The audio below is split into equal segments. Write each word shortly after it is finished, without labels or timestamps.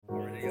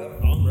ready to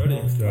go? I'm ready.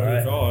 All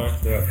right. All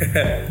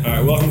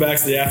right, welcome back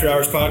to the After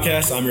Hours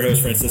Podcast. I'm your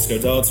host, Francisco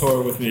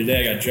Delatorre. With me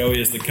today, I got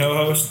Joey as the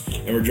co-host,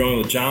 and we're joined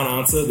with John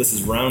Onsa. This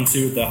is round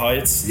 2 at the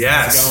Heights.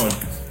 Yes. How's it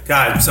going?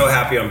 God, I'm so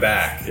happy I'm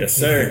back. Yes,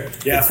 sir.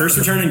 Yeah, first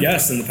returning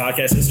guest in the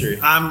podcast history.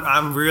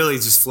 I'm really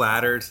just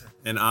flattered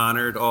and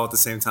honored all at the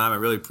same time. I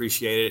really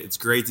appreciate it. It's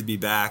great to be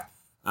back.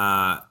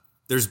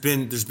 There's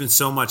been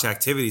so much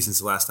activity since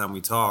the last time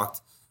we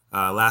talked.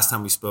 Last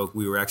time we spoke,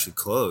 we were actually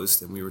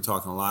closed, and we were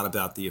talking a lot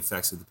about the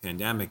effects of the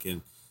pandemic.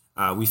 And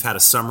we've had a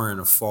summer and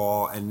a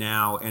fall, and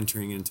now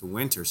entering into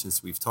winter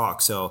since we've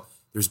talked. So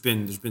there's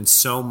been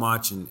so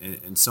much,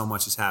 and so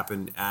much has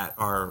happened at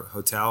our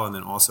hotel, and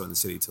then also in the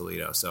city of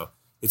Toledo. So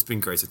it's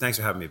been great. So thanks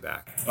for having me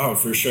back. Oh,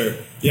 for sure.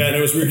 Yeah, and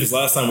it was weird because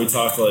last time we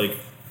talked, like,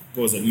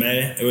 what was it,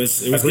 May? It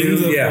was getting to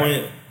the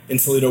point in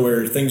Toledo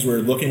where things were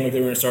looking like they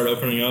were going to start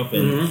opening up,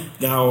 and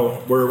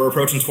now we're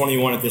approaching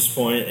 21 at this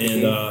point,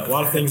 and a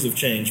lot of things have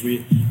changed.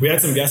 We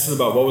had some guesses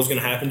about what was going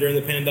to happen during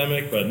the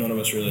pandemic, but none of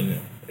us really knew.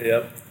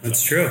 Yep.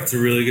 That's true. It's a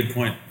really good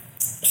point.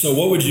 So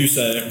what would you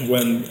say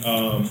when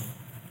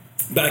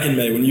back in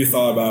May when you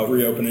thought about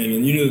reopening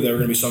and you knew that there were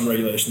going to be some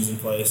regulations in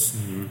place?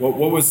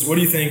 What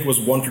do you think was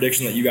one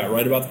prediction that you got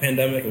right about the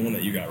pandemic and one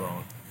that you got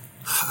wrong?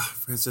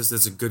 Francis,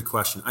 that's a good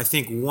question. I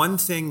think one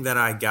thing that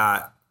I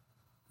got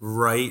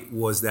right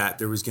was that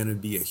there was going to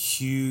be a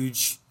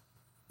huge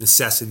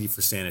necessity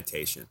for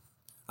sanitation.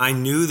 I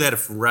knew that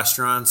if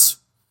restaurants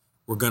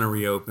were going to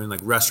reopen,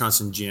 like restaurants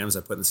and gyms I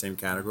put in the same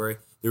category,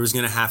 there was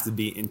going to have to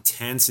be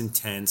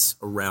intense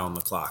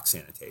around-the-clock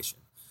sanitation.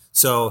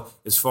 So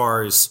as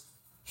far as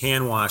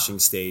hand washing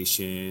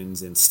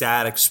stations and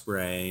static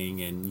spraying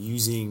and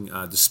using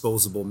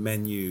disposable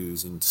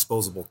menus and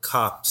disposable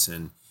cups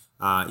and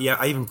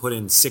I even put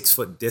in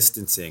 6-foot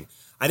distancing.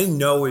 I didn't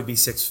know it would be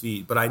 6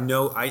 feet, but I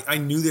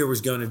knew there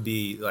was going to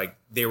be like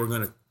they were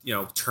going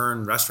to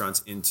turn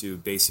restaurants into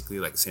basically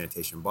like a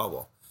sanitation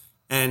bubble,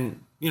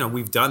 and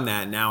we've done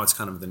that. Now it's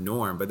kind of the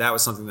norm, but that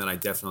was something that I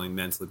definitely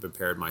mentally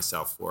prepared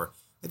myself for.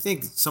 I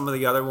think some of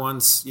the other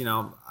ones,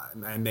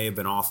 I may have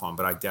been off on,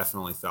 but I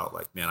definitely felt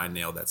like, man, I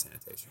nailed that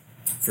sanitation.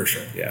 For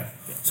sure. Yeah.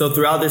 So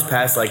throughout this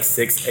past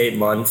 6-8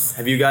 months,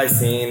 have you guys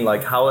seen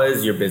how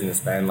has your business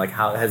been?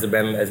 How has it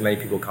been? As many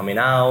people coming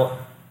out?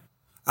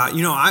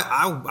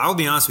 I'll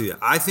be honest with you.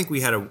 I think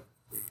we had an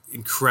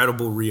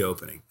incredible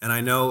reopening, and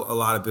I know a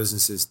lot of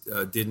businesses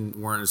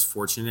weren't as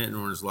fortunate and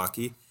weren't as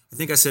lucky. I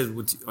think I said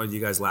with you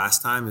guys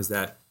last time is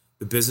that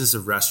the business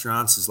of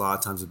restaurants is a lot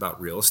of times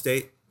about real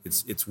estate.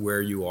 It's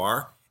where you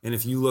are. And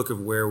if you look at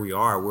where we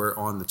are, we're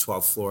on the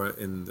 12th floor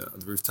in the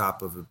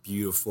rooftop of a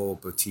beautiful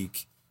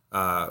boutique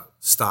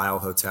style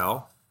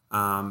hotel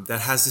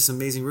that has this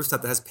amazing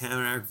rooftop that has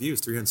panoramic views,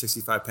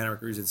 365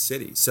 panoramic views of the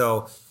city.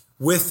 So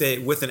with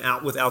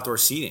outdoor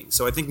seating.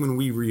 So I think when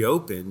we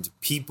reopened,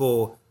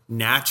 people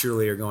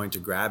naturally are going to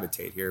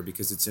gravitate here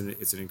because it's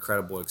an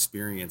incredible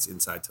experience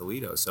inside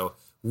Toledo. So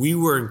we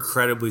were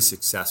incredibly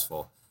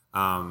successful.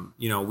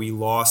 We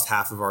lost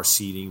half of our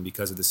seating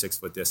because of the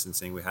 6-foot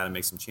distancing. We had to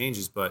make some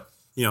changes, but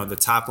the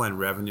top line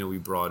revenue we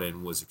brought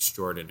in was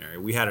extraordinary.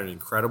 We had an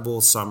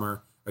incredible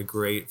summer, a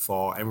great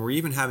fall, and we're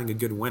even having a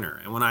good winter.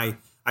 And when I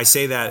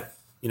say that,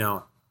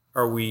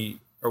 are we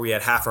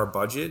at half our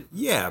budget?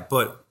 Yeah,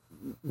 but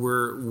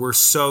we're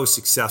so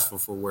successful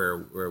for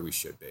where we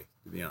should be,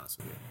 to be honest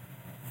with you.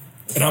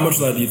 And how much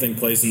of that do you think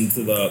plays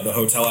into the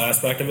hotel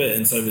aspect of it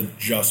instead of it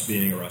just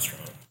being a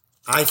restaurant?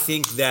 I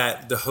think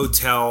that the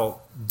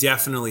hotel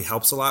definitely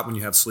helps a lot when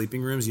you have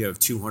sleeping rooms. You have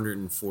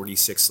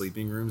 246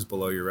 sleeping rooms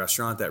below your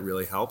restaurant. That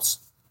really helps.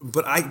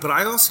 But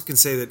I also can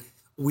say that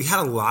we had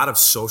a lot of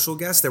social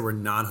guests that were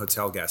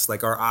non-hotel guests.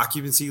 Like our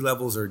occupancy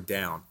levels are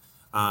down.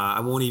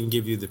 I won't even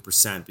give you the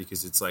percent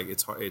because it's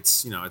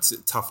a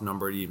tough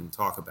number to even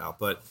talk about.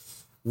 But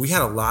we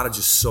had a lot of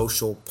just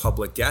social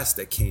public guests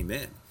that came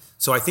in.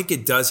 So I think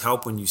it does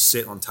help when you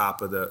sit on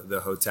top of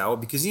the hotel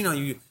because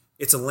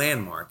it's a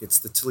landmark. It's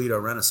the Toledo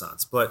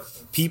Renaissance. But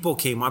people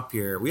came up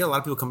here. We had a lot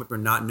of people come up here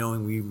not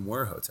knowing we even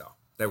were a hotel.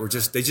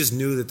 They just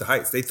knew that the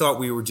Heights. They thought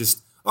we were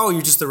just,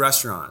 you're just the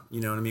restaurant. You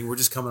know what I mean? We're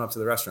just coming up to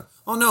the restaurant.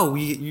 Oh no,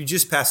 you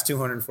just passed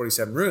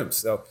 247 rooms,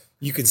 so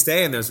you can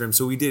stay in those rooms.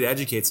 So we did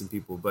educate some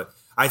people. But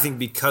I think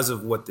because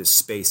of what this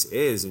space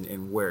is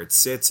and where it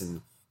sits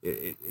and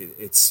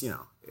it's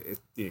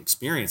the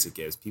experience it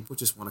gives, people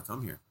just want to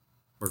come here.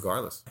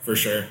 Regardless, for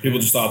sure, people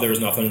just thought there was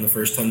nothing in the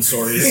first 10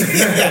 stories.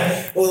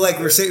 Well,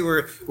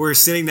 we're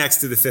sitting next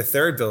to the Fifth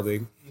Third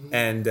building,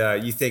 and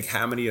you think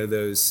how many of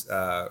those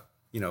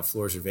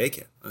floors are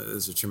vacant?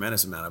 There's a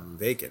tremendous amount of them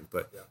vacant,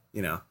 but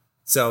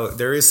so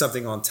there is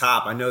something on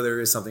top. I know there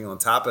is something on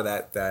top of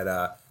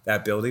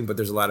that building, but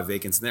there's a lot of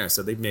vacants in there.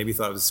 So they maybe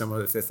thought it was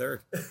similar to Fifth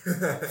Third.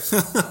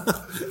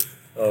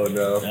 Oh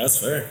no, that's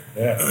fair.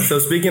 Yeah. So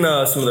speaking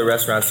of some of the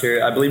restaurants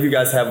here, I believe you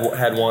guys have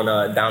had one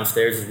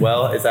downstairs as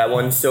well. Is that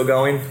one still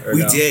going?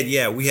 We did,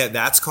 yeah. We had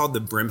that's called the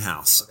Brim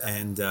House,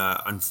 and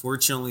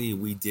unfortunately,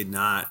 we did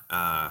not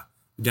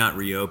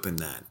reopen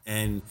that.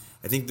 And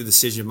I think the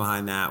decision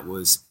behind that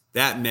was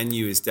that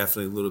menu is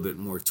definitely a little bit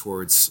more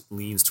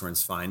leans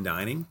towards fine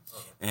dining.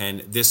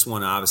 And this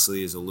one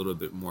obviously is a little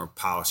bit more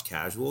polished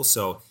casual.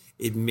 So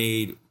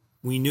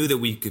we knew that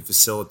we could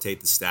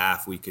facilitate the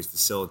staff, we could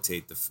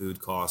facilitate the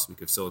food costs, we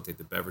could facilitate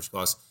the beverage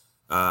costs,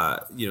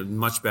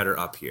 much better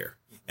up here.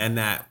 And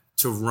that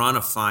to run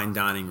a fine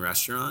dining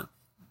restaurant,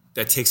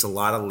 that takes a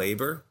lot of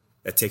labor,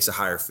 that takes a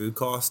higher food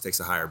cost,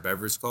 takes a higher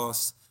beverage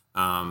cost.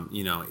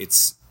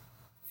 It's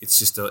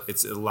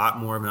a lot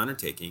more of an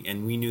undertaking.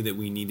 And we knew that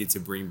we needed to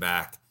bring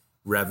back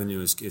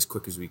revenue as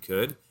quick as we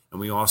could. And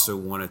we also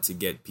wanted to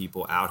get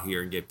people out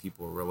here and get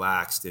people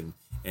relaxed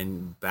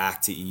and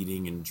back to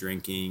eating and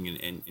drinking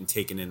and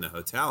taking in the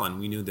hotel. And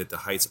we knew that the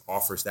Heights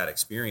offers that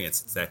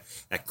experience. It's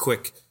that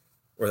quick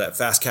or that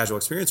fast casual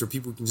experience where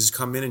people can just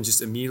come in and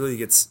just immediately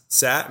get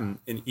sat and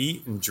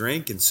eat and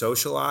drink and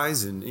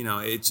socialize. And,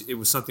 it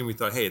was something we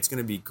thought, hey, it's going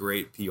to be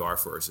great PR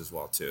for us as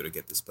well, too, to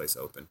get this place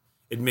open.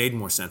 It made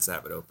more sense to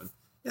have it open.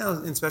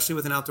 And especially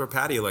with an outdoor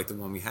patio like the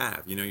one we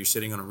have. You're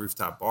sitting on a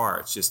rooftop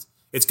bar.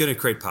 It's going to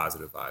create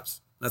positive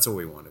vibes. That's what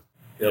we wanted.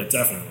 Yeah,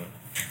 definitely.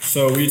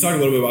 So we talked a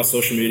little bit about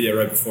social media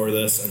right before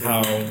this and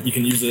how you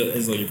can use it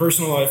as like your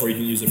personal life, or you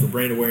can use it for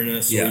brand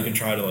awareness, or you can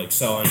try to like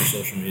sell on your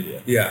social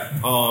media.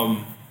 Yeah.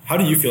 How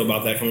do you feel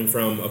about that coming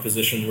from a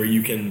position where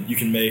you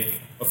can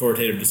make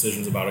authoritative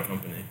decisions about a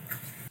company?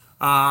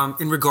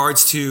 In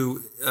regards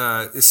to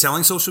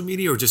selling social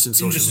media or just in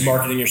social media? Just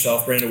marketing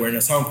yourself, brand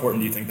awareness. How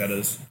important do you think that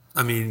is?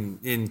 I mean,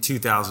 in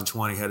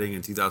 2020, heading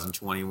in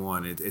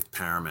 2021, it's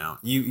paramount.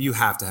 You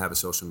have to have a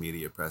social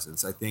media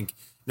presence. I think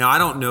now I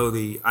don't know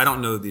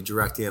the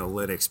direct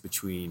analytics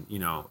between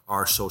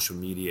our social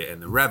media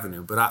and the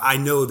revenue, but I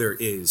know there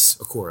is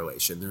a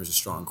correlation. There's a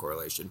strong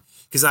correlation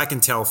because I can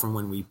tell from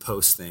when we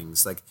post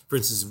things. Like for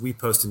instance, we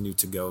post a new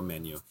to-go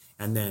menu,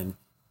 and then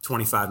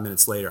 25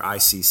 minutes later, I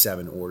see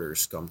 7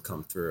 orders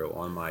come through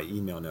on my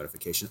email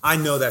notification. I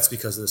know that's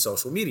because of the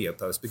social media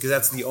post, because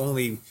that's the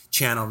only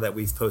channel that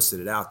we've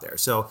posted it out there.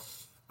 So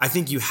I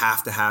think you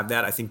have to have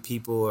that. I think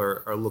people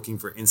are looking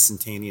for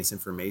instantaneous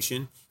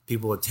information.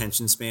 People's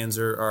attention spans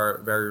are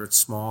very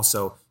small.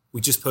 So we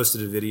just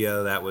posted a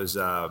video that was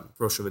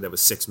brochure that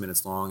was 6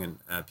 minutes long,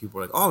 and people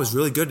were like, "Oh, it was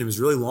really good. And it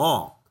was really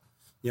long."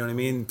 You know what I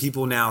mean?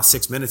 People now,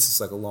 6 minutes is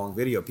like a long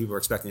video. People are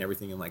expecting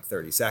everything in like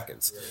 30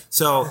 seconds. Yeah.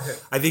 So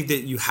I think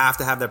that you have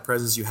to have that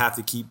presence. You have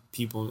to keep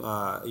people,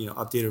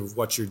 updated with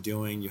what you're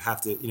doing. You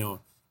have to,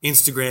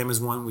 Instagram is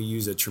one we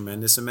use a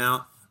tremendous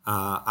amount.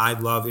 I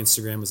love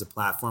Instagram as a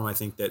platform. I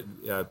think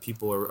that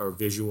people are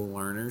visual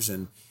learners,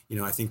 and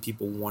I think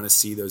people want to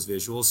see those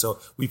visuals. So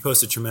we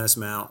post a tremendous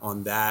amount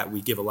on that.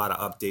 We give a lot of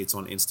updates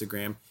on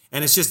Instagram,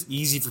 and it's just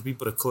easy for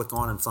people to click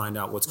on and find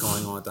out what's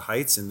going on at the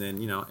Heights, and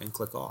then and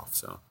click off.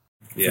 So.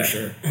 Yeah, for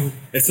sure.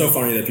 It's so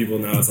funny that people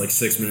know it's like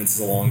 6 minutes is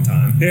a long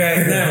time. Yeah,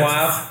 isn't that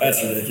wild?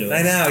 That's ridiculous.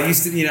 I know.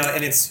 Used to,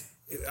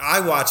 and I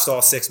watched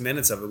all 6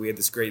 minutes of it. We had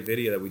this great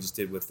video that we just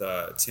did with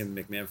Tim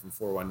McMahon from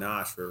 41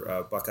 Nosh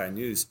for Buckeye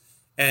News.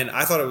 And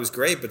I thought it was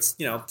great, but,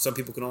 some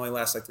people can only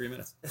last like 3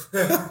 minutes.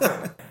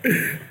 Yeah,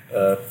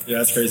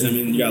 that's crazy. I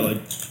mean, you got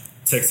like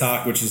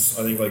TikTok, which is,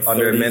 I think, like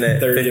under a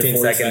minute, 15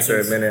 seconds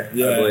or a minute,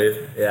 I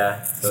believe.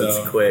 Yeah, so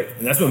it's quick.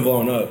 And that's been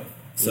blowing up.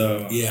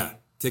 So yeah.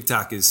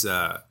 TikTok is,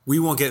 we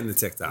won't get into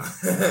TikTok.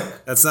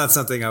 That's not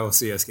something I will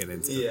see us get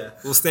into. Yeah.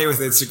 We'll stay with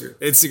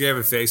Instagram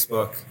and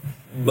Facebook.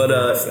 But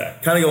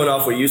kind of going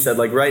off what you said,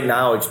 like right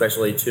now,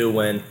 especially too,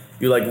 when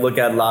you like look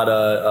at a lot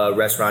of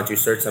restaurants, you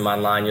search them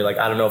online, you're like,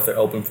 I don't know if they're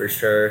open for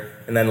sure.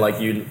 And then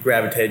like you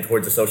gravitate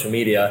towards the social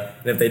media.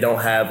 And if they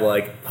don't have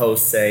like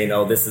posts saying,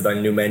 oh, this is our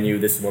new menu,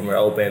 this is when we're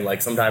open,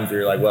 like sometimes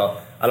you're like,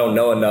 well, I don't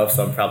know enough,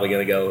 so I'm probably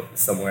going to go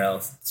somewhere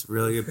else. It's a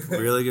really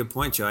good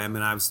point, Joey. I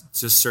mean, I was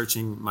just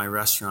searching my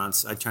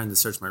restaurants. I tried to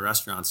search my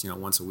restaurants,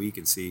 once a week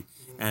and see.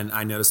 And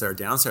I noticed that our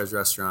downstairs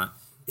restaurant,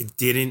 it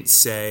didn't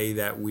say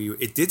that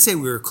it did say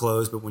we were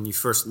closed, but when you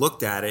first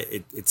looked at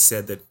it, it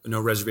said that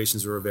no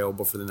reservations were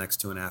available for the next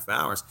 2.5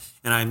 hours.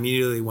 And I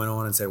immediately went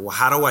on and said, well,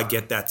 how do I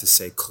get that to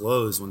say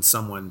closed when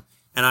someone,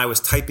 and I was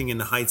typing in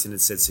the Heights and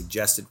it said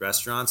suggested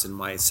restaurants, and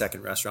my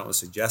second restaurant was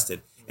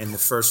suggested. And the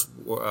first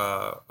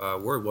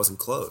word wasn't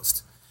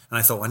closed. And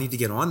I thought, well, I need to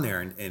get on there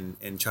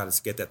and try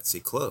to get that to say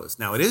closed.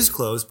 Now, it is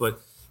closed,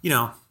 but,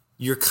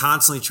 you're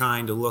constantly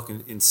trying to look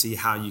and see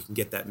how you can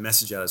get that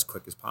message out as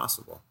quick as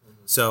possible.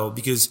 Mm-hmm. So,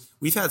 because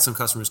we've had some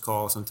customers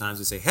call sometimes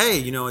and say, hey,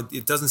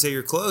 it doesn't say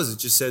you're closed. It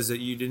just says that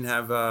you didn't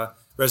have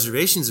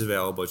reservations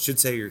available. It should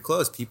say you're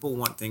closed. People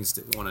want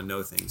to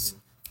know things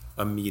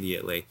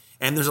immediately.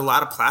 And there's a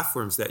lot of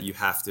platforms that you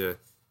have to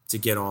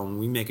get on. When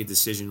we make a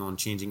decision on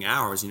changing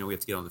hours, we have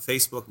to get on the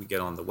Facebook, we get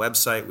on the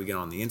website, we get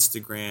on the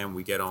Instagram,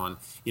 we get on,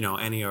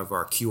 any of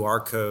our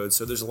QR codes.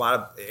 So there's a lot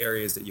of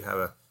areas that you have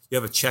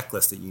a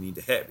checklist that you need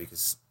to hit,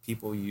 because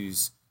people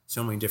use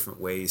so many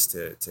different ways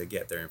to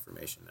get their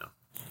information now.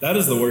 That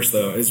is the worst,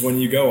 though, is when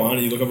you go on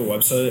and you look up a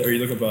website, or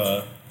you look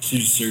up you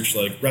just search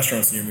like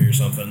restaurants near me or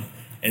something,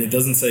 and it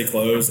doesn't say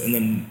closed, and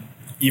then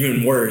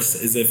even worse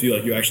is if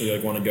you actually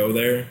want to go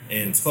there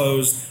and it's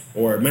closed.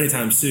 Or many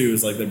times too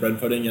is like the bread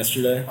pudding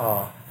yesterday.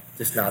 Oh,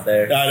 just not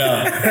there. I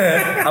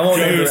know. I won't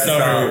name the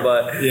restaurant,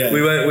 but yeah.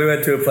 we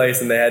went to a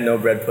place and they had no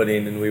bread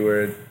pudding, and we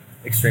were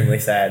extremely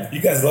sad.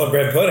 You guys love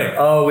bread pudding.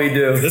 Oh, we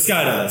do. This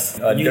guy does.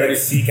 You like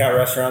seek out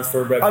restaurants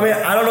for bread pudding? I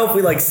mean, I don't know if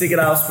we like seek it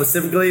out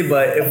specifically,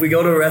 but if we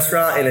go to a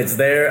restaurant and it's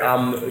there,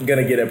 I'm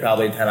gonna get it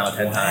probably 10 out of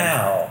 10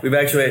 times. We've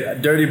actually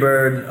Dirty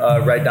Bird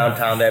right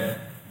downtown. They're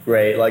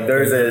great. Like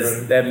theirs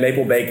is they have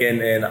maple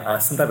bacon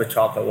and some type of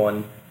chocolate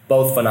one.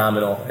 Both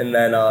phenomenal. And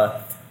then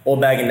Old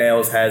Bag of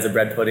Nails has a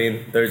bread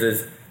pudding. Theirs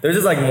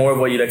is like more of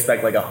what you'd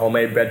expect like a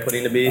homemade bread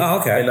pudding to be. Oh,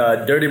 okay.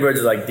 And Dirty Birds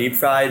is like deep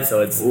fried,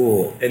 so it's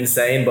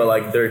insane, but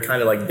like they're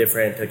kind of like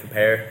different to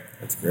compare.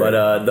 That's great.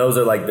 But those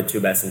are like the two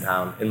best in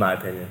town, in my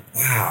opinion.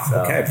 Wow. So,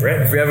 okay,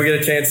 bread. If you ever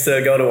get a chance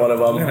to go to one of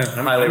them,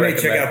 I may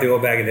check out the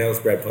Old Bag of Nails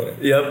bread pudding.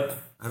 Yep.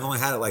 I've only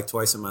had it like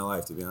twice in my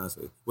life, to be honest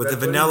with you. With bread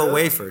the vanilla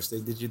wafers.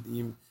 Did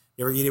you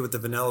ever eat it with the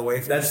vanilla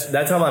wafers?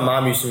 That's how my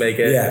mom used to make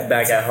it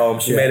back at home.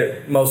 She made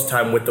it most of the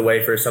time with the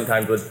wafers,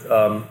 sometimes with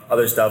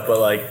other stuff, but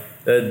like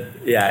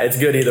it's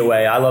good either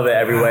way. I love it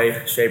every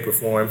way, shape, or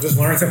form. Just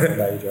learn something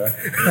about you, Joe.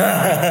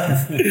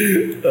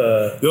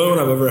 The only one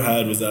I've ever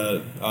had was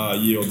at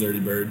Ye Old Dirty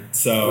Bird.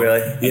 So really,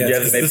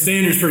 the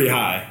standard's pretty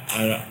high.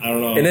 I don't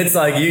know. And it's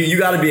like you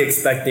got to be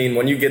expecting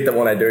when you get the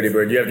one at Dirty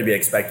Bird. You have to be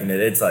expecting it.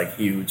 It's like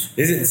huge.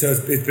 Is it? So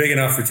it's big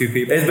enough for two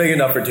people. It's big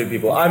enough for two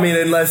people. I mean,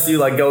 unless you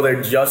like go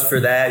there just for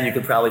that, you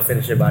could probably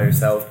finish it by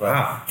yourself. But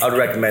I would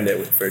recommend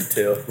it for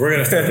two. We're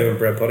gonna start doing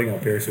bread pudding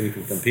up here so we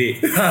can compete.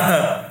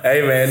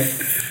 Hey man.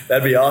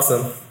 That'd be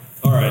awesome.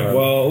 All right.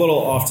 Well, a little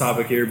off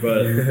topic here,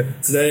 but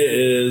today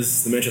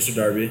is the Manchester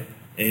Derby,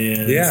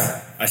 and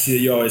I see that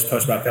you always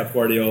post about Pep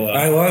Guardiola.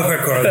 I love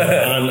Pep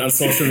Guardiola on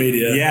social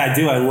media. Yeah, I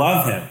do. I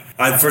love him.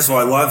 First of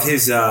all, I love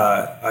his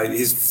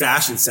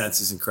fashion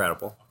sense is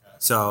incredible.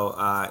 So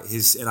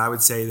and I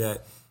would say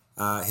that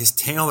his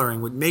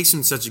tailoring, what makes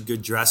him such a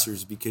good dresser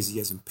is because he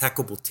has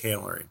impeccable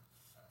tailoring.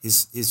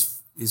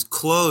 His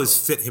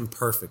clothes fit him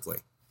perfectly.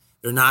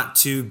 They're not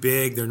too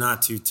big. They're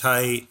not too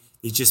tight.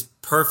 They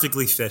just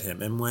perfectly fit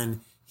him. And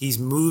when he's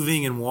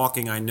moving and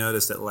walking, I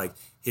notice that like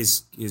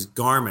his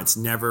garments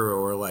never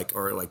are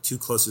like too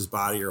close to his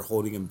body or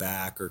holding him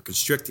back or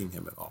constricting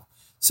him at all.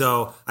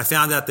 So I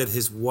found out that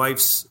his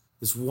wife's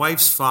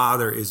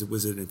father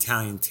was an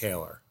Italian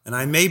tailor. And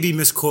I may be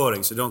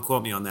misquoting, so don't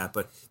quote me on that.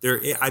 But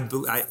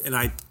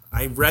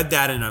I read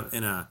that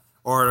in a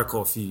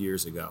article a few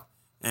years ago.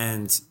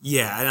 And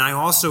I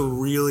also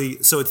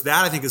really, so it's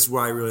that I think is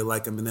why I really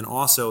like him. And then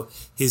also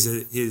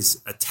his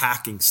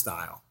attacking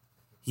style.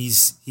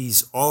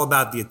 He's all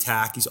about the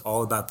attack. He's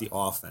all about the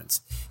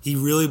offense. He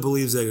really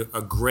believes that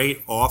a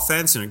great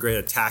offense and a great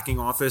attacking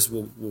offense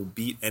will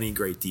beat any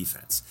great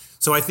defense.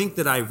 So I think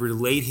that I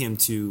relate him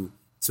to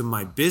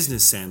my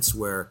business sense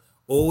where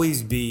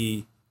always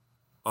be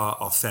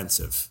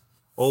offensive.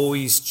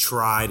 Always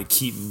try to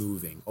keep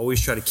moving.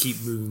 Always try to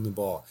keep moving the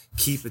ball.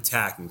 Keep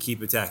attacking.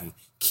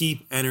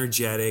 Keep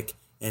energetic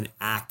and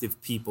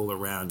active people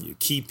around you.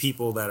 Keep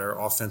people that are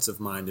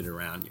offensive-minded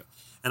around you.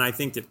 And I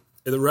think that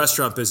in the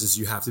restaurant business,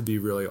 you have to be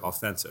really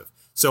offensive.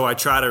 So I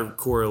try to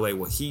correlate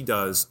what he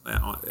does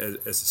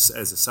as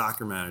a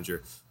soccer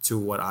manager to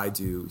what I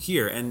do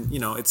here. And,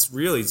 it's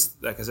really,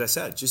 like as I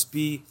said, just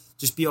be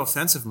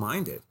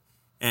offensive-minded.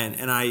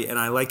 And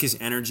I like his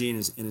energy and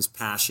his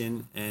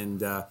passion.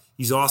 And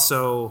he's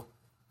also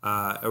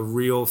a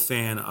real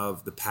fan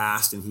of the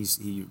past, and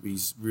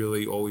he's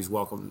really always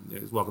welcome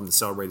to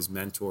celebrate his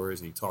mentors,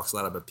 and he talks a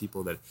lot about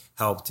people that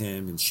helped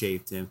him and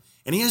shaped him,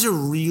 and he has a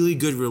really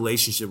good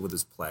relationship with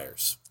his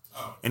players,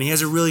 and he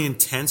has a really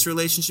intense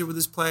relationship with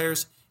his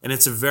players, and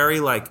it's a very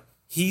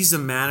he's a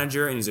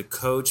manager and he's a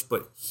coach,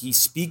 but he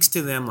speaks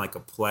to them like a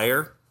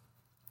player,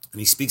 and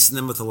he speaks to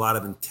them with a lot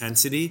of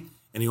intensity,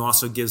 and he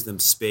also gives them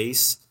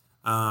space.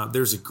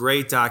 There's a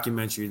great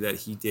documentary that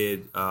he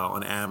did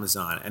on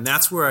Amazon, and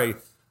that's where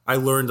I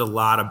learned a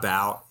lot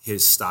about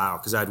his style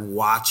because I'd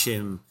watch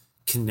him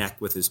connect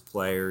with his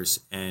players,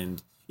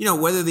 and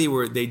whether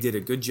they did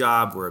a good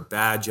job or a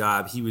bad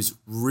job, he was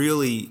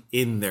really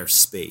in their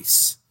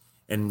space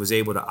and was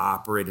able to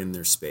operate in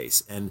their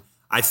space. And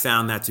I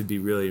found that to be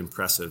really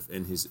impressive,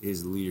 and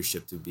his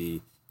leadership to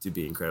be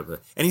incredible.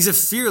 And he's a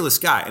fearless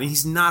guy, and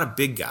he's not a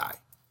big guy,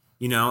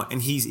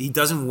 and he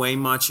doesn't weigh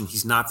much, and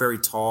he's not very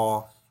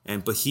tall,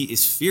 but he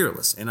is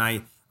fearless. And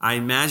I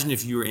imagine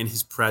if you were in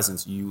his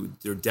presence, you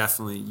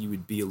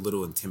would be a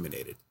little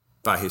intimidated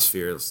by his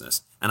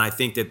fearlessness. And I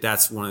think that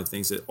that's one of the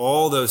things that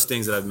all those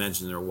things that I've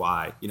mentioned are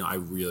why, I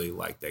really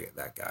like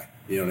that guy.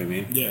 You know what I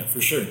mean? Yeah,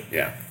 for sure.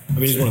 Yeah. I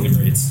mean, he's one of the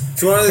greats.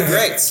 He's one of the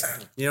greats.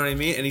 You know what I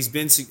mean? And he's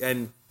been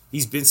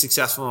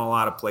successful in a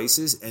lot of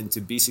places, and to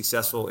be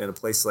successful in a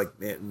place like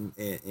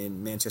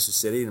in Manchester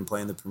City and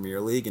play in the Premier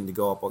League and to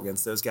go up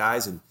against those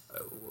guys, and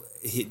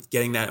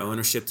getting that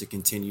ownership to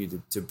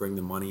continue to bring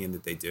the money in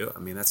that they do. I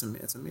mean, that's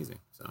amazing.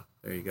 So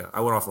there you go.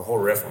 I went off a whole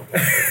riff on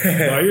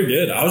that. No, you're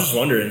good. I was just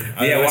wondering.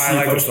 Yeah, I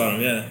like post about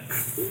him. Yeah,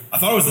 I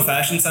thought it was the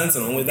fashion sense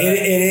and only that.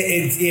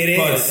 It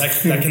but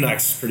is. That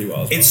connects pretty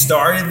well. It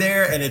started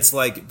there, and it's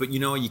like, but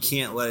you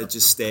can't let it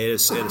just stay at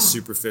a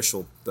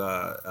superficial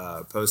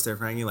post there,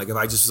 Frankie. Like if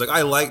I just was like,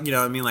 I like, you know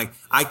what I mean? Like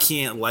I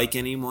can't like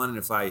anyone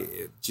if I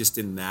just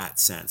in that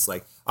sense,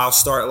 like I'll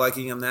start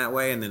liking them that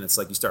way, and then it's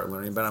like you start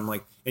learning about them.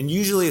 Like, and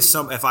usually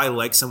if I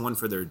like someone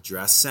for their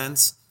dress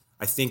sense,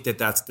 I think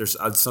there's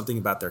something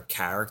about their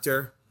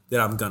character that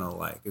I'm gonna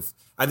like. If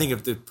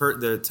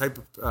the type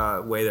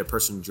of way that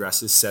person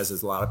dresses says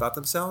a lot about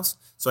themselves,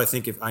 so I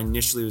think if I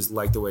initially was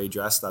like the way he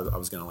dressed, I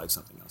was gonna like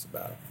something else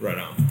about it. Right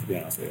on. To be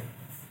honest with you.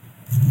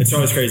 It's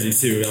always crazy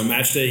too. On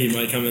match day, he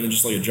might come in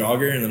just like a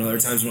jogger, and then other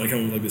times he might come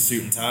in with like the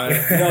suit and tie.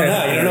 You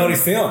don't know what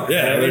he's feeling.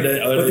 Yeah,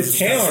 other days,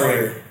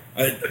 here.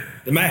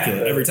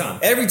 Immaculate every time.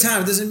 Every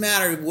time, it doesn't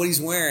matter what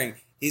he's wearing.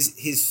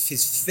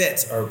 His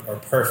fits are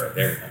perfect.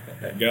 There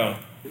you go.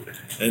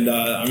 And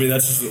I mean,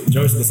 that's just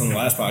Joe said this on the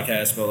last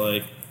podcast, but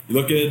like you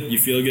look good, you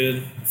feel good,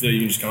 you feel you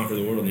can just conquer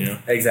the world, you know.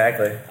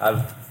 Exactly.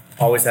 I've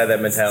always had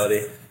that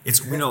mentality.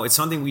 It's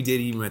something we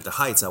did even at the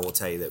Heights. I will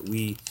tell you that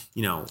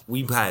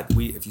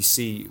if you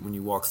see when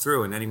you walk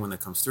through, and anyone that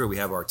comes through, we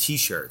have our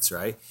T-shirts,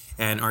 right?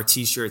 And our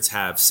T-shirts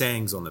have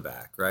sayings on the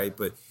back, right?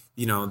 But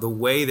the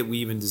way that we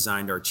even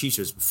designed our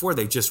T-shirts before,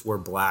 they just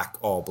were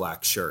all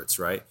black shirts,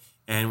 right?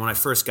 And when I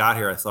first got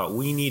here, I thought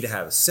we need to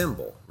have a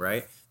symbol,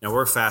 right? Now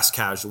we're a fast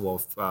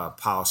casual,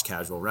 polished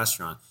casual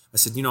restaurant. I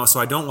said, so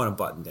I don't want to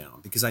button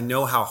down because I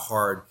know how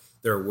hard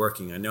they're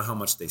working. I know how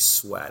much they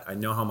sweat. I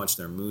know how much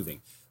they're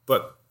moving.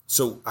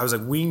 So I was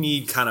like, we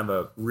need kind of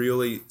a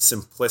really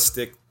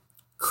simplistic,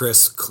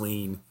 crisp,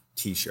 clean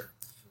T-shirt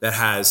that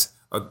has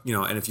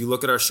and if you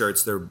look at our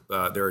shirts, they're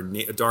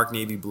a dark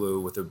navy blue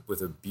with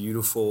a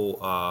beautiful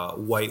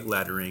white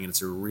lettering, and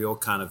it's a real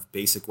kind of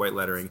basic white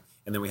lettering.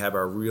 And then we have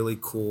our really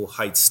cool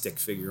Heights stick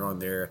figure on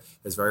there.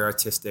 It's very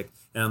artistic.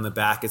 And on the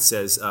back it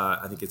says,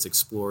 I think it's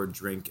Explore,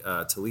 Drink,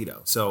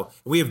 Toledo. So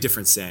we have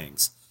different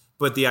sayings.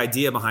 But the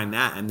idea behind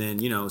that, and then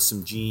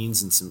some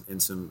jeans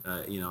and some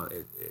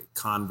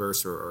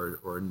Converse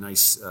or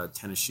nice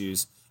tennis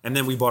shoes. And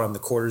then we bought on the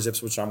quarter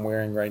zips, which I'm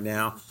wearing right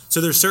now.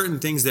 So there's certain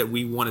things that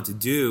we wanted to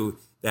do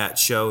that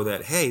show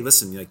that, hey,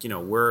 listen,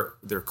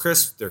 they're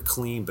crisp, they're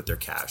clean, but they're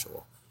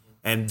casual.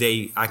 And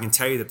I can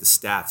tell you that the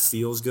staff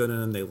feels good in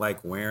them. They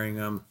like wearing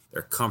them.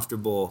 They're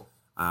comfortable.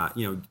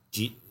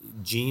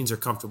 Jeans are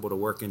comfortable to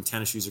work in.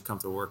 Tennis shoes are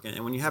comfortable to work in.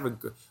 And when you have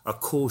a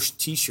cool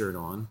T-shirt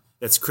on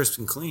that's crisp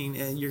and clean,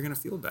 and you're going to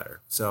feel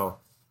better. So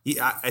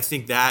I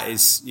think that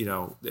is, you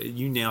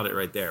nailed it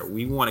right there.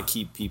 We want to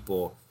keep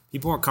people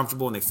are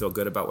comfortable and they feel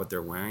good about what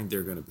they're wearing.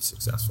 They're going to be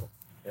successful.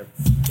 Yep.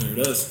 There it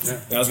is.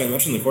 Yeah. I was going to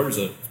mention the quarters.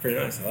 It's pretty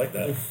nice. I like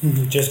that.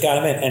 Just got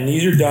them in. And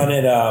these are done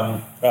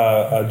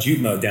at Jute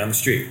Mode down the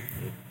street.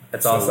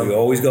 That's awesome. We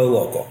always go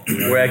local.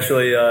 We're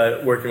actually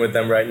working with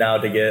them right now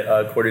to get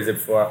quarter zip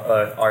for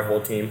our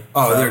whole team.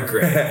 Oh, they're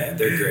great, man.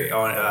 They're great.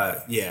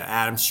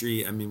 Adam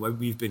Street. I mean,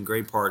 we've been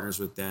great partners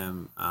with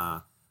them.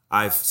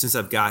 Since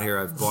I've got here,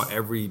 I've bought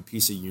every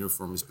piece of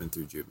uniform has been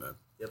through Jute Mode.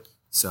 Yep.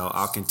 So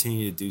I'll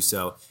continue to do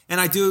so.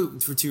 And I do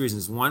for two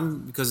reasons. One,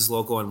 because it's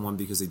local, and one,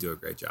 because they do a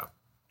great job.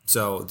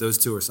 So those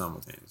two are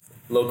simultaneous.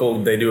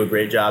 Local, they do a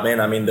great job,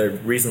 and I mean, they're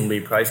reasonably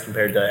priced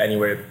compared to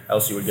anywhere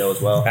else you would go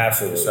as well.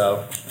 Absolutely.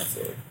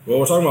 Absolutely. Well,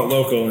 we're talking about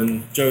local,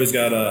 and Joey's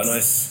got a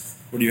nice,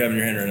 what do you have in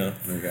your hand right now?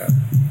 There you go.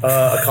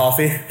 A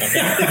coffee.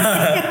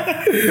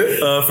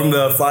 From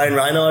the Flying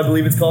Rhino, I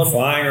believe it's called.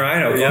 Flying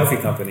Rhino Coffee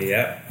Company,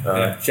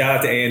 yeah. Shout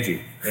out to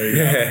Angie. There you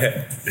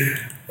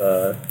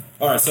go.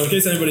 All right, so in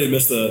case anybody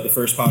missed the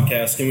first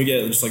podcast, can we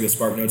get just like a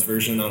Spark Notes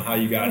version on how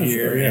you got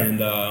here? Sure, yeah.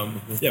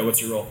 And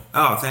what's your role?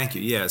 Oh, thank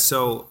you. Yeah,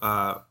 so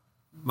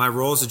my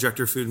role is the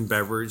director of food and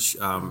beverage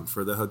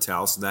for the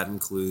hotel. So that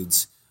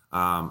includes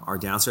our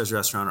downstairs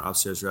restaurant, our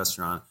upstairs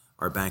restaurant,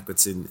 our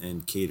banquets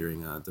and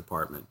catering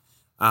department.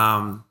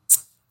 I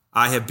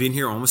have been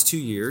here almost 2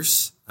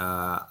 years.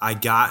 I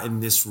got in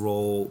this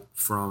role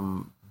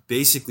from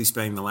basically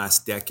spending the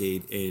last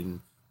decade in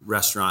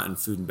restaurant and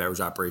food and beverage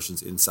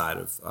operations inside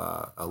of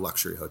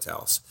luxury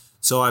hotels.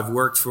 So I've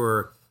worked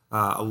for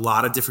a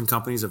lot of different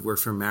companies. I've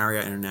worked for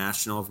Marriott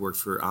International. I've worked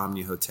for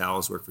Omni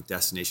Hotels, worked for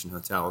Destination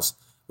Hotels,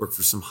 worked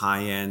for some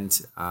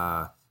high-end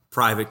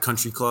private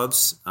country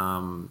clubs,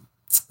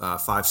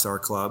 5-star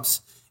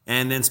clubs,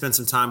 and then spent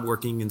some time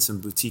working in some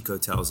boutique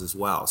hotels as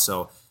well.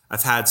 So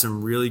I've had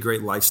some really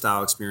great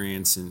lifestyle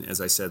experience and, as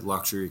I said,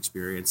 luxury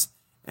experience.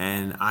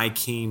 And I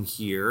came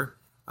here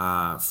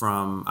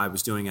I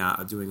was doing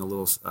a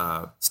little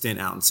stint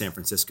out in San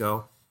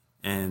Francisco,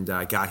 and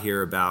I got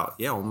here about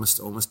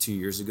almost 2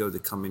 years ago to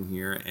come in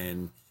here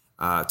and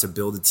to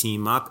build a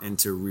team up and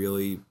to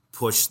really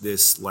push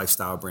this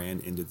lifestyle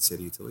brand into the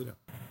city of Toledo.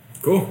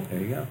 Cool. There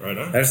you go. Right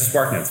on. There's the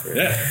Spark Notes for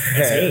you. Yeah,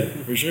 that's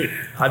good for sure.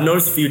 I've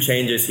noticed a few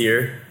changes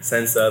here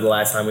since the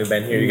last time we've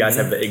been here. You guys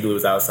have the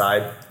igloos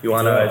outside. You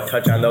want to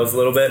touch on those a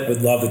little bit?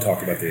 Would love to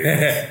talk about the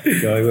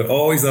igloos. I would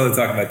always love to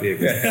talk about the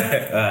igloos.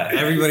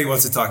 Everybody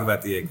wants to talk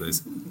about the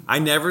igloos. I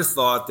never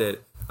thought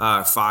that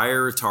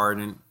fire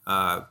retardant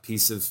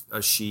piece of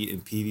a sheet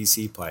and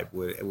PVC pipe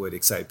would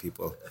excite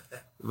people,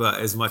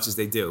 but as much as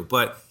they do.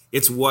 But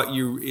it's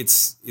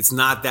it's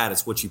not that.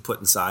 It's what you put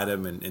inside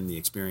them and the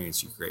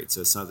experience you create.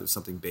 So it's not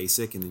something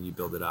basic, and then you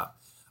build it up.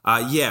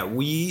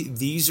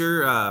 These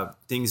are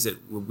things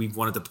that we've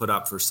wanted to put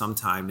up for some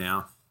time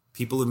now.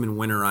 People have been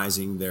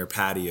winterizing their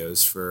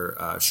patios for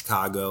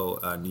Chicago,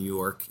 New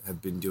York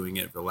have been doing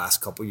it for the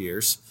last couple of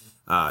years.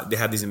 They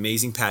have these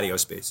amazing patio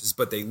spaces,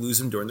 but they lose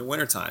them during the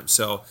wintertime.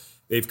 So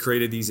they've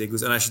created these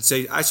igloos, and I should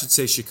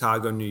say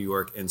Chicago, New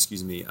York, and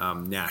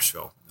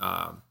Nashville.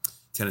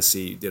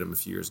 Tennessee did them a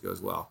few years ago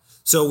as well.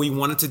 So we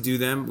wanted to do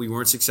them. We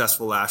weren't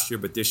successful last year,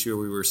 but this year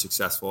we were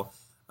successful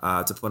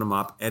to put them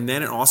up. And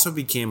then it also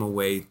became a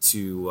way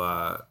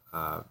to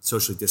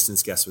socially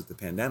distance guests with the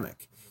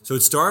pandemic. So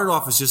it started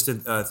off as just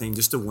a thing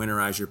just to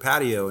winterize your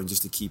patio and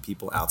just to keep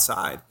people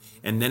outside.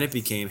 And then it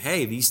became,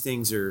 hey, these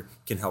things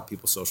can help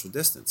people social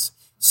distance.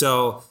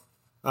 So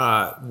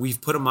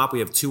we've put them up. We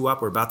have 2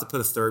 up. We're about to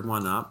put a 3rd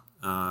one up.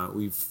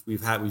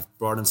 We've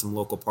brought in some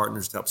local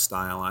partners to help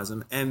stylize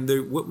them, and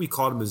what we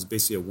call them is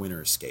basically a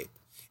winter escape.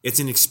 It's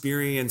an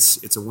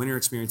experience. It's a winter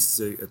experience.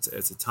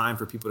 It's a time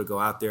for people to go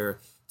out there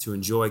to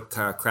enjoy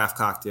craft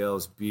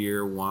cocktails,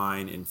 beer,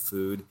 wine, and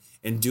food,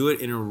 and do it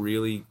in a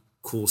really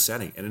cool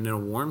setting and in a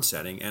warm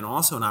setting, and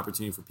also an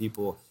opportunity for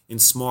people in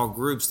small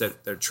groups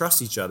that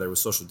trust each other with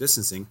social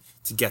distancing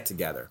to get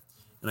together.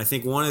 And I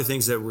think one of the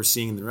things that we're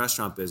seeing in the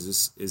restaurant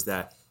business is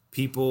that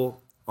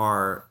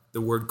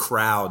the word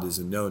crowd is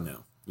a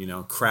no-no.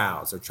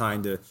 Crowds are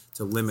trying to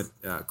limit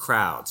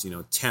crowds,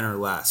 10 or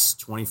less,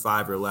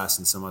 25 or less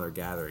in some other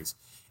gatherings.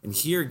 And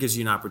here it gives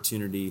you an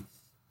opportunity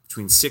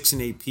between 6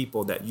 and 8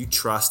 people that you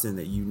trust and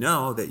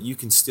that that you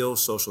can still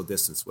social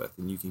distance with.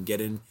 And you can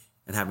get in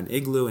and have an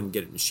igloo and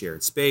get it in a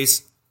shared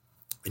space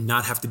and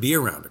not have to be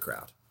around a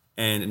crowd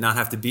and not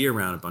have to be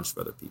around a bunch of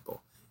other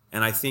people.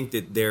 And I think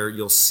that there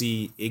you'll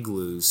see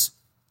igloos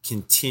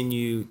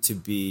continue to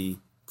be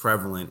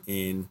prevalent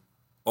in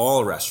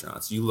all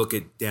restaurants. You look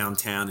at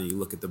downtown and you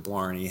look at the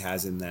Blarney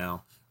has them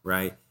now,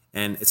 right?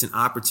 And it's an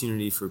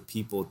opportunity for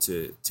people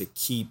to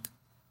keep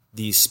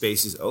these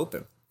spaces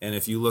open. And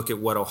if you look at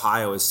what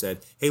Ohio has said,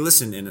 hey,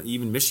 listen, and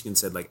even Michigan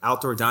said, like,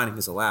 outdoor dining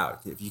is allowed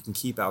if you can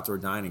keep outdoor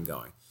dining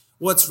going.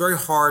 Well, it's very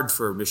hard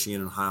for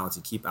Michigan and Ohio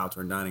to keep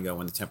outdoor dining going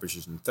when the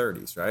temperature's in the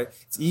 30s, right?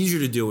 It's easier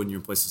to do when you're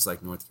in places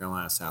like North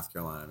Carolina, South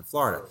Carolina, and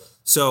Florida.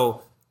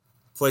 So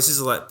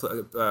places like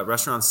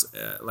restaurants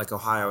like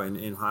Ohio and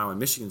Ohio and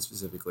Michigan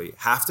specifically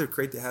have to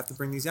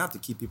bring these out to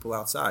keep people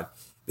outside.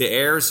 The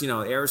air's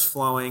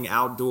flowing.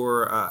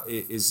 Outdoor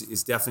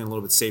is definitely a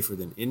little bit safer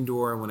than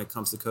indoor when it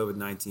comes to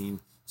COVID-19.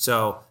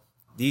 So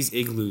these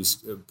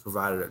igloos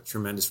provided a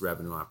tremendous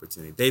revenue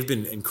opportunity. They've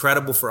been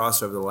incredible for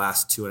us over the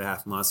last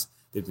 2.5 months.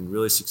 They've been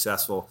really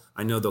successful.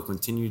 I know they'll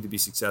continue to be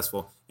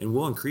successful, and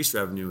we'll increase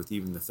revenue with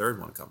even the 3rd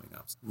one coming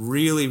up.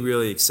 Really,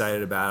 really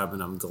excited about them,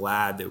 and I'm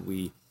glad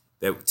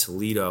that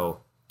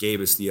Toledo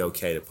gave us the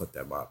okay to put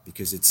them up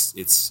because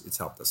it's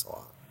helped us a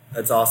lot.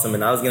 That's awesome.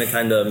 And I was going to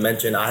kind of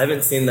mention, I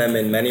haven't seen them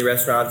in many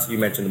restaurants. You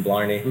mentioned the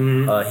Blarney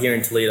here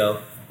in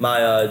Toledo.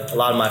 A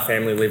lot of my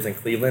family lives in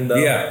Cleveland, though.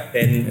 Yeah.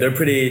 And they're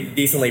pretty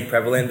decently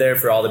prevalent there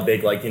for all the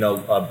big,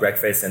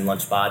 breakfast and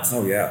lunch spots.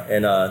 Oh, yeah.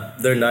 And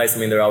they're nice. I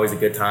mean, they're always a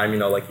good time.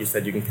 Like you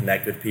said, you can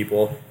connect with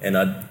people in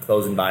a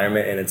closed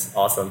environment, and it's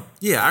awesome.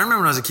 Yeah, I remember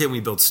when I was a kid,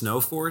 we built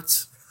snow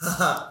forts.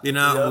 We'd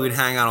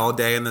hang out all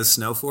day in the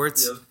snow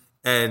forts. Yep.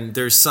 And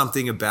there's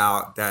something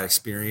about that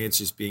experience,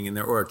 just being in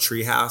there, or a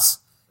tree house.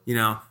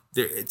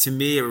 To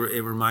me, it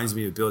reminds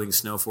me of building a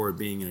snow fort,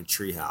 being in a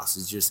tree house.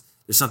 It's just,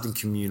 there's something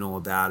communal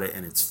about it,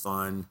 and it's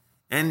fun.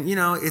 And,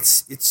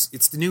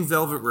 it's the new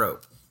velvet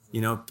rope.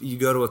 You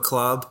go to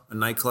a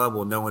nightclub,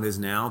 well, no one is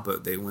now,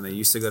 but when they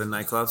used to go to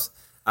nightclubs,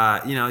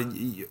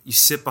 you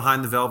sit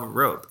behind the velvet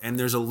rope. And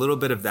there's a little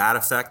bit of that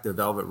effect, the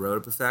velvet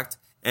rope effect.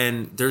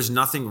 And there's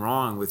nothing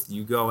wrong with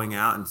you going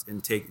out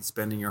and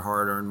spending your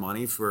hard-earned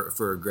money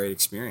for a great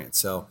experience.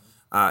 So,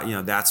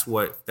 that's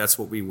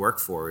what we work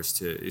for is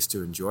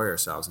to enjoy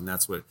ourselves, and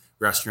that's what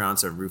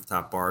restaurants and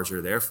rooftop bars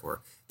are there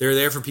for. They're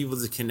there for people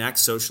to connect,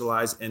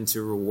 socialize, and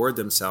to reward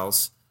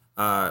themselves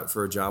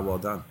for a job well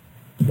done.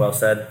 Well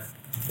said.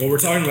 Well, we're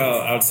talking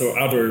about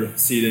outdoor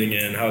seating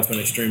and how it's been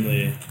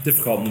extremely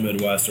difficult in the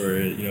Midwest, or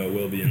it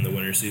will be in the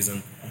winter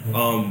season.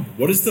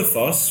 What is the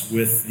fuss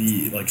with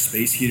the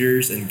space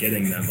heaters and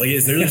getting them?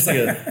 Is there just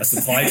a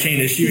supply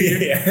chain issue here?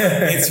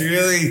 Yeah. It's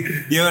really,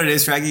 what it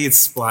is, Frankie? It's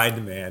supply and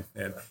demand.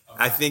 And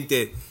I think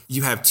that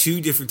you have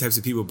 2 different types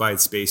of people buying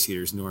space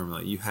heaters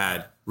normally. You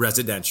had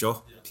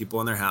residential people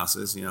in their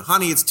houses.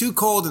 Honey, it's too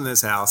cold in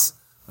this house.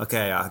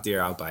 Okay,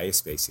 dear, I'll buy a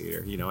space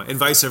heater. And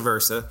vice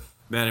versa.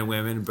 Men and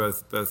women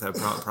both have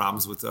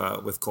problems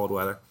with cold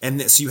weather.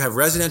 And so you have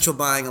residential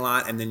buying a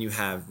lot, and then you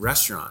have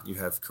restaurant, you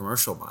have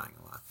commercial buying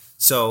a lot.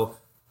 So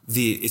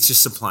it's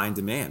just supply and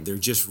demand. They're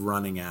just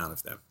running out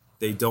of them.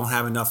 They don't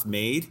have enough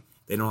made.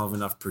 They don't have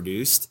enough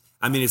produced.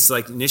 I mean, it's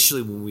like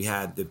initially when we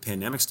had the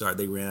pandemic start,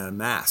 they ran out of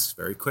masks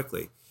very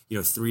quickly.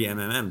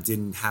 3MM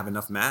didn't have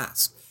enough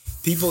masks.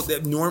 People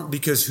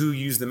because who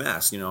used the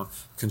mask?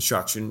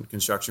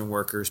 Construction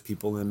workers,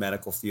 people in the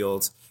medical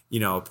fields,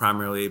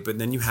 primarily. But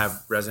then you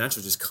have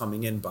residential just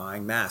coming in,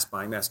 buying masks.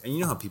 And you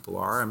know how people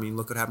are. I mean,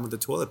 look what happened with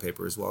the toilet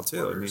paper as well,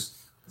 too. Hoarders.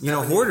 I mean,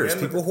 hoarders.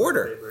 People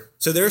hoarder.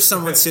 So there's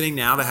someone sitting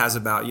now that has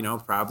about,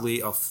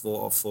 probably a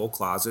full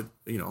closet,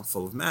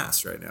 full of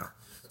masks right now.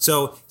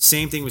 So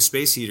same thing with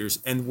space heaters.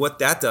 And what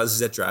that does is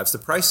that drives the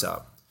price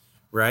up,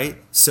 right?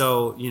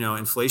 So,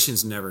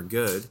 inflation's never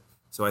good.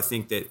 So I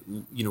think that,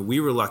 we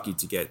were lucky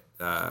to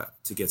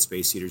get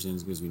space heaters in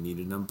because we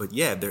needed them. But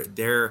yeah,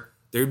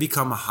 they're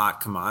become a hot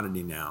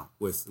commodity now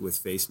with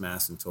face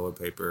masks and toilet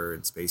paper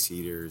and space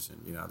heaters,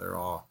 and they're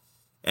all.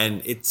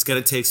 And it's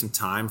going to take some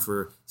time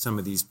for some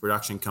of these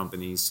production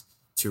companies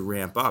to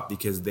ramp up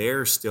because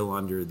they're still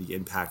under the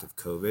impact of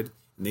COVID,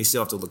 and they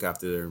still have to look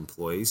after their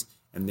employees,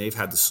 and they've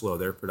had to slow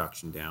their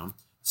production down.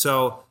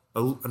 So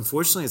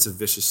unfortunately, it's a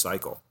vicious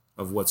cycle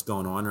of what's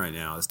going on right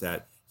now. Is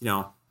that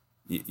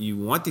you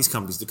want these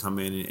companies to come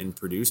in and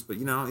produce, but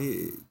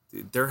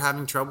they're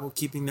having trouble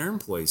keeping their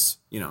employees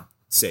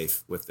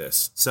safe with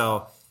this.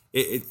 So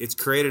it's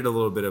created a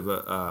little bit of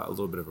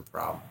a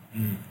problem.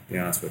 To be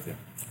honest with you.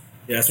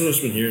 Yeah, that's what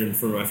I've been hearing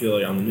from. I feel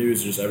like on the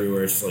news, just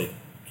everywhere. It's just like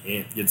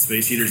can't get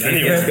space heaters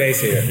anywhere. Space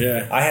heater.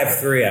 Yeah, I have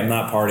 3. I'm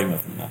not partying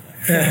with them.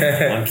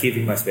 I'm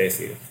keeping my space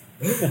heater.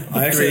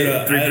 I actually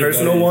three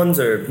personal ones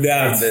or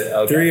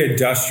okay. 3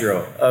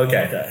 industrial.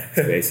 Okay.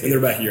 Space in the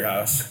back of your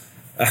house.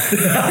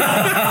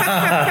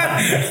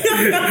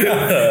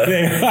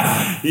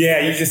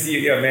 Yeah,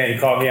 you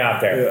called me out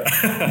there.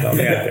 Yeah. Called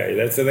me out there.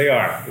 That's where they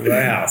are. In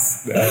my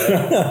house.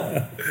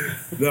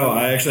 No,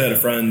 I actually had a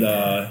friend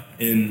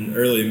in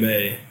early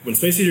May when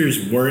space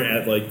heaters weren't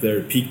at like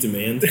their peak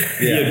demand.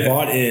 He had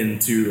bought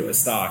into a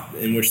stock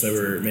in which they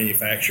were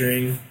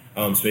manufacturing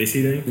space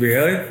heating.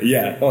 Really?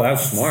 Yeah. Oh,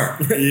 that's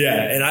smart.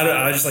 Yeah, and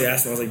I just like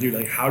asked him. I was like, dude,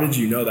 like, how did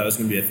you know that was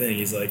going to be a thing?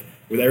 He's like,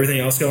 with everything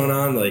else going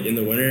on, like in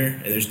the winter,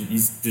 and there's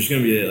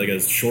going to be like a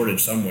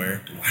shortage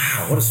somewhere.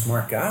 Wow, what a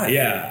smart guy!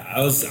 Yeah,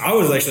 I was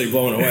actually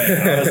blown away.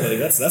 I was like,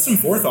 that's some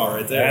forethought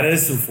right there. That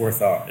is some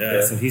forethought.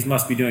 Yeah. So he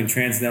must be doing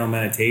transcendental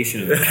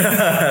meditation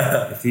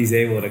if he's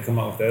able to come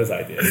up with those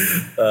ideas.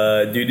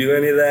 Do you do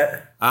any of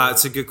that?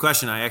 It's a good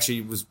question. I actually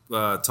was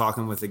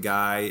talking with a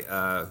guy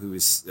who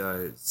was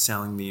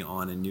selling me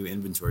on a new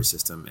inventory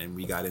system, and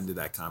we got into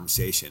that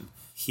conversation.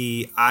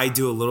 I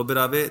do a little bit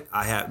of it.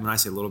 When I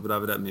say a little bit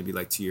of it, maybe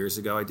like 2 years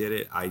ago I did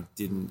it. I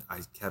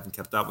haven't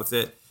kept up with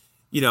it.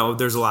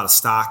 There's a lot of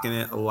stock in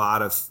it, a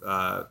lot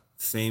of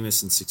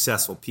famous and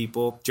successful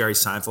people. Jerry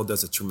Seinfeld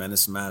does a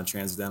tremendous amount of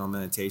transcendental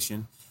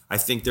meditation. I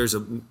think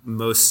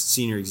most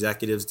senior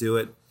executives do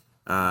it.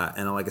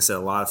 And like I said, a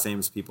lot of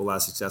famous people, a lot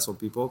of successful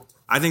people.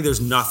 I think there's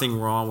nothing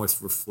wrong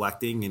with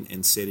reflecting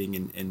and sitting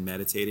and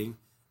meditating.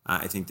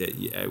 I think that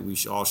we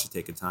all should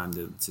take a time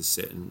to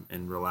sit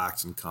and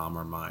relax and calm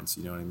our minds.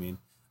 You know what I mean?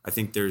 I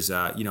think there's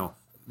an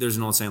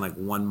old saying like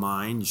one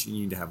mind. You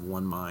need to have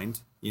one mind,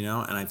 and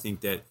I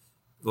think that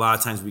a lot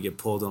of times we get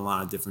pulled in a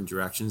lot of different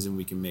directions and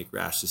we can make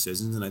rash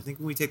decisions. And I think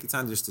when we take the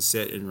time just to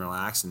sit and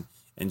relax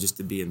and just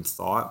to be in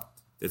thought,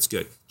 that's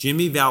good.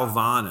 Jimmy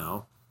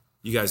Valvano,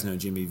 you guys know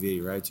Jimmy V,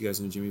 right? You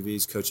guys know Jimmy V?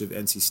 He's coach of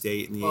NC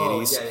State in the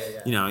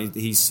 80s. Yeah.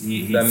 He's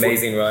the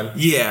amazing run.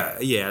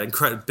 Yeah,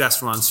 incredible,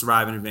 best run,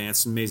 survive and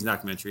advance, amazing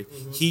documentary.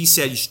 Mm-hmm. He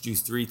said you should do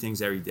 3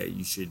 things every day.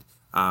 You should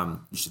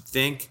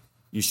think,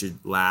 you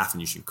should laugh, and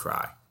you should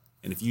cry.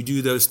 And if you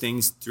do those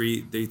things,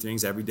 three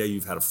things every day,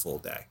 you've had a full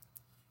day.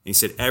 And he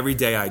said every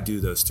day I do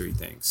those 3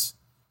 things.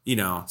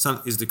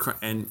 Is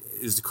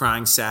the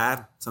crying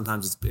sad?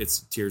 Sometimes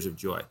it's tears of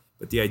joy.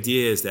 But the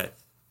idea is that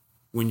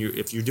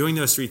if you're doing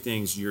those 3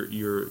 things,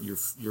 you're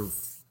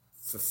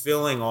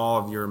fulfilling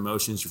all of your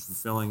emotions, you're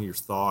fulfilling your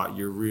thought,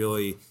 you're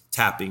really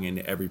tapping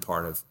into every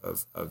part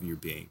of your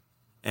being.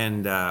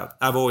 And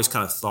I've always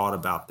kind of thought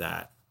about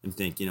that and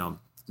think,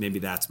 maybe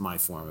that's my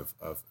form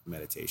of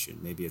meditation.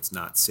 Maybe it's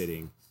not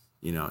sitting,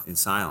 in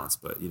silence,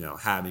 but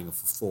having a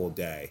full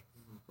day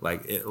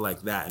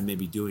like that, and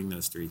maybe doing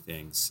those 3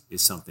 things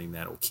is something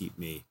that will keep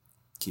me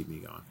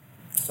going.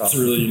 That's a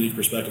really unique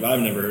perspective. I've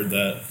never heard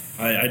that.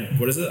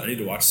 What is it? I need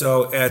to watch.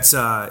 So it's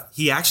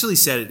he actually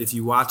said it. If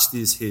you watched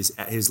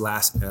his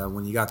last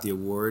when he got the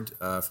award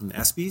from the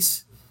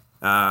ESPYs,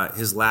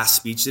 his last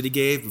speech that he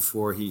gave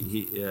before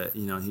he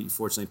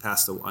unfortunately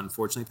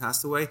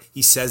passed away.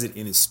 He says it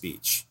in his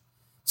speech.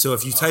 So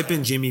if you type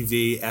in Jimmy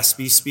V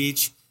ESPY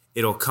speech,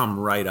 it'll come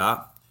right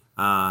up,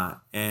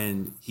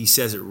 and he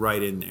says it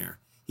right in there.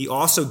 He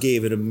also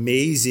gave an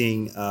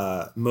amazing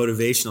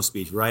motivational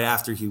speech right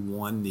after he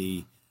won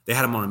the. They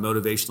had him on a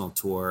motivational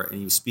tour, and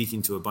he was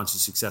speaking to a bunch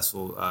of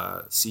successful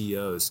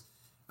CEOs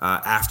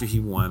after he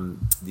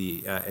won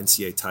the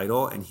NCAA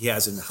title, and he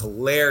has a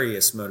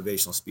hilarious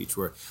motivational speech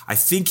where I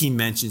think he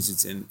mentions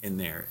it's in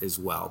there as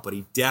well, but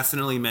he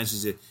definitely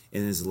mentions it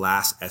in his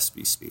last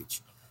ESPY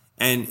speech.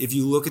 And if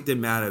you look at the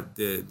amount of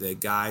the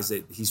guys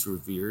that he's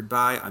revered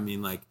by, I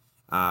mean, like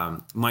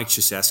Mike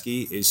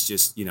Krzyzewski is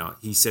just,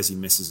 he says he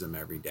misses him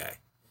every day.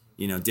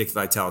 Dick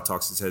Vitale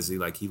talks and says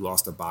he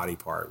lost a body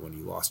part when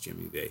he lost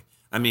Jimmy V.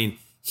 I mean,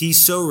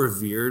 he's so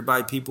revered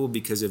by people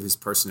because of his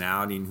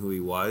personality and who he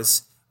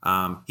was.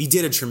 He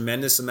did a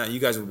tremendous amount. You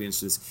guys will be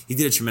interested in this. He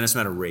did a tremendous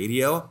amount of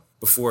radio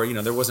before,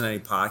 there wasn't any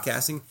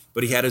podcasting,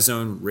 but he had his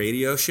own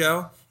radio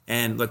show,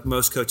 and like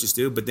most coaches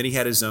do, but then he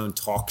had his own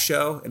talk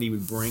show, and he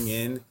would bring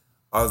in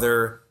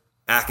other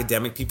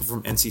academic people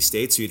from NC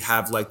State. So you'd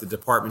have like the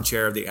department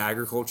chair of the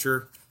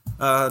agriculture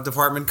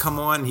department come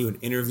on. He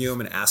would interview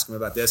him and ask him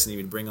about this, and he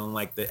would bring on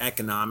like the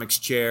economics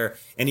chair,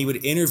 and he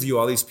would interview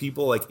all these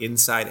people like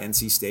inside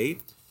NC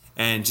State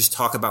and just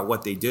talk about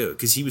what they do,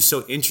 because he was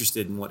so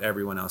interested in what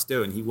everyone else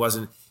do. And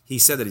he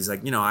said that he's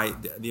like,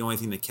 the only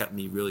thing that kept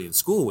me really in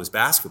school was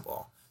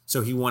basketball.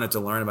 So he wanted to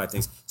learn about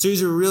things. So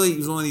he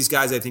was one of these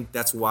guys. I think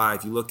that's why,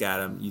 if you look at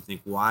him, you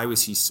think, why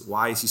is he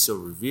so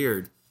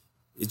revered?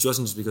 It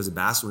wasn't just because of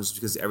basketball, it was just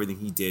because of everything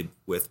he did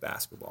with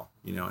basketball,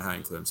 and how he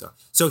included himself.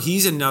 So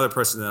he's another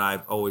person that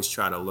I've always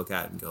tried to look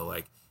at and go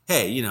like,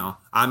 hey,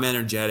 I'm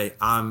energetic,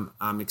 I'm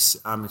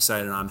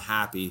excited, I'm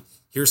happy.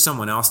 Here's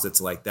someone else that's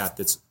like that,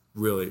 that's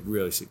really,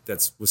 really,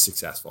 was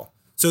successful.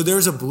 So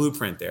there's a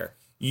blueprint there.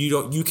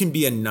 You can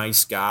be a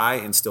nice guy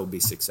and still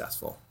be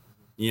successful.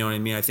 You know what I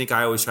mean? I think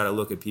I always try to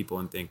look at people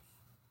and think,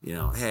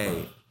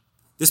 hey,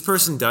 this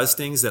person does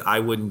things that I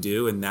wouldn't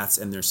do, and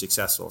they're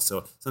successful.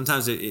 So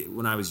sometimes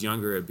when I was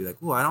younger, it'd be like,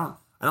 oh, I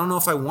don't know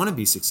if I want to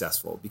be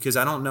successful, because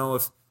I don't know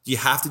if, do you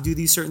have to do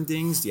these certain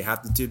things? Do you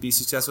have to be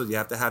successful? Do you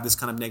have to have this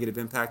kind of negative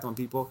impact on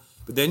people?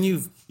 But then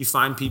you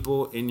find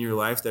people in your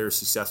life that are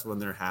successful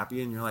and they're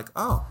happy, and you're like,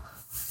 oh,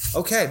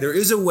 okay, there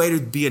is a way to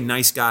be a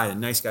nice guy,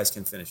 and nice guys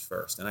can finish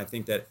first. And I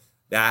think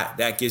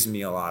that gives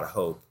me a lot of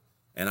hope.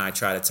 And I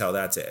try to tell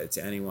that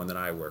to anyone that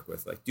I work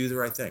with, like, do the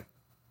right thing.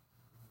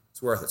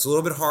 It's worth it. It's a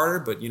little bit harder,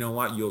 but you know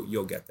what?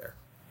 You'll get there.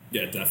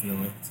 Yeah,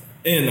 definitely.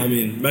 And I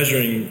mean,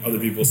 measuring other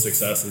people's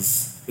success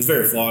is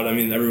very flawed. I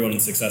mean,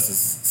 everyone's success is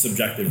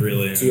subjective,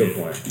 really. To your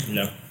point.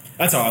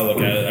 That's how I look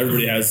at it.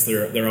 Everybody has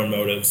their own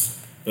motives.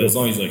 But as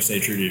long as you stay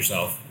true to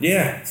yourself.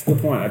 Yeah, it's a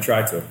good point. I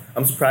try to.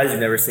 I'm surprised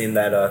you've never seen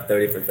that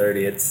 30 for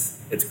 30.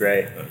 It's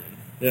great.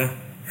 Yeah.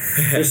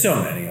 There's so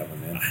many of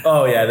them, man.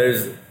 Oh yeah,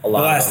 there's a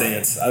lot. The Last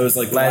Dance. I was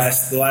like the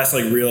last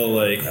real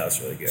that was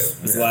really good.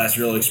 It was the last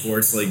real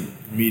sports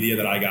media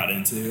that I got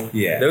into.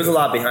 Yeah, there was a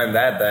lot behind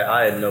that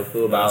I had no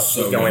clue about what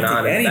was going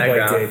on in the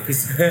background.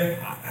 Because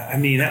I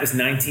mean, that was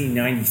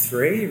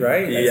 1993,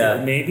 right?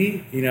 Yeah,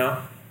 maybe.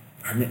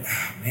 I mean,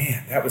 oh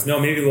man, that was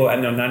maybe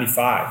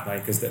 95, right?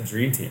 Because the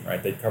Dream Team,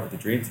 right? They covered the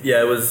Dream Team.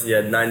 Yeah, it was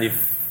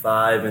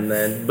 95, and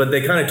then but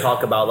they kind of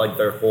talk about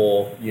their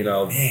whole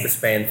the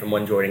span from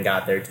when Jordan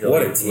got there till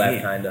what he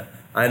left, kind of.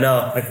 I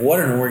know, what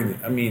an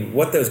organization. I mean,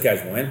 what those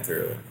guys went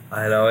through.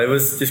 I know, it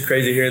was just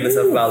crazy hearing the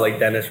stuff about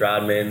Dennis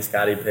Rodman,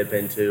 Scottie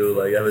Pippen too.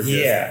 That was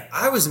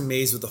I was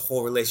amazed with the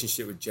whole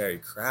relationship with Jerry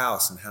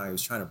Krause and how he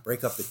was trying to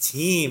break up the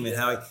team and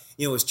how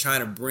he was trying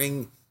to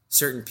bring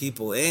certain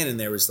people in, and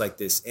there was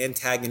this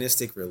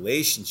antagonistic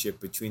relationship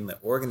between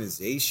the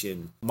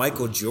organization,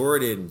 Michael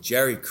Jordan,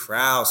 Jerry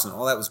Krause, and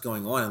all that was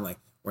going on, and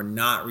we're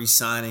not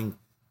re-signing,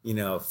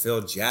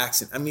 Phil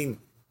Jackson. I mean,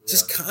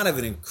 just kind of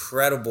an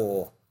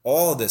incredible,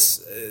 all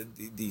this,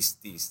 these.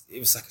 It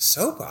was like a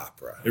soap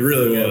opera. It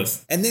really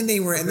was. And then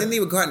they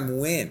would go out and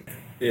win.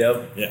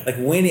 Yep. Yeah.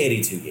 Win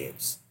 82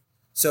 games.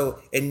 So,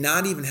 and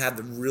not even have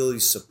the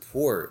really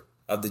support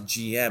of the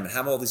GM and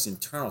have all these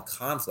internal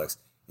conflicts,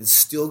 and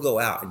still go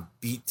out and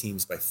beat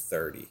teams by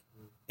 30.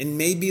 And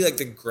maybe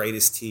the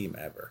greatest team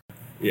ever.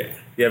 Yeah.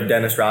 You have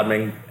Dennis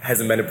Rodman,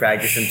 hasn't been to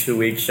practice in 2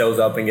 weeks, shows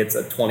up and gets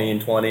a 20 and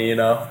 20,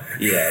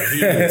 Yeah,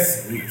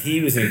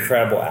 he was an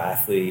incredible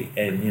athlete.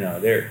 And,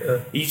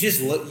 you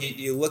just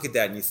you look at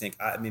that and you think,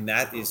 I mean,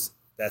 that's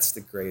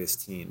the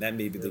greatest team. That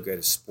may be the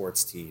greatest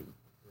sports team.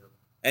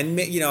 And,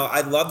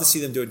 I'd love to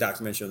see them do a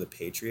documentary on the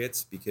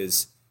Patriots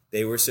because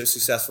they were so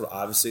successful.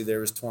 Obviously,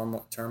 there was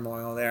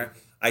turmoil there.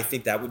 I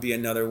think that would be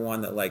another one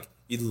that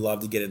you'd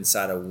love to get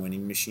inside a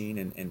winning machine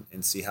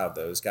and see how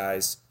those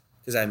guys,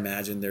 because I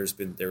imagine there was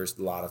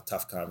a lot of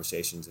tough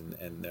conversations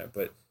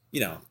but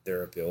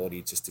their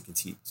ability just to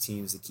continue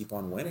teams to keep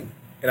on winning.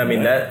 And I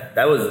mean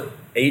that was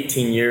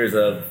 18 years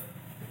of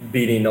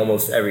beating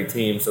almost every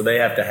team, so they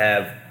have to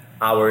have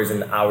hours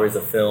and hours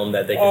of film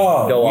that they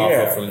can go off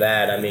of from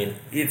that. I mean,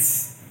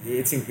 it's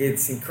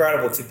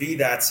incredible to be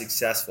that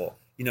successful.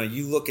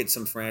 You look at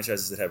some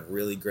franchises that have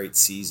really great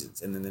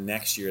seasons, and then the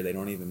next year they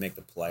don't even make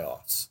the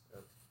playoffs.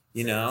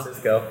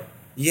 Cisco.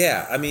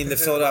 Yeah, I mean the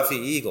Philadelphia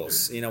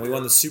Eagles. We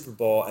won the Super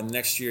Bowl, and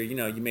next year,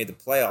 you made the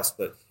playoffs,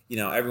 but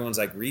everyone's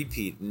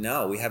repeat.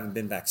 No, we haven't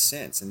been back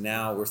since, and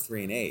now we're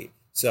 3-8.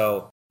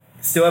 So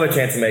Still have a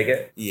chance to make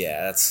it.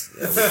 Yeah,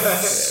 we do.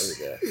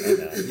 I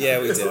know.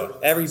 Yeah, we do.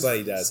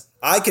 Everybody does.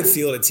 I could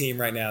field a team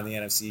right now in the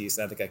NFC East.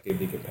 I think I could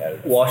be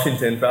competitive.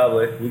 Washington,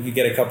 probably. We could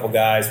get a couple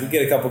guys. We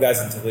get a couple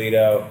guys in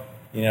Toledo.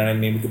 You know what I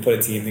mean? We could put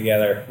a team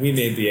together. We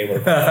may be able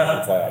to qualify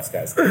the playoffs,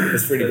 guys.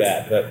 It's pretty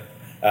bad, but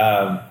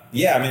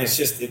yeah. I mean, it's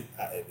just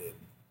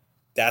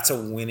that's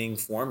a winning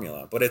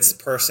formula, but it's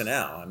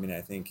personnel. I mean,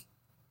 I think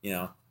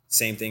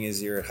same thing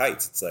as you're at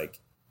Heights. It's like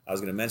I was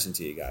going to mention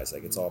to you guys,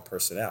 like it's all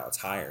personnel. It's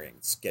hiring.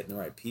 It's getting the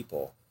right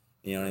people.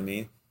 You know what I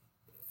mean?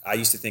 I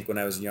used to think when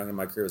I was young in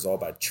my career, it was all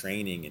about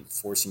training and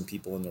forcing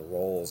people into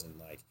roles and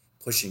like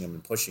pushing them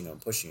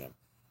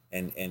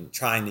and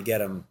trying to get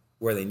them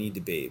where they need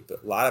to be.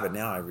 But a lot of it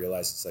now, I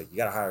realize it's like you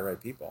got to hire the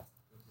right people.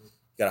 You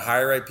got to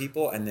hire the right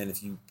people, and then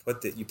if you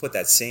put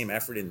that same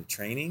effort into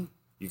training,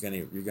 you're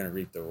gonna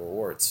reap the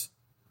rewards.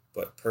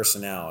 But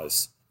personnel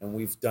is, and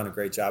we've done a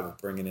great job of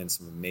bringing in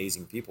some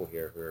amazing people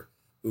here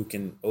who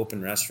can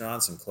open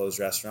restaurants and close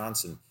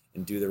restaurants and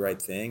do the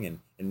right thing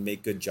and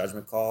make good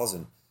judgment calls,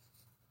 and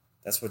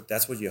that's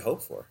what you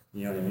hope for.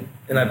 You know what I mean?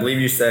 And I believe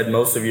you said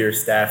most of your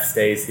staff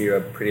stays here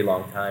a pretty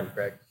long time,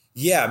 correct?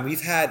 Yeah,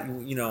 we've had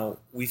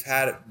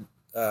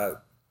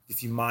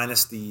if you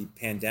minus the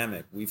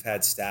pandemic, we've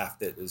had staff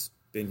that has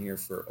been here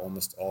for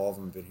almost all of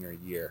them been here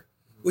a year,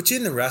 which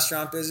in the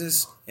restaurant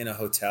business in a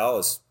hotel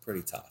is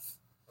pretty tough.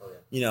 Oh,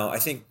 yeah. I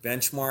think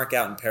Benchmark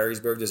out in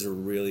Perrysburg does a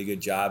really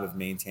good job of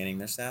maintaining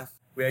their staff.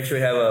 We actually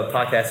have a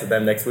podcast with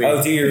them next week.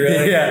 Oh, do you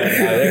really? Yeah.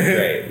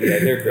 They're great. Yeah,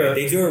 they're great.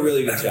 They do a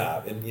really good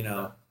job. And,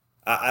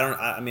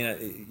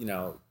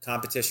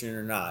 competition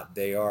or not,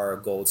 they are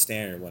a gold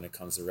standard when it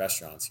comes to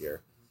restaurants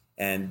here.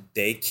 And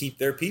they keep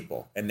their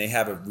people. And they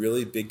have a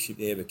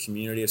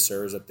community of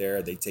servers up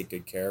there. They take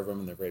good care of them,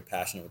 and they're very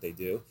passionate what they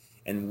do.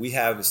 And we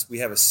have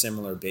a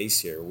similar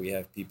base here. We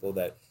have people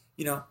that,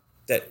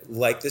 that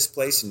like this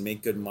place and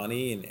make good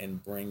money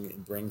and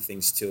bring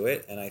things to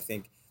it. And I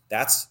think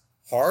that's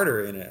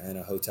harder in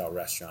a hotel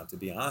restaurant, to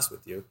be honest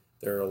with you.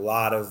 There are a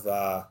lot of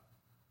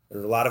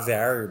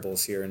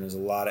variables here, and there's a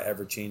lot of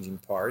ever-changing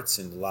parts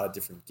and a lot of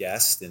different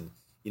guests, and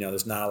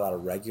there's not a lot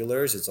of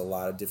regulars. It's a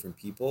lot of different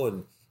people,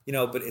 and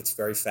but it's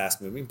very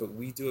fast moving. But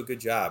we do a good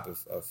job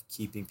of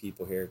keeping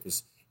people here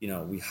because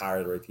we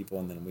hire the right people,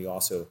 and then we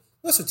also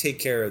take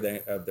care of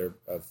their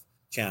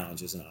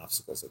challenges and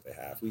obstacles that they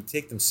have. We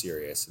take them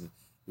serious, and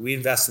we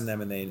invest in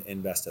them, and they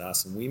invest in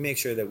us, and we make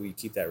sure that we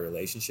keep that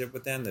relationship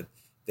with them, that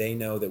they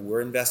know that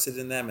we're invested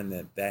in them,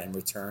 and that in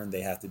return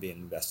they have to be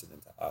invested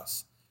into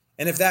us.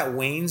 And if that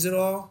wanes at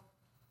all,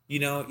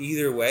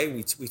 either way,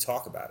 we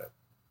talk about it.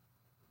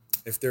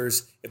 If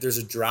there's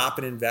a drop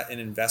in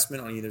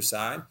investment on either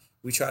side,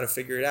 we try to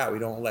figure it out. We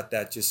don't let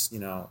that just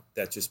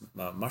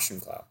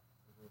mushroom cloud.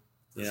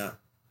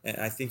 And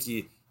I think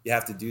you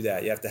have to do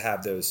that. You have to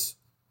have those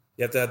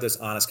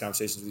honest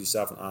conversations with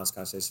yourself and honest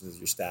conversations with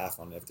your staff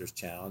on if there's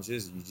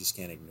challenges. You just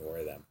can't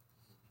ignore them.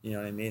 You know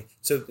what I mean?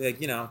 So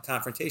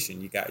confrontation.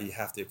 You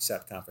have to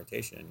accept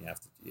confrontation, and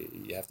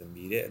you have to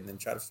meet it and then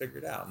try to figure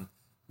it out. And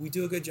we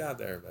do a good job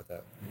there about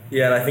that.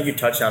 Yeah, and I think you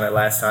touched on it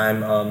last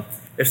time.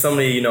 If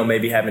somebody, may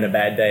be having a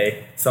bad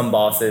day, some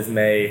bosses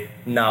may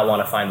not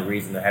want to find the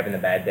reason they're having a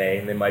bad day,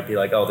 and they might be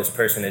like, oh, this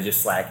person is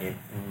just slacking.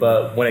 Mm-hmm.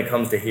 But when it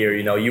comes to here,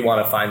 you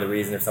want to find the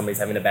reason if somebody's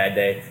having a bad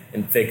day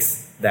and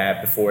fix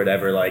that before it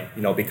ever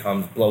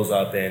blows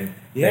up and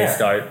they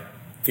start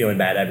feeling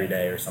bad every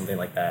day or something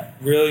like that.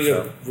 Really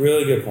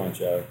good point,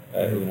 Joe.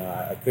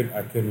 I couldn't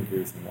agree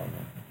with you more,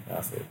 man.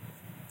 Honestly.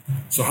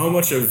 So how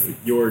much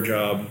of your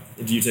job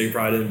do you take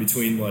pride in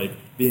between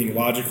being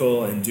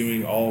logical and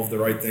doing all of the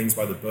right things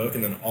by the book,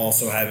 and then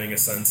also having a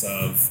sense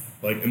of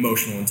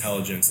emotional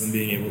intelligence and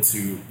being able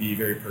to be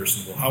very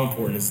personable? How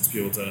important is it to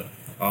be able to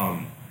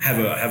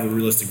have a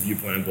realistic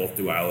viewpoint on both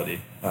duality?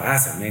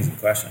 That's an amazing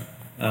question.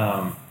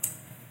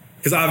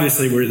 Because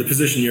obviously, we're the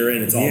position you're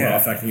in, it's all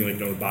about affecting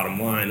the bottom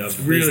line of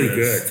the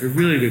business. It's a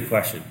really good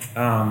question.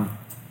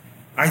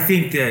 I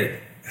think that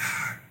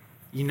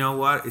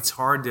it's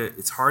hard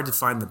to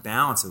find the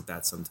balance of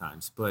that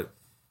sometimes, but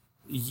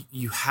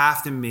you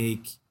have to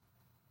make.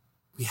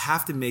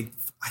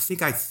 I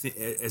think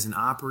as an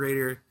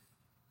operator,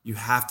 you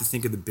have to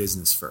think of the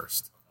business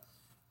first.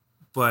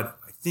 But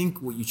I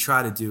think what you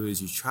try to do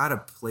is you try to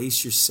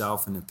place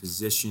yourself in a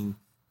position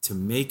to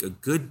make a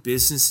good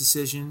business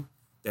decision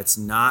that's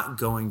not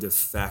going to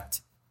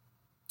affect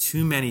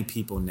too many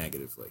people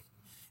negatively.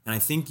 And I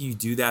think you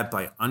do that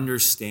by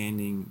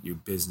understanding your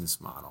business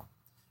model.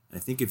 And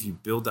I think if you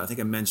build, I think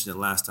I mentioned it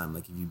last time,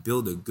 if you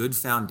build a good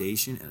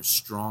foundation and a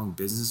strong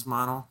business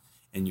model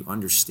and you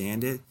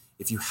understand it,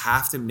 if you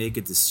have to make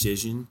a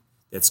decision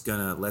that's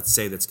gonna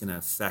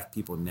affect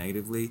people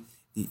negatively,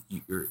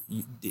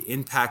 the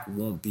impact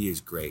won't be as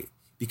great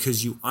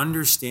because you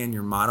understand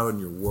your model and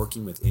you're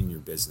working within your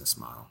business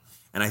model.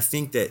 And I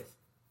think that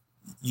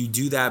you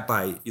do that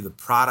by the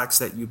products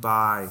that you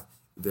buy,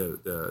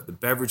 the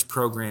beverage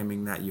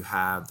programming that you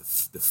have,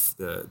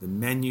 the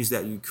menus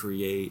that you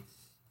create.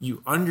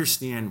 You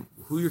understand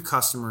who your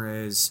customer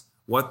is,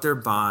 what they're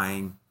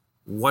buying,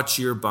 what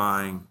you're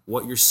buying,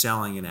 what you're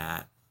selling it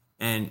at,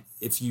 And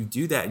if you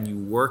do that and you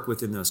work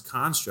within those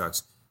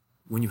constructs,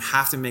 when you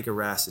have to make a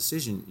rash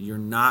decision, you're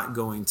not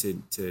going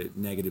to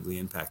negatively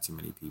impact too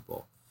many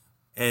people.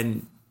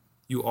 And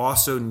you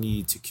also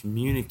need to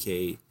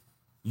communicate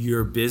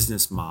your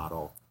business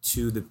model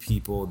to the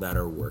people that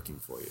are working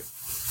for you.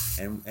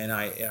 And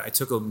I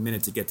took a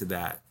minute to get to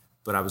that,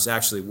 but I was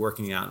actually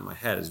working out in my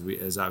head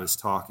as I was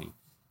talking.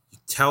 You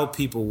tell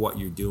people what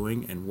you're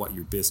doing and what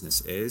your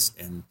business is,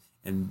 and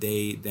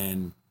they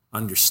then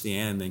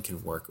understand and then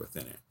can work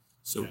within it.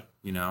 So,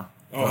 you know.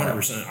 Oh,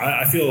 100%.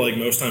 I feel like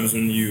most times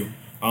when you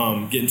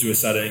get into a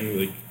setting,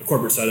 like a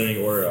corporate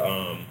setting or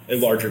a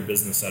larger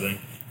business setting,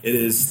 it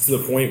is to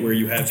the point where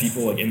you have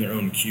people like in their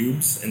own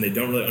cubes and they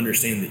don't really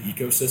understand the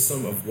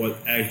ecosystem of what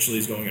actually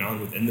is going on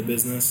within the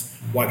business,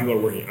 why people are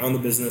working on the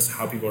business,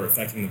 how people are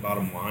affecting the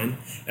bottom line.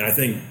 And I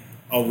think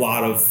a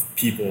lot of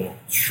people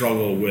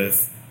struggle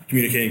with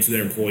communicating to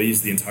their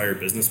employees the entire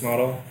business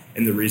model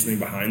and the reasoning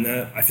behind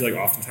that. I feel like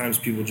oftentimes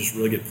people just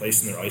really get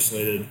placed in their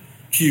isolated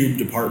cube,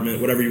 department,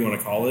 whatever you want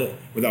to call it,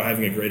 without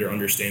having a greater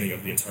understanding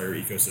of the entire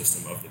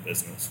ecosystem of the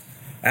business.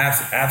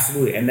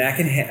 Absolutely. And that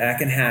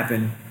can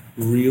happen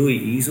really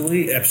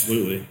easily.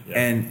 Absolutely. Yeah.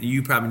 And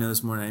you probably know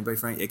this more than anybody,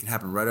 Frank. It can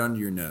happen right under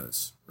your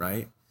nose,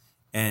 right?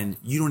 And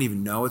you don't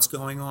even know what's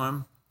going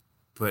on.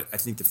 But I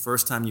think the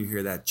first time you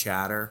hear that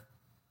chatter,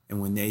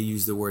 and when they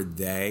use the word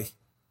they,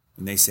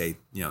 when they say,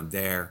 you know,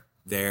 they're,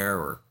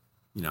 or,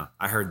 you know,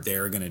 I heard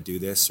they're going to do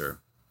this, or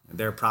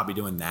they're probably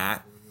doing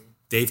that.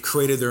 They've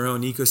created their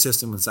own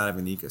ecosystem inside of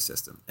an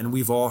ecosystem. And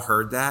we've all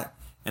heard that.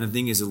 And the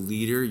thing is, a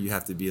leader, you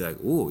have to be like,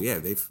 oh, yeah,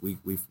 we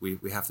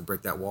have to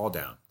break that wall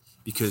down,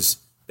 because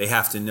they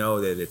have to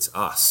know that it's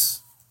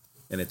us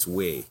and it's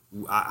we.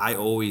 I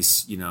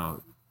always, you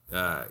know,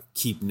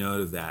 keep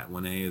note of that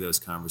when any of those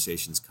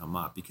conversations come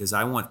up, because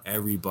I want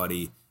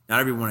everybody,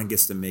 not everyone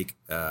gets to make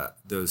a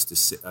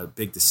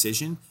big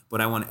decision, but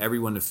I want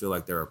everyone to feel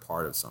like they're a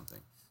part of something.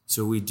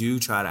 So we do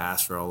try to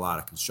ask for a lot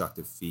of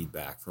constructive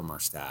feedback from our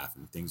staff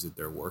and things that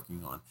they're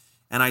working on.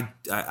 And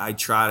I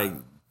try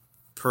to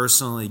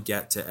personally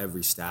get to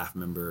every staff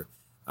member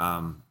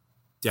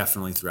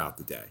definitely throughout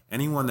the day.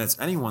 Anyone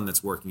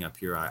that's working up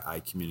here, I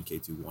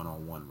communicate to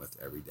one-on-one with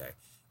every day.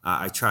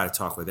 I try to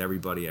talk with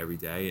everybody every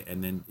day.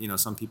 And then, you know,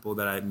 some people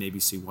that I maybe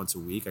see once a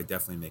week, I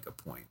definitely make a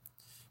point.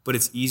 But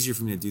it's easier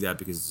for me to do that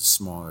because it's a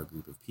smaller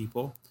group of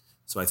people.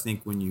 So I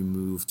think when you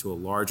move to a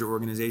larger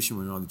organization,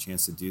 when you don't have the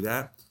chance to do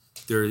that,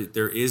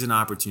 there is an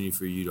opportunity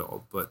for you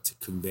to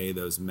convey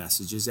those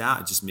messages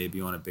out. It just may be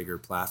on a bigger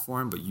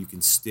platform, but you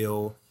can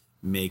still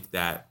make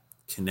that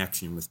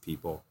connection with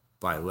people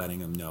by letting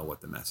them know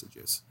what the message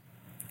is.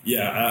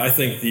 Yeah, I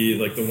think the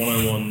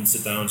one-on-one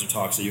sit-downs or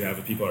talks that you have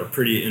with people are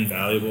pretty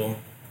invaluable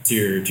to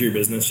your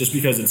business, just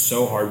because it's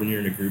so hard when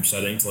you're in a group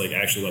setting to like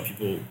actually let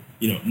people,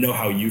 you know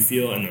how you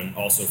feel, and then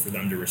also for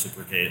them to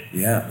reciprocate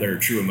their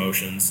true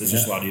emotions. It's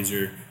just a lot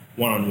easier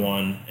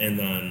one-on-one, and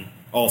then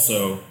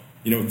also,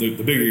 you know, the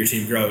bigger your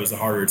team grows, the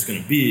harder it's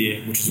going to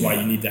be, which is why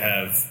you need to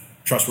have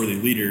trustworthy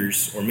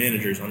leaders or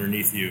managers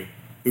underneath you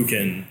who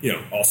can, you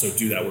know, also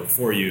do that work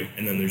for you.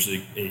 And then there's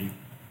a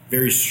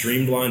very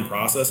streamlined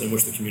process in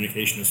which the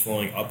communication is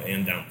flowing up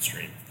and down the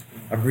stream.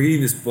 I'm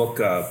reading this book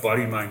a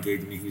buddy of mine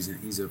gave to me.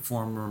 He's a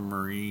former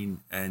Marine,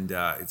 and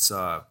it's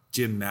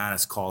Jim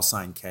Mattis, Call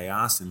Sign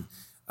Chaos, and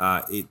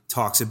it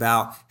talks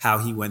about how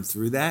he went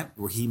through that,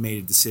 where he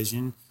made a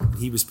decision.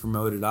 He was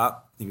promoted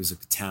up. I think he was a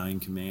battalion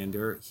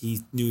commander.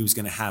 He knew he was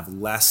going to have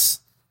less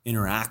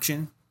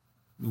interaction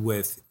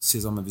with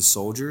some of his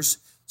soldiers,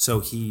 so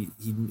he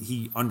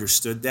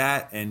understood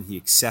that and he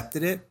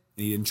accepted it,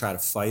 and he didn't try to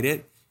fight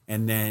it.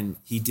 And then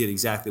he did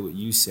exactly what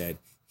you said.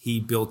 He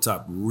built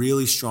up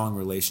really strong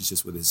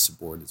relationships with his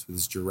subordinates, with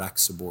his direct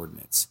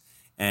subordinates.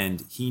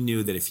 And he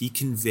knew that if he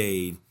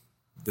conveyed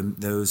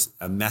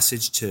a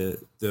message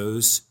to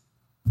those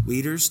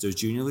leaders, those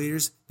junior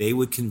leaders, they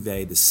would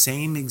convey the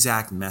same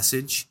exact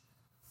message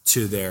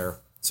to their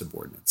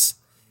subordinates.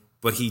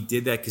 But he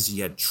did that because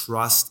he had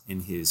trust in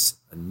his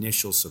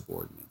initial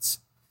subordinates.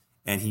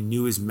 And he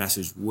knew his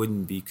message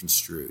wouldn't be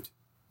construed.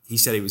 He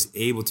said he was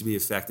able to be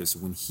effective. So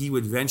when he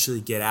would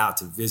eventually get out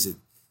to visit,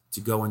 to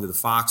go into the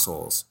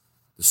foxholes,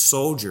 the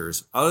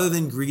soldiers, other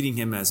than greeting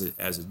him as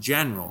a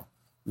general,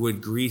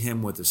 would greet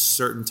him with a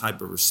certain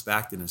type of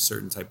respect and a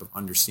certain type of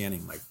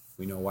understanding. Like,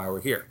 we know why we're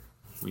here.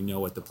 We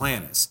know what the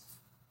plan is.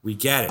 We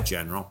get it,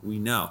 General. We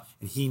know.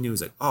 And he knew,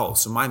 like, oh,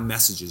 so my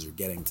messages are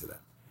getting to them.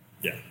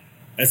 Yeah.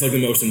 It's like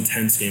the most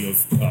intense game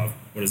of,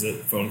 what is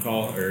it, phone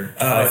call or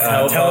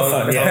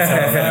telephone.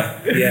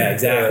 Yeah,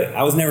 exactly.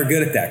 I was never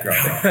good at that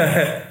growing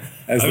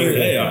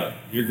up.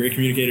 You're a great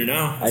communicator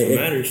now. That's what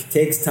matters. It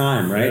takes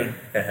time, right?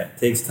 It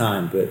takes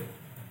time, but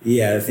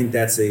yeah, I think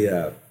I'm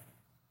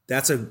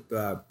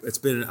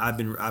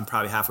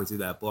probably halfway through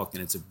that book,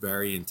 and it's a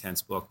very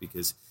intense book,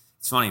 because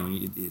it's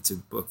funny it's a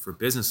book for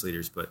business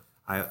leaders, but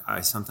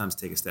I sometimes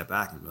take a step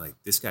back and be like,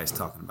 this guy's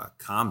talking about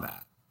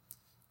combat.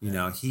 You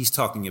know, he's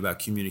talking about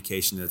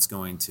communication that's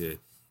going to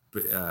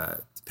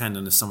depend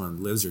on if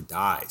someone lives or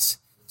dies.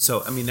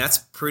 So, I mean, that's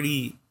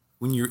pretty,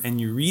 when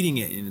you're reading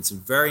it, and it's a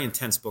very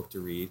intense book to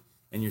read.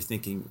 and you're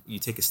thinking, you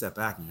take a step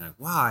back and you're like,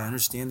 wow, I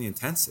understand the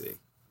intensity.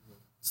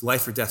 It's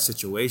life or death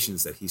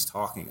situations that he's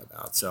talking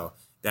about. So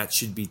that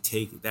should be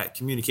that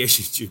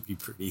communication should be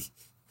pretty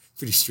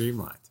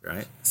streamlined,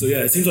 right? So yeah,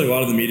 it seems like a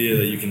lot of the media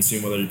that you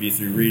consume, whether it be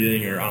through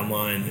reading or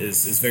online,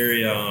 is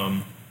very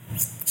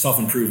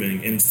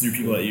self-improving, and it's through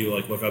people that you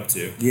like look up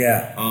to.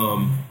 Yeah.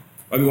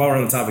 I mean, while we're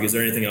on the topic, is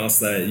there anything else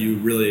that you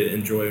really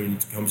enjoy when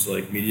it comes to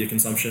like media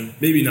consumption?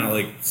 Maybe not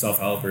like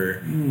self-help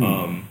or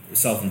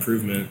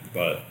self-improvement,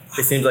 but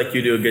it seems like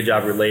you do a good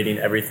job relating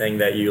everything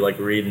that you like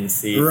read and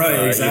see.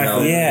 Right,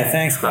 exactly. Yeah,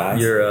 thanks,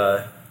 guys.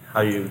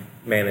 How you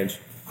manage.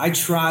 I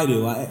try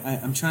to.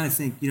 I'm trying to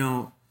think,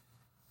 of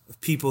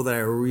people that I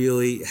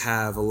really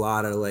have a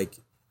lot of like.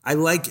 I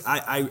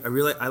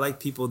like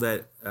people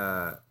that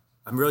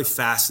I'm really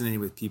fascinated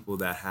with people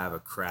that have a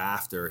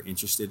craft or are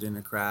interested in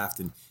a craft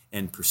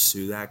and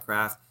pursue that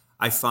craft.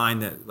 I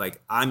find that like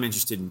I'm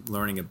interested in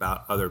learning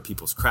about other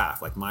people's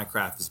craft. Like my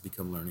craft has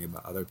become learning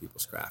about other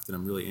people's craft, and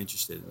I'm really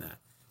interested in that.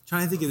 I'm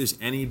trying to think if there's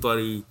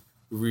anybody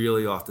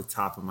really off the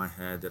top of my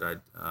head that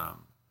I'd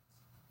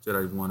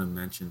want to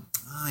mention.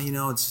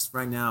 It's just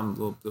right now I'm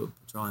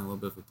drawing a little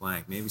bit of a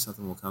blank. Maybe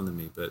something will come to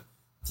me, but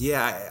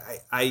yeah,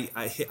 I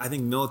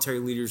think military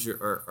leaders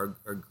are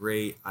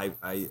great.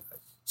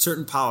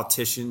 Certain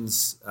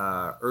politicians,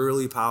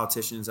 early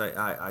politicians,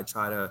 I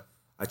try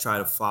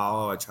to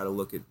follow. I try to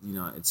look at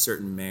at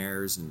certain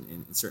mayors and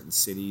in certain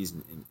cities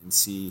and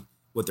see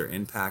what their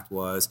impact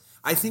was.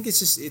 I think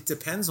it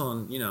depends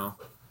on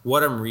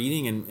what I'm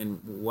reading and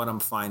what I'm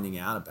finding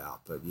out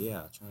about. But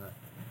yeah, trying to.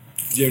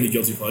 Do you have any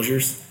guilty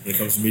pleasures when it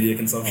comes to media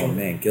consumption? Oh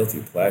man,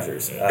 guilty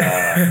pleasures.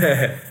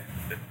 I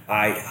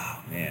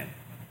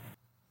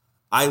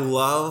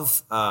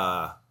love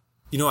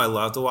I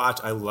love to watch.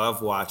 I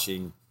love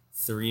watching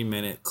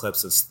 3-minute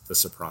clips of The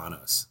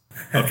Sopranos.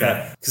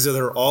 Okay. Because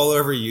they're all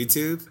over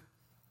YouTube.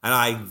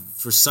 And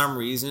for some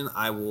reason,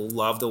 I will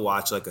love to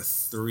watch like a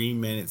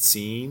 3-minute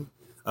scene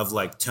of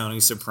like Tony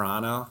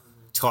Soprano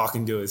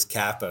talking to his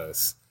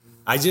capos.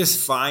 I just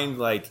find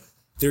like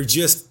they're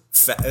just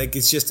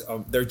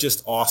they're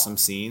just awesome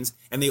scenes,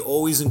 and they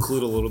always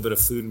include a little bit of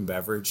food and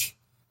beverage.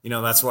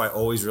 That's what I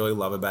always really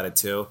love about it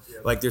too. Yeah.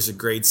 Like there's a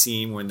great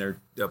scene when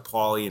they're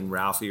Paulie and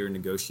Ralphie are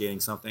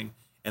negotiating something.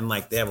 And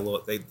like they have a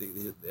little,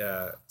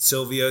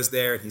 Silvio's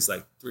there, and he's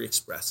like 3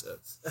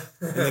 espressos,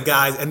 and the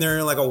guys, and they're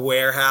in like a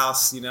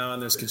warehouse,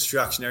 and there's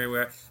construction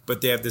everywhere.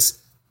 But they have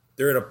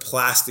they're at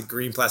a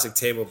green plastic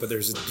table, but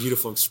there's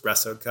beautiful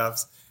espresso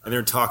cups, and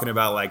they're talking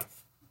about like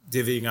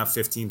divvying up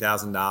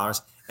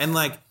 $15,000, and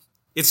like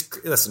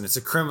it's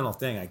a criminal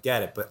thing, I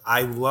get it, but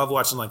I love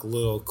watching like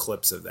little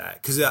clips of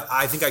that because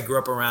I think I grew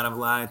up around a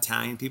lot of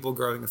Italian people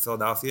growing in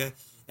Philadelphia,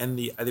 and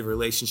the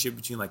relationship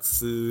between like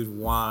food,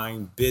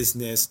 wine,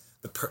 business.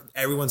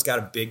 Everyone's got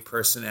a big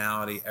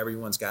personality.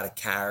 Everyone's got a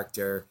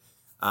character.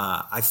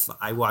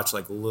 I watch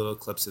like little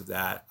clips of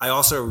that. I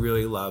also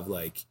really love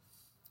like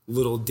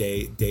little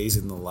days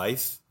in the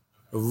life.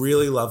 I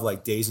really love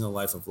like days in the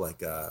life of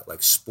like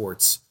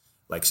sports,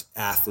 like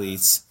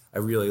athletes. I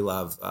really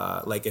love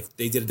like if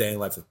they did a day in the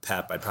life with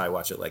Pep, I'd probably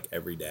watch it like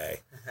every day.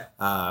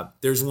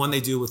 There's one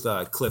they do with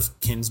Cliff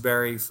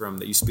Kingsbury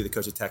that used to be the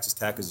coach of Texas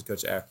Tech, who's the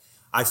coach of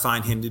I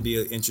find him to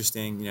be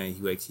interesting.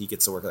 He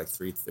gets to work at like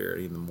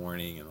 3:30 in the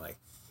morning, and like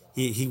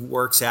he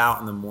works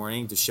out in the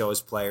morning to show his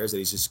players that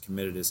he's just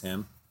committed as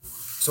him.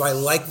 So I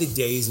like the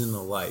days in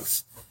the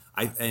life.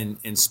 And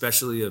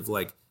especially of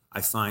like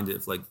I find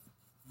it like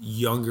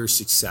younger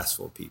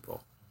successful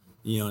people.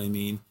 You know what I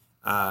mean?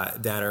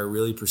 That are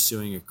really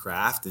pursuing a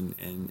craft and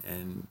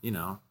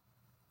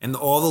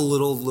all the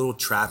little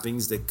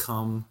trappings that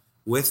come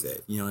with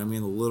it. You know what I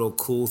mean? The little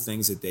cool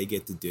things that they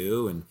get to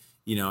do. And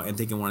I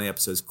think in one of the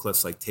episodes,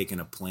 Cliff's like taking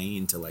a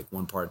plane to like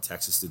one part of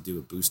Texas to do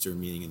a booster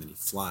meeting, and then he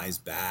flies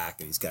back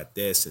and he's got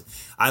this. And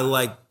I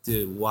like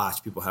to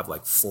watch people have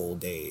like full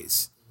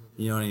days.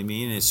 You know what I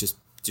mean? And it's just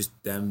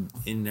them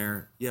in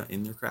their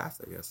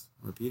craft, I guess.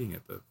 I'm repeating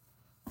it, but.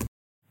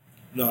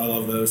 No, I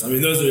love those. I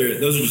mean, those are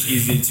just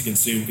easy to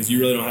consume because you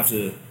really don't have to.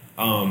 You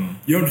don't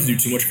have to do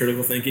too much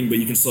critical thinking, but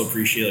you can still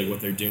appreciate like what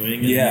they're doing.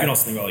 And you can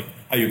also think about like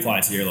how you apply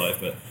it to your life.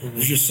 But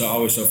it's just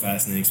always so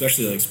fascinating,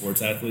 especially like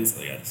sports athletes.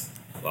 Like, I just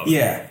love it.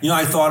 Yeah,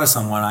 I thought of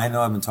someone. I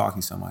know I've been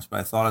talking so much, but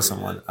I thought of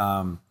someone.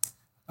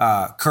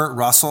 Kurt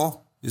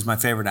Russell is my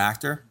favorite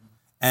actor,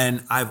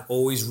 and I've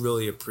always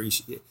really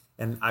appreciated.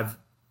 And I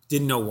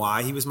didn't know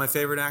why he was my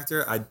favorite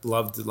actor. I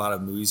loved a lot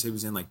of movies he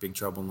was in, like Big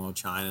Trouble in Little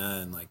China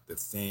and like The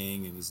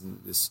Thing, and he's in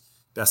this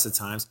Best of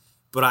Times.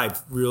 But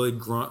I've really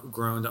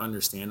grown to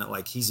understand that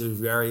like he's a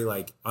very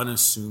like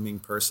unassuming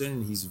person,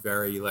 and he's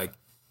very like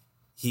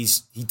he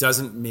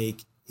doesn't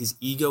make his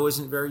ego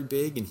isn't very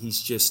big, and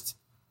he's just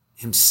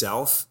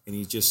himself, and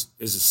he just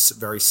is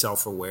very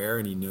self-aware,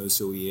 and he knows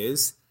who he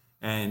is.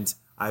 And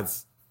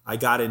I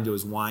got into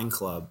his wine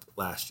club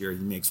last year. He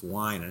makes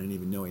wine. I didn't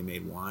even know he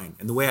made wine.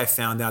 And the way I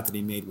found out that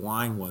he made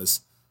wine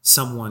was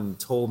someone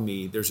told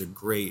me there's a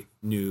great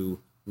new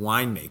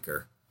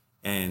winemaker,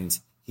 and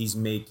he's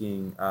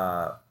making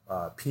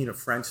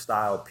French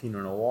style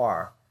Pinot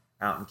Noir.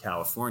 out in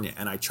California,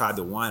 and I tried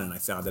the wine, and I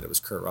found that it was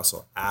Kurt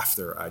Russell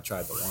after I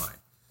tried the wine.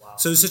 Wow.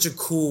 So it was such a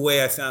cool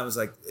way. I found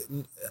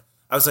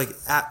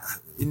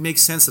it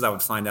makes sense that I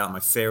would find out my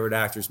favorite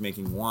actor's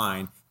making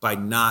wine by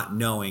not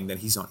knowing that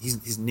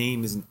his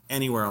name isn't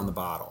anywhere on the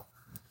bottle.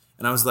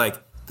 And I was like,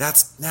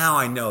 now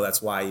I know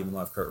that's why I even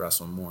love Kurt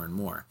Russell more and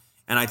more.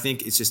 And I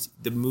think it's just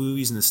the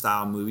movies and the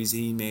style of movies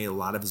he made. A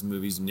lot of his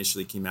movies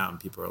initially came out and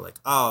people are like,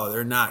 oh,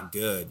 they're not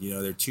good.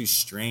 They're too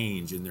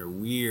strange and they're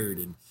weird.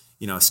 And,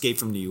 Escape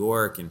from New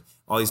York and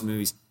all these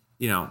movies,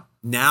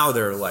 now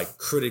they're like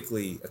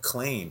critically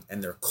acclaimed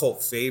and they're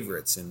cult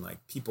favorites and like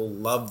people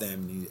love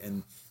them.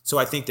 And so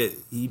I think that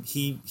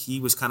he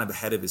was kind of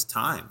ahead of his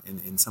time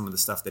in some of the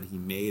stuff that he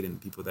made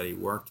and people that he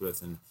worked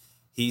with. And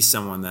he's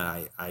someone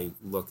that I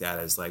look at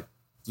as like,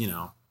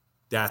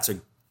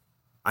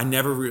 I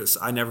never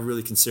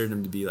really considered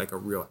him to be like a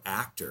real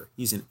actor.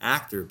 He's an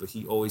actor, but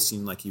he always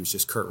seemed like he was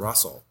just Kurt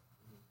Russell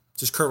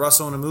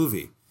in a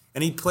movie.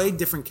 And he played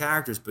different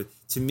characters, but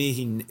to me,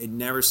 it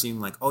never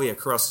seemed like, oh yeah,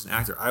 Kurt Russell's an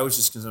actor. I was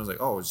just concerned, I was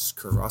like, oh, it's just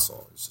Kurt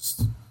Russell.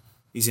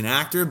 He's an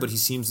actor, but he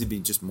seems to be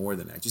just more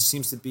than that. Just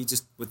seems to be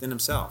just within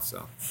himself.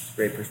 So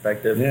great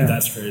perspective. Yeah,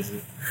 that's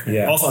crazy.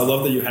 Yeah. Also, I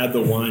love that you had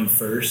the wine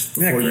first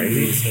before you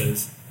used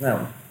his.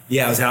 No.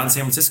 Yeah, I was out in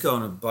San Francisco,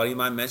 and a buddy of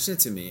mine mentioned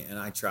it to me, and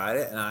I tried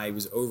it, and I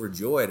was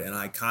overjoyed, and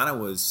I kind of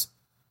was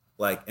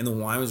like, and the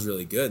wine was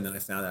really good, and then I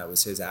found out it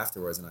was his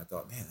afterwards, and I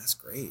thought, man, that's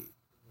great.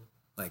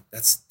 Like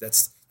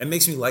it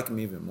makes me like him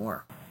even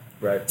more.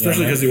 Right.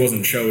 Especially because he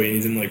wasn't showy.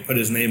 He didn't like put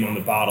his name on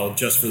the bottle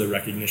just for the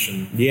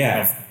recognition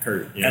of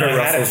Kurt. And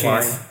I had a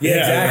chance. Yeah,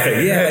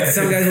 exactly. Yeah, like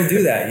some guys will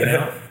do that,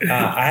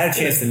 I had a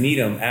chance to meet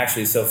him.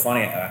 Actually, it's so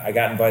funny. I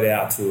got invited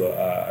out to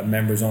a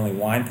members-only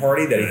wine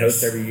party that he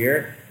hosts every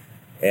year.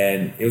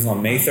 And it was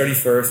on May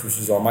 31st, which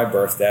was on my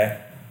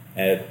birthday.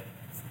 And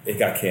it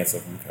got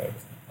canceled from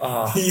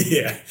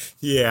COVID.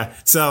 Yeah.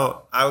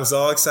 So I was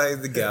all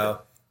excited to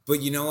go. But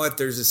you know what?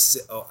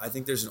 I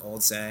think there's an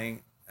old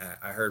saying.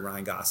 I heard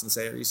Ryan Gosling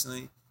say it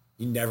recently.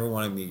 You never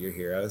want to meet your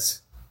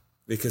heroes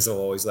because they'll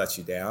always let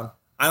you down.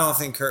 I don't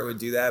think Kurt would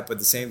do that, but at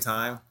the same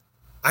time,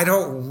 I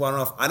don't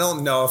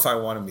know if I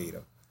want to meet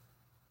him.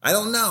 I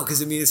don't know,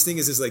 because this thing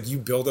is just like you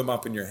build him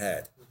up in your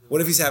head.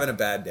 What if he's having a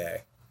bad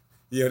day?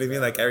 You know what I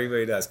mean? Like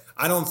everybody does.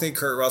 I don't think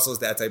Kurt Russell's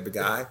that type of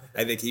guy.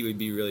 I think he would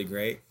be really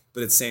great,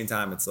 but at the same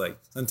time, it's like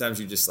sometimes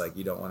you're just like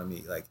you don't want to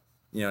meet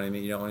you know what I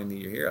mean? You don't want to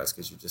meet your heroes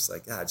because you're just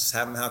like, just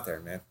have him out there,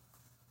 man.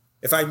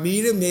 If I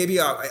meet him, maybe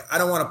I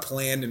don't want to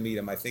plan to meet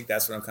him. I think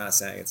that's what I'm kind of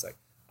saying. It's like,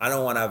 I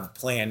don't want to have a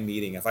planned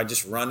meeting. If I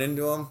just run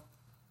into him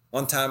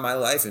one time in my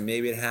life and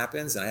maybe it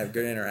happens and I have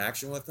good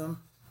interaction with him,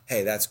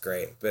 hey, that's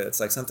great. But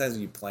it's like sometimes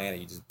when you plan it,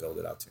 you just build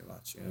it up too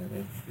much. You know what I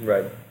mean?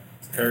 Right.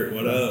 Kurt,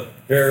 what up?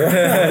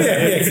 Yeah,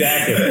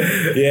 exactly.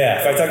 Yeah.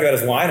 If I talk about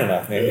his wine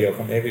enough, maybe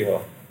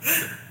he'll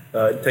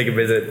take a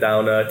visit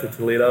down to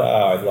Toledo.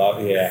 Oh, I'd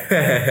love.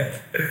 Yeah.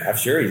 I'm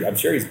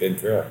sure he's been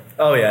through it.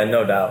 Oh yeah,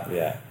 no doubt.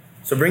 Yeah.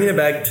 So bringing it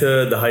back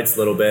to the Heights a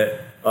little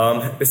bit,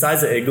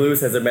 besides the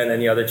igloos, has there been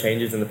any other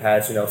changes in the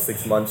past,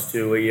 6 months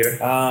to a year?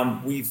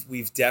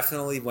 We've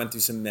definitely went through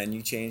some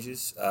menu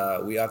changes.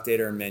 We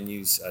update our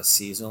menus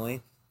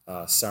seasonally,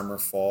 summer,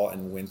 fall,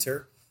 and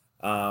winter.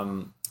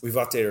 We've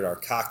updated our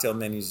cocktail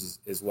menus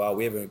as well.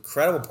 We have an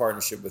incredible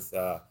partnership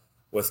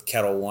with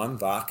Kettle One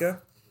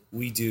Vodka.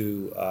 We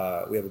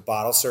have a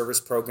bottle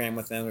service program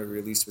with them we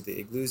released with the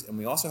igloos, and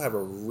we also have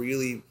a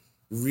really,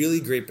 really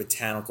great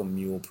botanical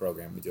mule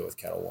program we do with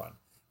Kettle One,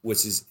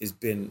 which has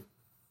been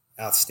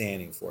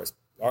outstanding for us.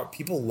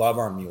 People love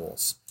our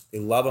mules. They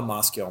love a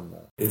Moscow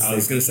mule. I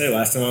was going to say,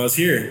 last time I was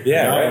here.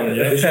 Yeah, right?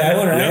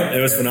 Yep, it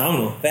was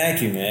phenomenal.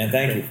 Thank you, man.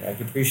 Thank you. I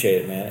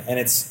appreciate it, man. And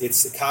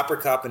it's a copper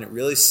cup, and it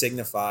really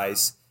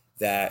signifies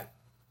that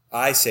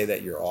I say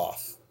that you're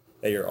off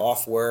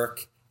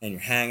work, and you're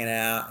hanging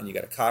out, and you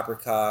got a copper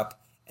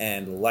cup,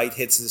 and the light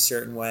hits it a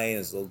certain way, and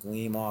there's a little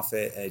gleam off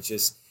it, and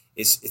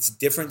it's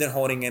different than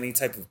holding any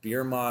type of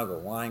beer mug or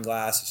wine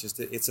glass.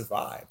 It's a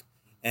vibe,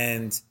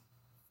 and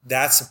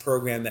that's a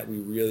program that we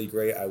really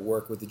great. I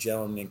work with a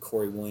gentleman named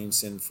Corey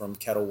Williamson from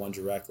Kettle One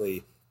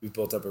directly. We've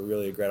built up a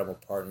really incredible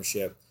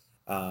partnership,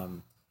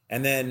 and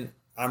then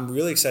I'm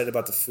really excited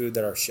about the food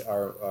that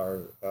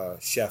our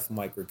chef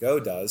Mike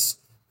Rigaud does,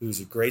 who's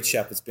a great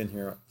chef that's been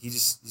here.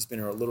 He's been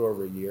here a little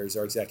over a year. He's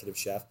our executive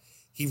chef.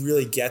 He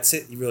really gets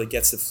it. He really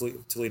gets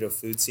the Toledo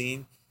food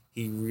scene.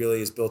 He really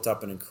has built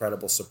up an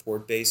incredible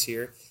support base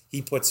here.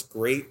 He creates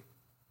great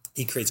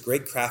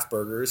craft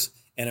burgers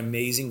and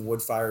amazing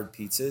wood-fired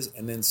pizzas,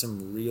 and then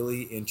some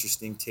really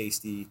interesting,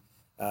 tasty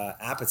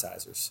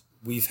appetizers.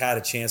 We've had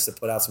a chance to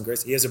put out some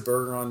great. He has a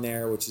burger on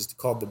there which is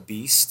called the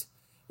Beast,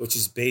 which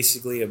is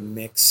basically a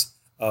mix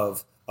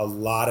of a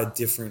lot of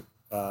different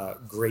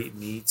great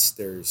meats.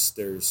 There's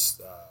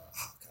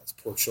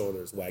pork shoulder,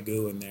 there's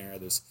Wagyu in there.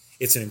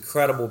 It's an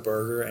incredible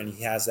burger, and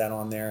he has that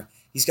on there.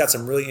 He's got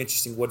some really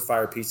interesting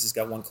wood-fired pizzas. He's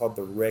got one called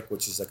the Rick,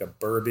 which is like a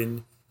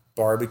bourbon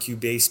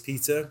barbecue-based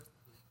pizza,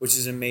 which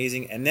is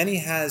amazing. And then he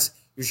has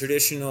your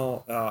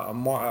traditional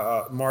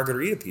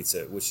margherita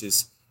pizza, which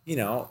is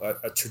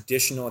a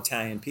traditional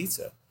Italian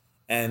pizza.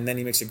 And then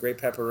he makes a great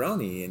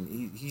pepperoni,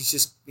 and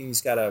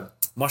he's got a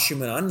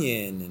mushroom and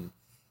onion, and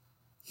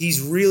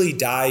he's really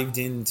dived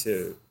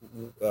into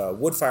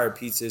wood-fired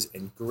pizzas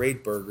and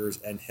great burgers,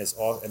 and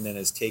then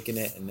has taken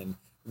it and then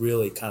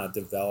really kind of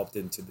developed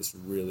into this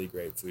really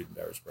great food and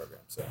beverage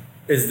program. So,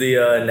 is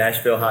the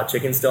Nashville hot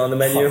chicken still on the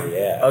menu? Oh,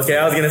 yeah. Okay,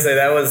 I was gonna say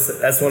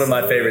that's one of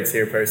my favorites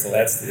here personally.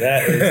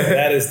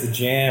 That is the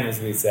jam,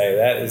 as we say.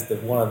 That is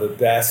one of the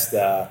best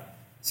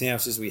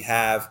sandwiches we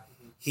have.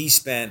 He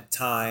spent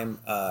time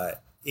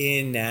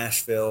in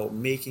Nashville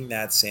making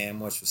that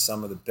sandwich with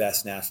some of the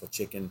best Nashville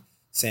chicken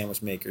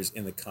sandwich makers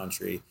in the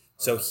country.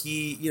 So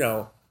he,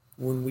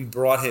 when we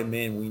brought him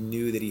in, we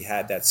knew that he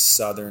had that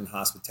Southern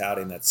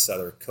hospitality and that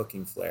Southern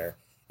cooking flair,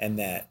 and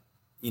that,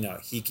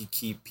 he could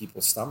keep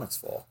people's stomachs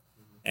full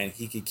and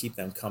he could keep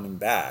them coming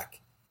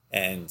back.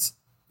 And,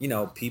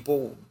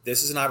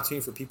 this is an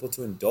opportunity for people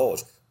to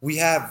indulge. We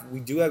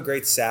do have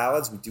great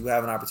salads. We do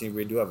have an opportunity.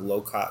 We do have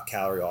low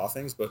calorie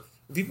offerings, but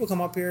when people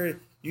come up here,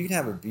 you can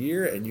have a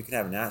beer and you can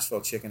have a Nashville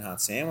chicken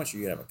hot sandwich.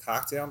 You can have a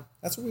cocktail.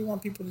 That's what we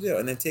want people to do.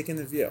 And then take in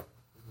the view.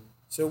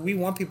 So we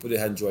want people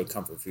to enjoy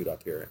comfort food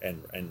up here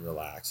and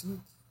relax.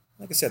 And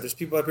like I said, there's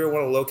people up here who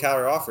want a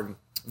low-calorie offering.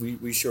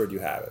 We sure do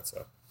have it.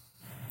 So,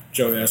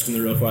 Joey asking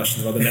the real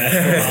questions about the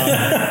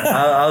Nashville.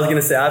 I was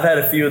gonna say I've had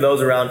a few of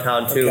those around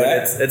town too,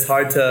 okay. And it's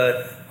hard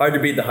to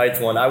beat the Heights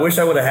one. I wish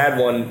I would have had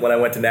one when I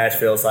went to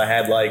Nashville, so I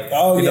had the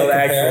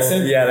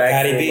comparison? the actual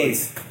Patty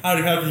B's. How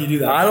did you do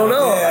that? I don't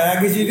know. Yeah, how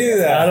could you do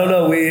that? I don't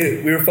know.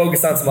 We were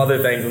focused on some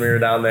other things when we were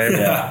down there.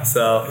 Yeah.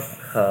 So.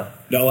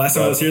 No, last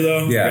time I was here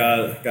though,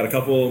 Yeah. got a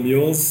couple of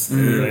mules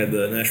and I had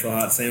the Nashville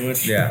hot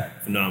sandwich. Yeah.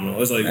 Phenomenal. It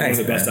was like one of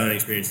the best dining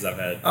experiences I've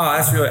had. Oh,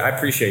 I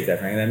appreciate that,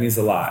 Frank. That means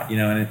a lot,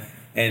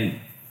 and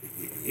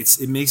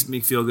it makes me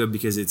feel good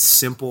because it's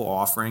simple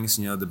offerings.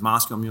 The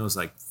Moscow Mule is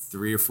like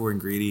 3 or 4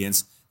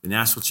 ingredients. The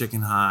Nashville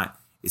Chicken Hot,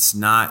 it's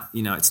not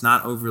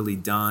overly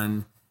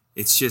done.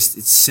 It's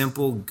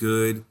simple,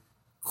 good,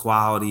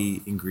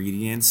 quality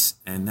ingredients,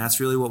 and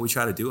that's really what we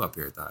try to do up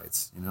here at the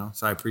Heights.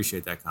 So I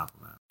appreciate that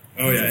compliment.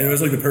 Oh yeah, and it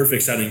was like the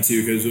perfect setting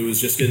too because it was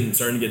just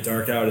starting to get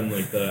dark out, and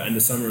like the end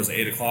of summer was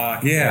 8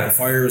 o'clock. Yeah, the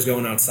fire was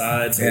going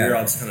outside, so we were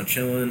all just kind of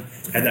chilling.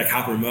 Had that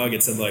copper mug.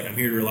 It said like, "I'm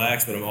here to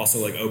relax, but I'm also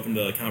like open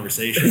to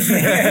conversation."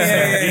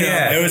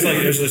 Yeah. It was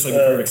just like the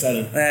perfect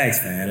setting.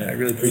 Thanks, man. I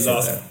really appreciate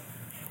that.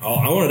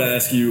 I wanted to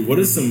ask you, what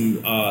is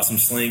some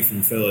slang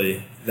from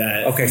Philly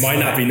that might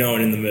not be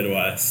known in the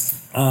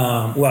Midwest?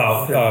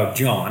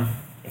 John.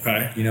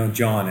 Okay. You know who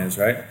John is,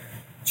 right?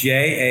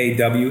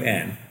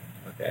 Jawn.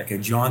 Okay,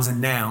 John's a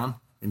noun,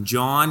 and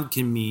John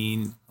can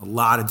mean a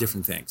lot of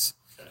different things.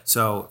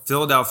 So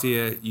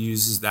Philadelphia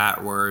uses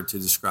that word to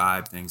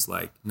describe things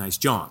like nice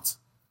Johns.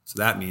 So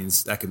that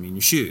could mean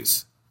your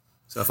shoes.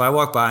 So if I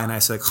walk by and I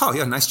say, "Oh,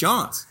 yeah, nice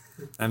Johns,"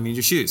 that means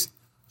your shoes.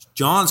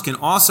 Johns can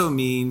also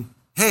mean,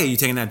 "Hey, you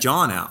taking that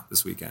John out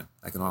this weekend?"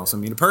 That can also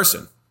mean a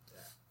person.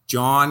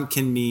 John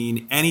can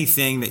mean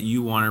anything that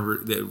you want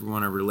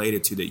to relate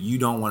it to that you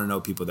don't want to know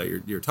people that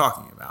you're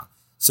talking about.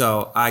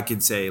 So I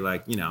could say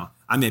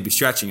I may be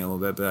stretching a little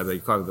bit, but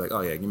I'd probably be like,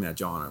 "Oh yeah, give me that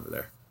John over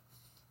there."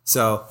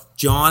 So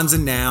John's a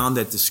noun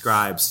that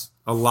describes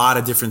a lot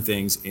of different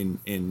things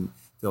in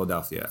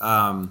Philadelphia.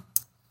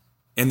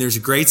 And there's a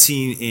great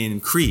scene in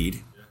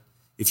Creed.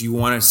 If you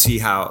want to see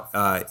how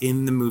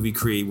in the movie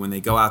Creed, when they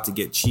go out to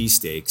get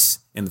cheesesteaks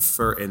in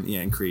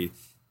Creed,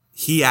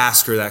 he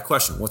asked her that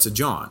question, "What's a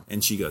John?"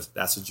 And she goes,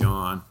 "That's a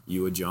John,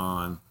 you a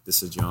John,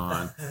 this a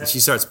John." And she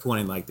starts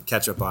pointing like the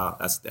ketchup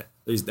out.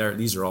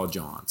 These are all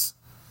Johns.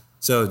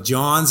 So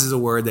Johns is a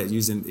word that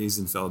used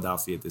in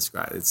Philadelphia to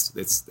describe.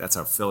 That's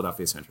our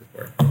Philadelphia centric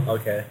word.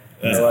 Okay,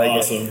 that's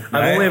awesome.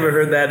 I've only ever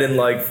heard that in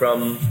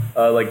from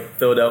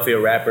Philadelphia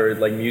rapper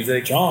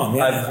music. John,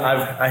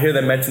 yeah. I hear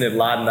them mention it a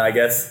lot, and I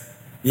guess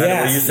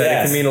what you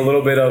said it can mean a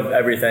little bit of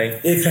everything.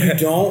 If you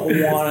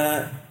don't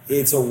wanna.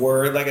 It's a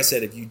word, like I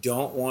said, if you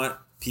don't want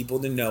people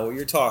to know what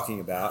you're talking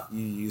about,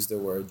 you use the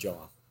word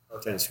John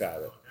to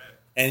describe it.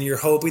 And you're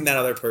hoping that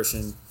other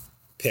person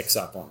picks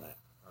up on that.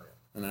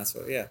 And that's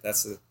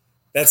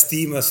that's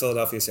the most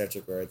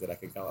Philadelphia-centric word that I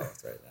can come up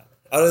with right now.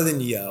 Other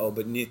than yo,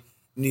 but New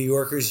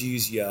Yorkers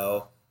use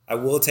yo. I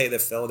will tell you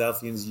that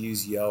Philadelphians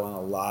use yo in a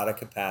lot of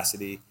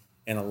capacity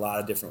in a lot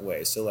of different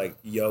ways. So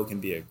yo can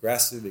be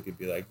aggressive. It could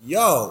be like,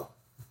 yo.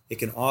 It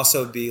can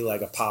also be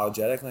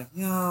apologetic, like,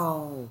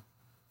 yo.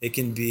 It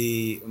can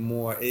be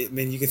more. I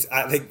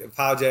think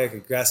apologetic,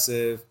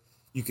 aggressive.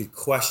 You could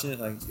question it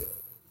like,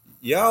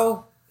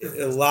 "Yo."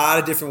 A lot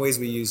of different ways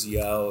we use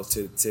 "yo"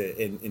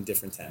 in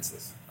different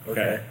tenses.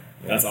 Okay,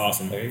 that's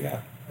awesome. There you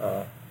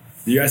go.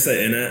 Do you guys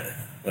say "in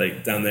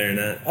it" down there in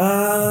it?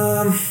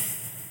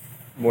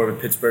 More of a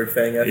Pittsburgh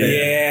thing, I think.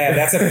 Yeah,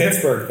 that's a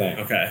Pittsburgh thing.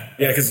 Okay.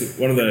 Yeah, because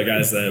one of the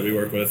guys that we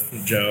work with,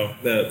 Joe,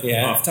 the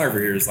photographer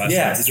here, is last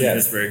time. He's from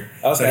Pittsburgh.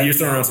 Okay. So he was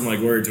throwing around some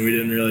words, and we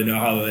didn't really know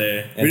we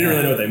didn't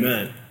really know what they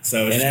meant.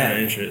 So it's just kind of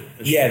interesting.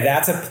 Yeah,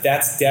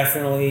 that's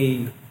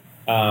definitely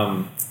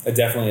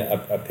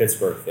a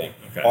Pittsburgh thing.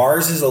 Okay.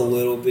 Ours is a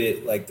little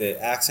bit the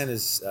accent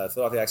is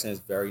Philadelphia accent is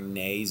very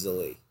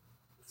nasally.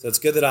 So it's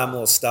good that I'm a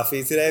little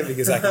stuffy today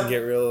because I can get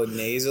real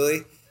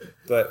nasally.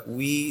 But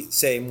we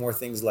say more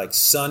things like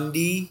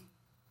Sunday,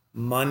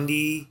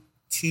 Monday,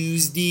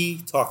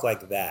 Tuesday, talk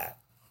like that.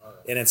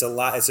 And it's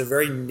a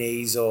very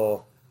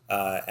nasal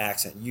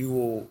accent.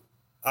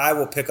 I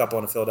will pick up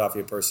on a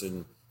Philadelphia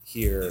person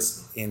here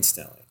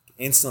instantly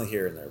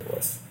hearing their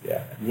voice.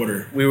 Yeah.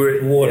 Water. We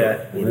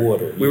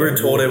were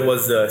told it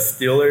was the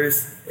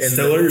Steelers and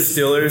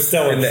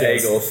the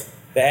Eagles.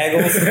 The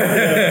Eagles.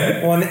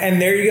 Well,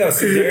 and there you go.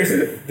 So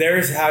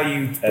there's how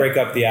you break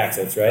up the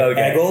accents, right?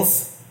 Okay.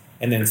 Eagles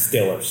and then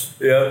Steelers.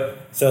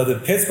 Yep. So the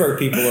Pittsburgh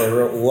people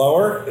are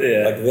lower,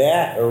 like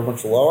that, or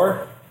much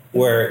lower,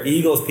 where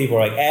Eagles people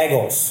are like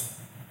Eagles.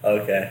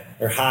 Okay.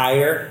 Or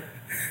higher,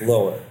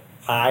 lower.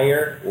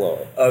 Higher,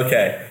 lower.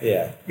 Okay.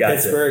 Yeah. Gotcha.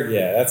 Pittsburgh,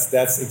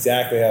 that's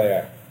exactly how they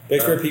are.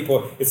 Pittsburgh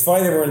people, it's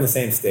funny that we're in the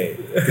same state.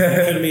 It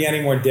couldn't be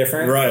any more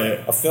different. Right.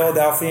 A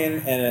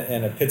Philadelphian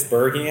and a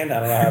Pittsburghian, I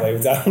don't know how they,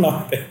 I don't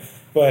know.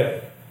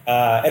 But,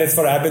 and it's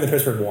funny, I've been to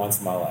Pittsburgh once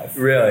in my life.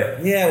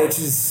 Really? Yeah, which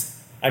is,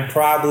 I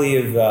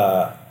probably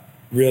have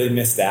really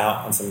missed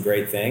out on some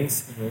great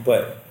things. Mm-hmm.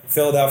 But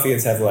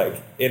Philadelphians have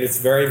it's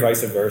very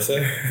vice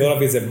versa.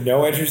 Philadelphians have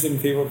no interest in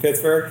people in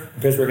Pittsburgh.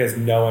 And Pittsburgh has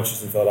no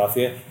interest in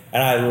Philadelphia.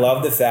 And I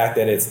love the fact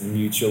that it's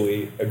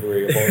mutually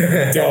agreeable.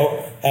 Don't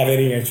have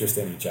any interest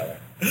in each other.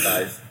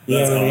 Nice.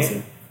 That's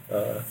awesome.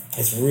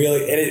 It's really,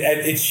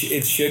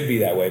 it should be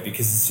that way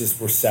because it's just,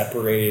 we're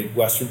separated.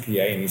 Western PA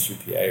and Eastern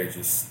PA are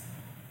just,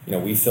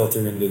 we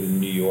filter into the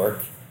New York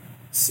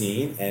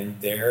scene, and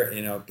there,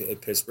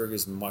 Pittsburgh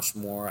is much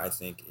more, I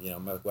think,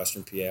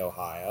 Western PA,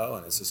 Ohio,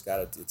 and it's just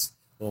it's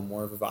a little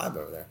more of a vibe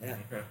over there. Yeah.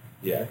 Okay.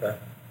 Yeah. Okay.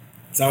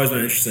 It's always been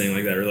interesting,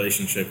 that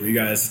relationship where you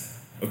guys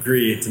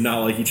agree to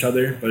not like each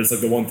other, but it's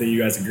the one thing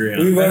you guys agree on.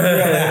 We really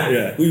agree on that.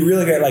 Yeah. We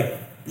really get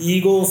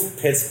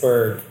Eagles,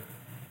 Pittsburgh.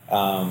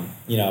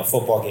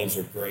 Football games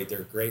are great. They're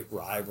great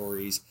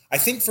rivalries. I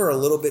think for a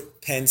little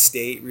bit, Penn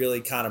State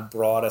really kind of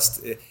brought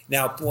us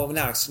now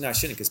I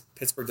shouldn't, because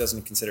Pittsburgh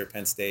doesn't consider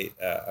Penn State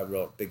a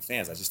real big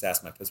fans. I just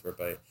asked my Pittsburgh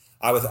buddy.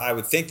 I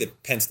would think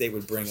that Penn State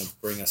would bring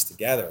us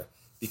together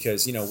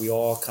because we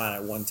all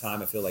kind of one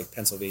time I feel like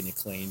Pennsylvania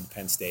claimed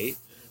Penn State.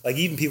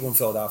 Even people in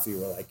Philadelphia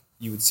were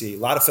you would see a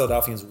lot of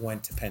Philadelphians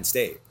went to Penn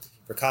State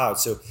for college.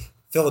 So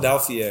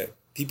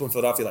people in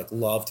Philadelphia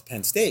loved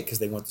Penn State because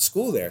they went to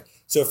school there.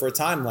 So for a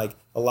time,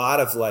 a lot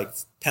of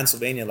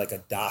Pennsylvania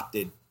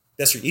adopted,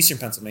 Eastern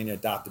Pennsylvania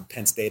adopted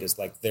Penn State as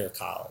their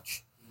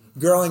college.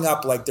 Growing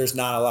up, there's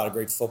not a lot of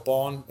great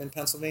football in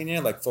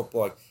Pennsylvania,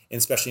 football, and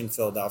especially in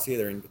Philadelphia,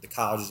 the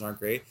colleges aren't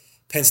great.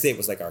 Penn State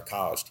was our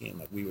college team.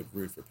 We would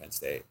root for Penn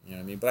State. You know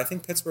what I mean? But I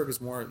think Pittsburgh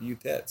is more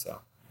U-Pitt, so.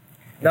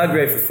 Not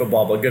great for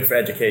football, but good for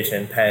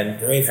education.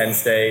 Penn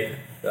State.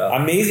 So.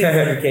 Amazing for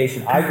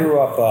education. I grew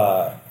up.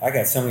 I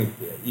got so many.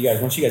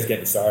 Once you guys get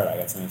me started, I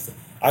got so many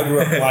stuff. I grew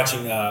up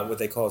watching what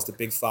they call the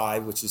Big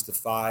Five, which is the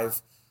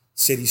 5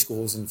 city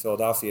schools in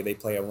Philadelphia. They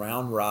play a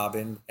round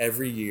robin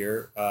every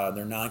year.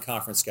 Their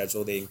non-conference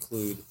schedule, they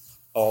include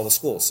all the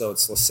schools. So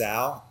it's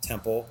LaSalle,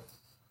 Temple,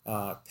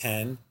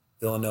 Penn,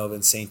 Villanova,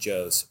 and St.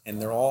 Joe's,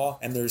 and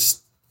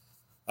there's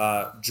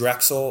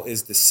Drexel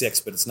is the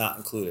 6th, but it's not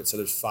included. So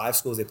there's 5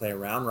 schools. They play a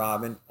round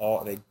robin.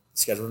 They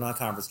schedule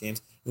non-conference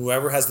games.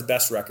 Whoever has the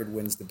best record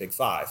wins the Big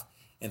Five.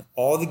 And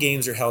all the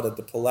games are held at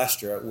the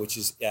Palestra, which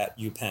is at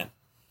UPenn.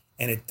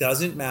 And it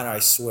doesn't matter, I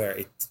swear.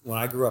 When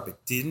I grew up, it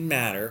didn't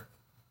matter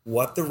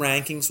what the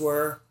rankings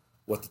were,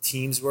 what the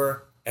teams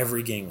were.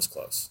 Every game was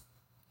close.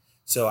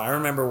 So I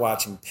remember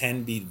watching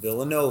Penn beat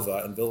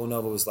Villanova, and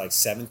Villanova was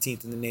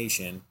 17th in the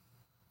nation,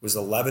 was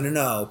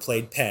 11-0,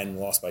 played Penn,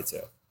 lost by 2.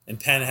 And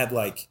Penn had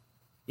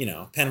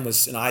Penn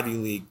was an Ivy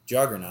League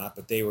juggernaut,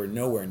 but they were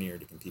nowhere near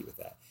to compete with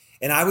that.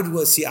 And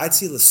I'd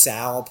see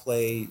LaSalle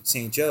play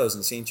St. Joe's,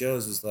 and St.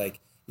 Joe's was that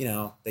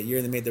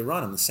year they made the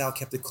run, and LaSalle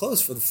kept it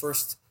close for the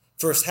first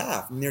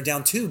half. I mean, they're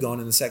down 2 going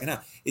in the second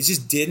half. It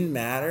just didn't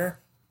matter.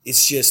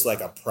 It's just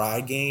a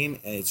pride game,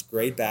 and it's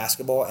great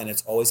basketball, and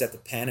it's always at the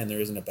Penn, and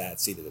there isn't a bad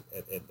seat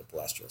at the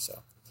Palestra. So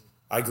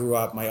I grew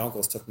up, my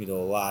uncles took me to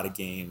a lot of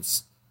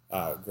games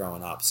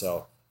growing up.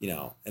 So,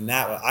 and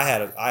that I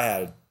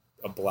had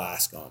a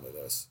blast going to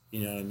those.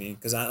 You know what I mean?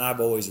 Because I've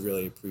always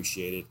really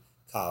appreciated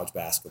college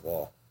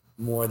basketball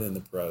more than the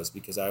pros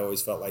because I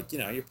always felt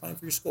you're playing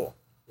for your school.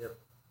 Yep.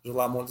 There's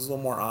a little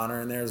more honor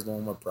in there. There's a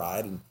little more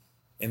pride,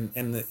 and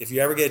if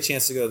you ever get a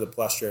chance to go to the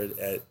Palestra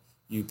at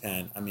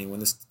UPenn, I mean, when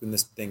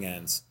this thing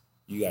ends,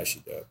 you guys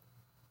should do it.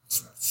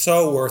 It's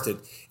so worth it,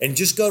 and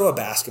just go to a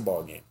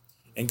basketball game,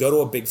 and go to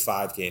a Big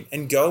Five game,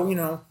 and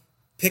go,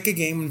 pick a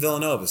game when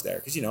Villanova's there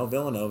because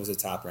Villanova's a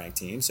top ranked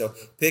team. So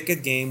pick a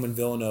game when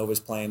Villanova's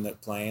playing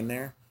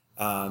there,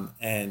 and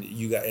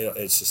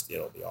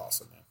it'll be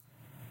awesome, man.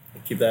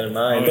 Keep that in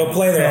mind. They'll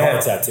play their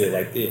hearts out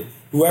too.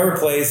 Whoever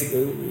plays,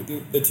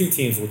 the 2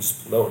 teams will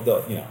just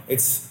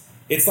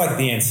it's like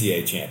the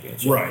NCAA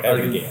championship, right?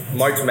 Every game.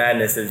 March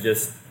Madness is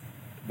just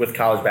with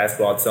college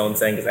basketball. It's so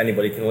insane because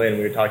anybody can win.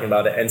 We were talking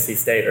about at NC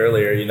State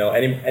earlier.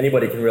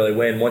 Anybody can really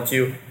win. Once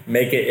you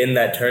make it in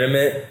that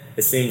tournament,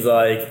 it seems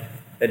like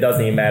it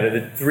doesn't even matter.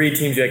 The 3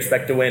 teams you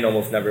expect to win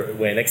almost never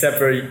win, except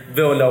for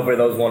Villanova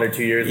those 1 or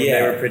 2 years when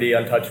they were pretty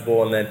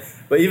untouchable. And then,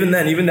 but even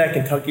that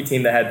Kentucky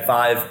team that had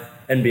 5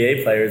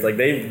 NBA players, like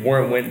they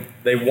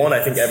won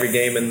I think every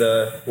game in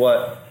the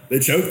what. They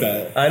choked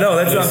that. I know.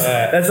 That's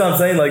what I'm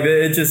saying. Like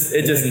it's just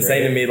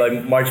insane to me.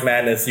 Like March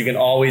Madness, you can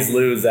always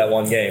lose that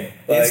one game.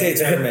 The NCAA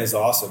tournament is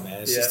awesome,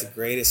 man. It's just the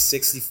greatest.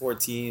 64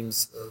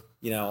 teams.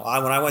 You know,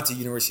 when I went to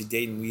University of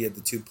Dayton, we had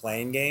the 2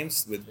 playing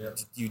games. With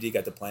UD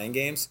got the playing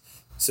games,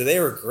 so they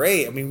were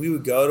great. I mean, we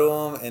would go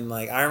to them, and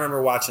like I remember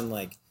watching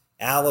like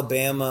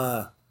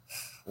Alabama.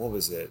 What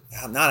was it?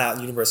 Not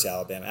University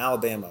of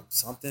Alabama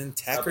something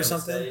Tech Alabama or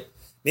something. State.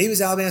 Maybe it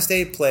was Alabama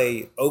State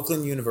play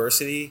Oakland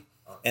University.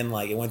 And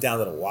like it went down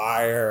to the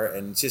wire,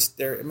 and just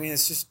there. I mean,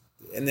 it's just.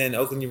 And then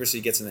Oakland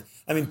University gets in the.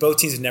 I mean, both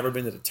teams have never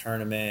been to the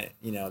tournament.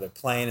 You know, they're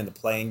playing in the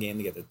playing game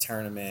to get the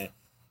tournament.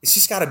 It's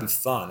just got to be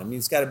fun. I mean,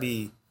 it's got to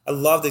be. I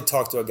love to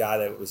talk to a guy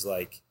that was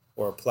like,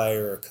 or a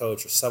player, or a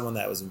coach, or someone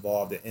that was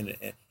involved in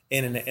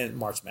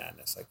March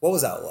Madness. Like, what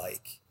was that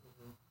like?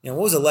 You know,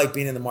 what was it like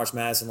being in the March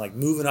Madness and like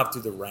moving up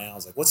through the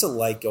rounds? Like, what's it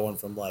like going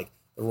from like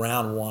the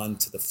round 1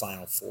 to the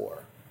Final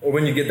 4? Or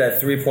when you get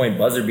that 3-point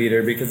buzzer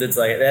beater, because it's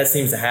like that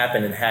seems to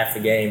happen in half the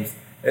games.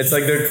 It's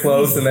like they're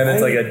close, and then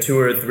it's like a 2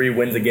 or 3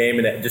 wins a game,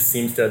 and it just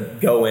seems to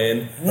go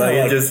in.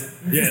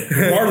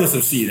 Regardless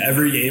of seed,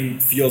 every game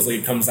feels like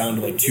it comes down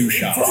to like 2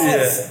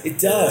 shots. It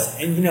does,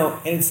 and you know,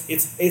 and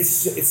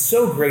it's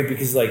so great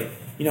because like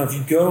you know, if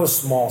you go to a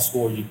small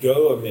school, you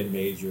go to a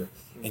mid-major,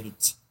 and you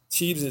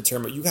achieve the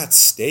tournament, you got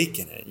stake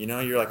in it. You know,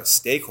 you're like a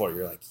stakeholder.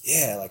 You're like,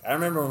 yeah, like I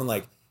remember when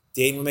like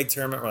Dayton would make the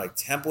tournament, or like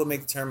Temple would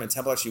make the tournament.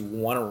 Temple actually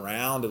won a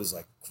round. It was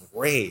like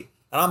great.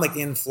 And I'm like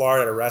in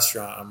Florida at a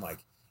restaurant. I'm like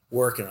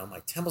working. I'm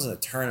like, Temple's in a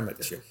tournament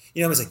this year.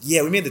 You know, it's like,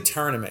 yeah, we made the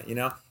tournament, you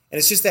know? And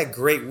it's just that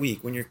great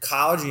week. When your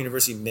college or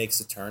university makes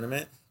the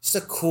tournament, it's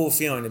just a cool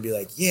feeling to be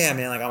like, yeah,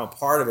 man, like I'm a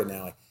part of it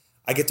now. Like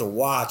I get to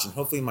watch, and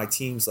hopefully my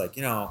team's like,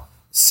 you know,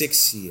 6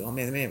 seed. Oh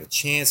man, they may have a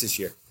chance this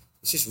year.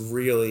 It's just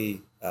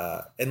really,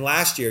 and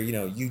last year, you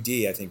know,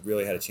 UD I think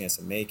really had a chance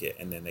to make it,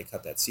 and then they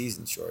cut that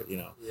season short. You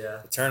know,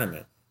 the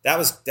tournament. That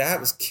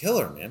was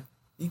killer, man.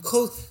 You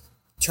could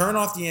turn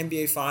off the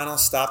NBA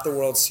Finals, stop the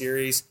World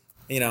Series,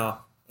 you know,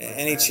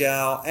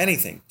 NHL,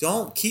 anything.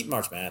 Don't keep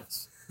March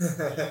Madness.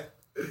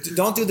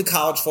 Don't do the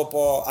college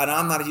football. And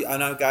I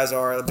know guys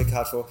are big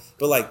college football,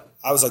 but like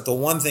I was like the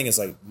one thing is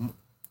like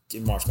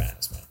March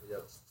Madness, man.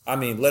 Yep. I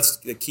mean, let's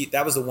keep.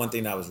 That was the one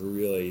thing I was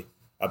really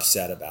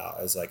upset about.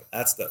 I was like,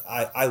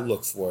 I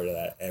look forward to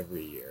that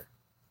every year,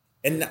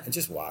 and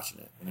just watching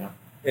it, you know.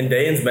 And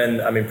Dayton's been,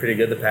 I mean, pretty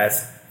good the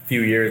past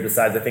few years.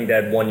 Besides, I think they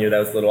had 1 year that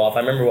was a little off. I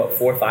remember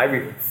 4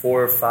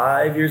 or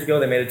 5 years ago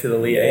they made it to the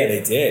Elite Eight.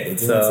 They did. They did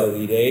to the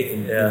Elite Eight,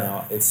 and you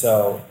know, it's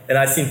so. And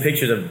I've seen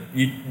pictures of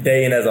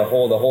Dayton as a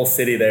whole. The whole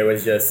city there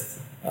was just.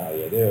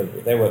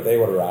 They would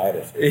have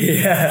rioted.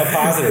 Yeah, a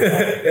positive.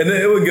 And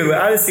it was good.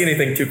 I didn't see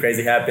anything too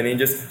crazy happening.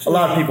 Just a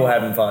lot of people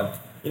having fun.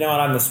 You know,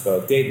 and I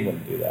misspoke. Dayton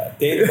wouldn't do that.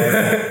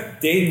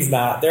 Dayton's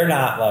not. They're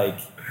not like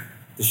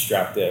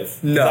destructive.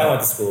 No, I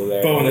went to school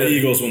there. But when the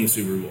Eagles won the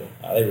Super Bowl,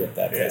 they ripped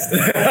that place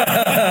down.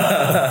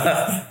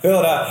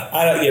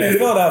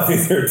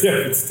 Philadelphia's are a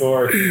different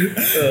story.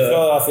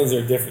 Philadelphia's are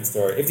a different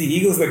story. If the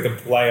Eagles make the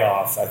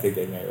playoffs, I think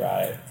they may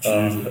riot.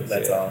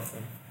 That's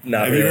awesome.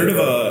 Have you heard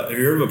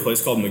of a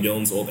place called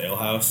McGillen's Old Ale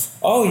House?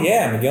 Oh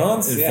yeah,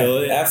 McGillen's. In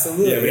Philly?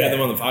 Absolutely. Yeah, we had them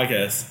on the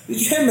podcast.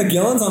 Did you have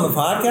McGillen's on the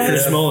podcast?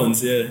 Chris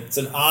Mullins, yeah. It's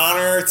an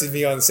honor to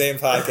be on the same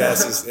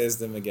podcast as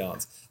the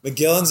McGillen's.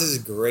 McGillen's is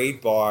a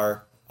great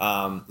bar.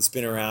 It's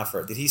been around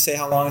for. Did he say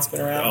how long it's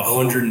been around?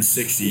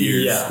 160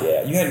 years.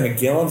 Yeah. You had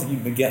McGillen's.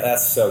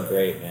 That's so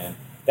great, man.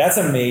 That's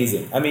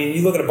amazing. I mean,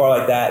 you look at a bar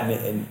like that,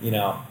 and you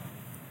know,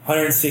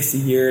 160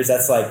 years.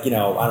 That's like, you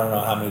know, I don't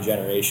know how many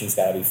generations.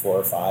 Got to be 4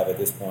 or 5 at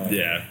this point.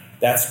 Yeah,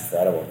 that's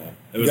incredible, man.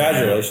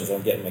 Congratulations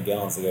on getting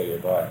McGillen's to go to your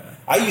bar.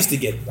 I used to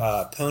get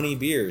pony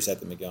beers at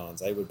the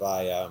McGillen's. I would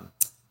buy.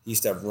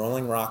 Used to have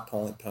Rolling Rock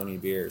pony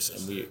beers,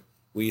 and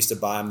we used to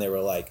buy them. They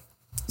were like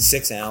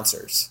 6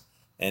 ounces.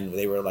 And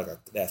they were like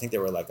I think they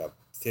were like a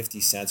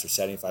 50 cents or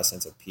 75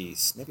 cents a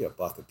piece, maybe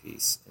 $1 a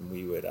piece. And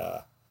we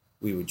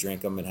would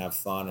drink them and have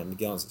fun. And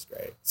McGillen's is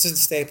great. It's a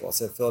staple. It's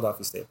a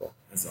Philadelphia staple.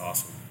 That's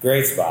awesome.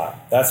 Great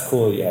spot. That's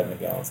cool. You have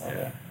McGillen's on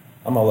there.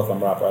 I'm gonna look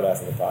them up right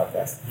after the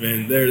podcast. I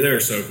mean,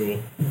 they're so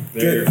cool.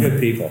 They're good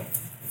people.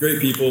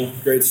 Great people.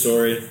 Great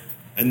story.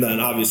 And then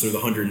obviously the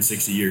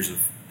 160 years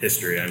of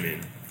history. I mean,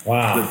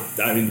 wow.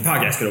 The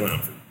podcast could have went on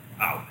for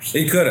hours.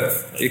 It could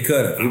have.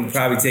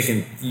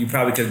 You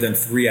probably could have done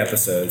 3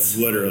 episodes.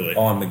 Literally.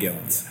 On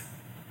McGillen's.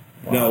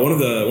 Wow. No, one of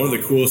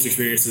the coolest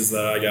experiences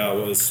that I got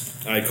was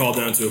I called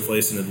down to a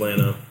place in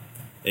Atlanta,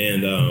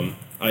 and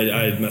I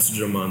had messaged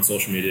them on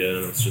social media,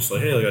 and it's just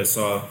like, hey, like I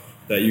saw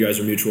that you guys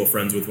are mutual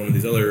friends with one of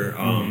these other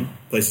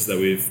places that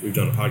we've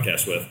done a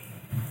podcast with,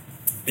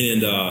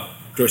 and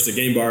of course the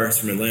Game Bar is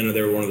from Atlanta.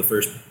 They were one of the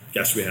first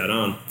guests we had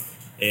on,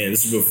 and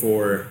this was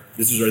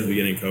right at the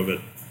beginning of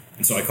COVID.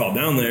 And so I called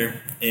down there,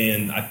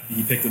 and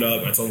he picked it up,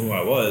 and I told him who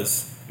I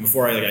was.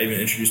 before I even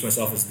introduced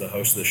myself as the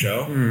host of the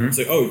show, it's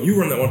like, oh, you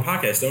run that one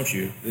podcast, don't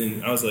you?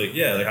 And I was like,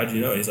 yeah. Like, how'd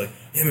you know? And he's like,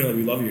 yeah, man,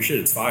 we love your shit.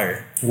 It's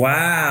fire.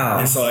 Wow.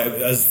 And so that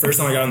was the first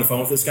time I got on the phone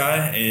with this guy,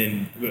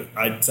 and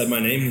I said my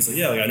name, and he's like,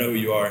 yeah, I know who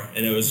you are.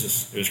 And it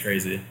was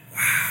crazy.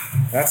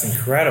 Wow, that's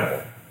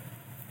incredible.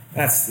 You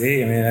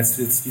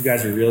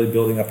guys are really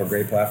building up a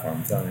great platform.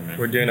 I'm telling you, man.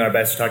 We're doing our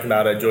best. Talking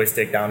about a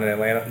Joystick down in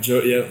Atlanta.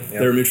 They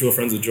were mutual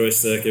friends with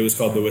Joystick. It was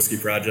called the Whiskey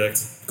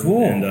Project.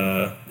 Cool. And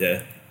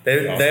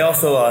They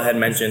also had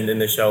mentioned in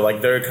the show,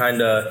 they're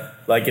kind of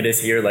like it is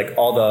here,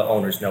 all the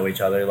owners know each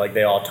other,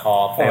 they all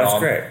talk, they all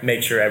great.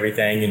 Make sure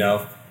everything,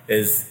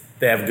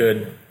 they have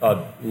good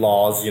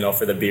laws,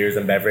 for the beers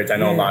and beverage. I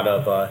know a lot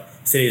of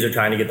cities are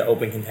trying to get the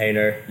open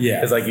container. Yeah.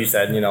 Because like you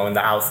said, in the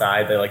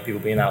outside, they like people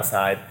being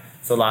outside.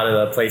 So a lot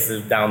of the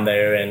places down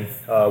there in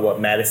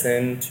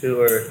Madison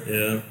too,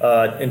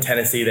 or in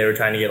Tennessee, they were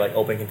trying to get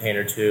open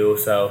container too.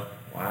 So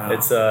wow.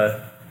 It's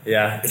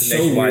it's a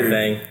nationwide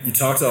thing. You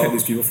talk to all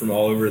these people from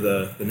all over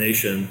the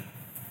nation,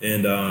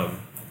 and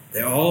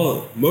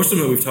most of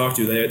them that we've talked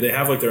to, they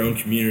have their own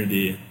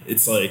community.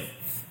 It's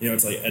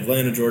it's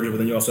Atlanta, Georgia, but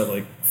then you also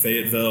have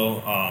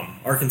Fayetteville,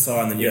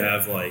 Arkansas, and then you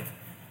have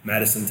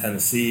Madison,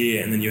 Tennessee,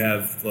 and then you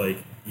have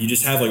you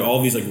just have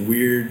all these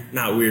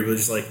not weird, but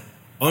just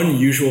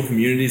unusual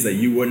communities that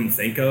you wouldn't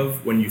think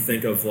of when you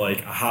think of a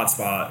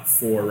hotspot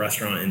for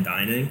restaurant and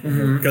dining,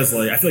 because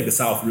I feel the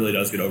South really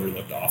does get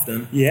overlooked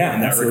often. Yeah,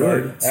 in that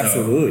regard.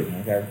 Absolutely.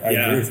 Okay, I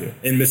agree with you.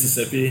 In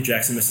Mississippi,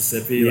 Jackson,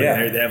 Mississippi, they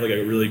have a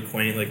really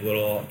quaint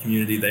little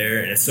community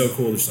there, and it's so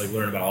cool to just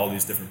learn about all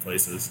these different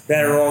places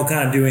that are all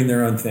kind of doing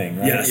their own thing.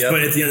 Right? Yes,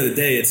 but at the end of the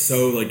day, it's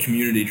so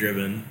community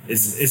driven.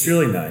 It's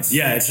really nice.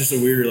 Yeah, it's just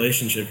a weird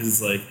relationship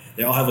because it's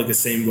they all have the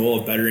same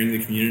goal of bettering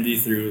the community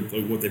through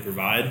what they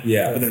provide.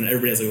 Yeah, but then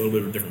everybody has a little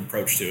bit of a different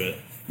approach to it.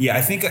 Yeah,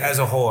 I think as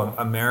a whole,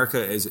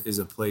 America is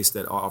a place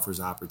that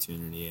offers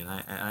opportunity, and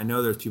I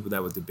know there's people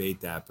that would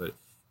debate that, but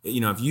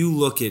if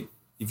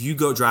you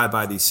go drive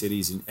by these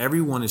cities, and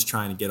everyone is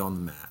trying to get on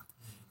the map,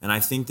 and I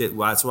think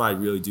that's what I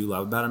really do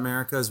love about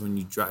America is when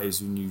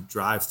you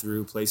drive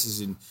through places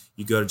and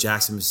you go to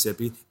Jackson,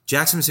 Mississippi.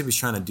 Jackson, Mississippi is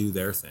trying to do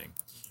their thing,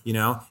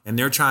 and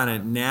they're trying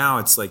to now.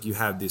 It's you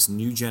have this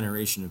new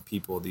generation of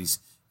people, these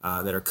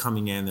that are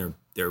coming in.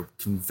 They're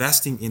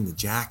investing into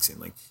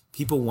Jackson.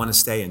 People want to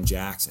stay in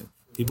Jackson.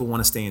 People want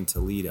to stay in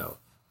Toledo.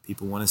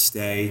 People want to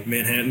stay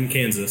Manhattan,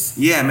 Kansas.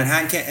 Yeah,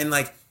 Manhattan,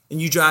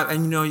 and you drive,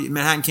 and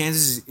Manhattan,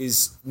 Kansas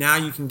is now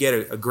you can get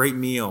a great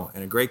meal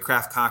and a great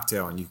craft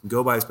cocktail, and you can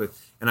go by this place.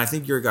 And I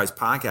think your guys'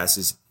 podcast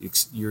is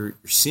you're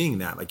seeing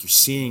that, you're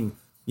seeing,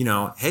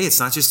 hey, it's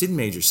not just in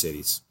major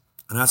cities,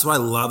 and that's what I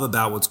love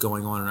about what's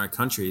going on in our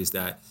country is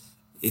that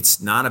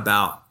it's not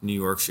about New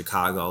York,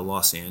 Chicago,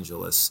 Los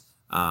Angeles.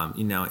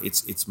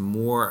 It's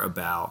more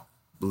about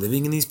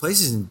living in these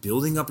places and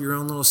building up your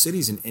own little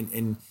cities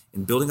and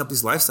building up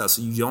these lifestyles.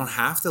 So you don't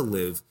have to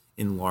live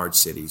in large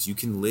cities. You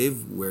can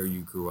live where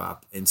you grew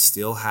up and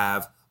still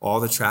have all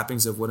the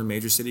trappings of what a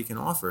major city can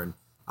offer. And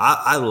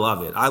I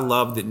love it. I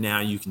love that now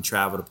you can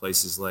travel to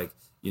places like,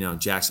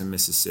 Jackson,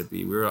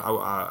 Mississippi. I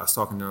was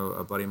talking to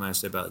a buddy of mine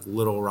today about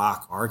Little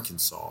Rock,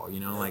 Arkansas. You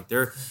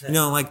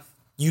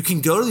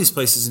can go to these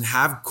places and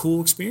have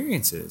cool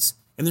experiences.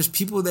 And there's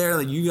people there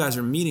that you guys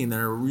are meeting that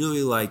are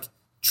really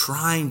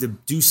trying to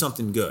do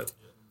something good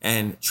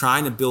and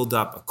trying to build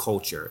up a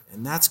culture.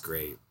 And that's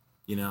great.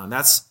 And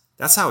that's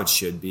how it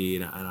should be.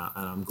 And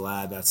I'm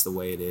glad that's the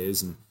way it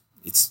is. And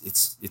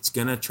it's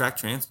going to attract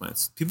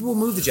transplants. People will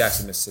move to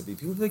Jackson, Mississippi.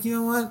 People will be like, you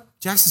know what?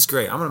 Jackson's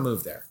great. I'm going to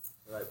move there.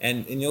 Right.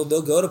 And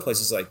they'll go to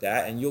places like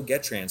that and you'll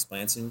get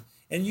transplants and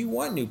you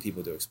want new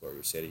people to explore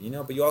your city,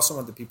 but you also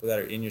want the people that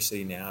are in your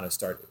city now to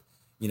start,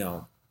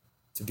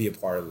 to be a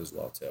part of it as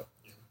well too.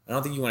 I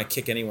don't think you want to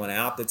kick anyone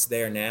out that's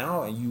there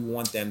now, and you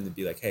want them to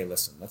be like, hey,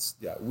 listen,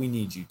 we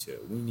need you too.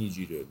 We need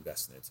you to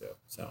invest in it too.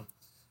 So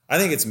I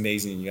think it's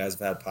amazing you guys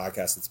have had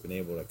podcasts that's been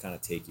able to kind of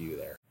take you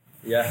there.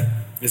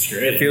 Yeah. It's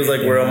great. It feels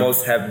like we're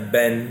almost have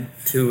been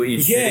to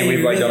each city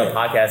we've done a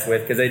podcast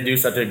with because they do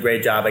such a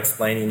great job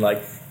explaining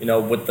what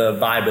the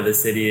vibe of the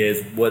city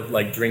is, what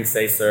drinks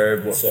they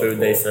serve, what food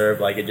they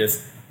serve. It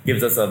just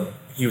gives us a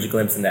huge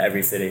glimpse into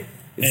every city.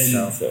 It's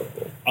so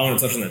cool. I want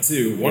to touch on that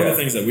too. One of the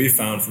things that we've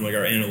found from our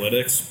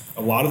analytics,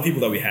 a lot of the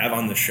people that we have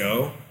on the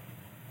show,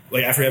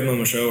 after we have them on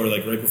the show or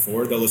right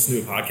before, they'll listen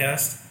to a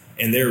podcast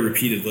and they're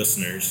repeated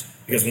listeners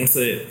because once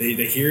they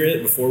hear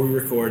it before we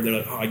record, they're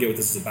like, oh, I get what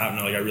this is about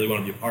now. I really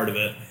want to be a part of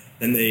it.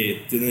 Then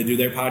they do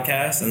their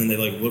podcast and then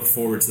they look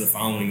forward to the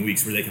following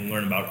weeks where they can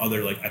learn about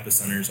other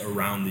epicenters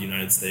around the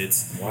United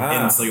States.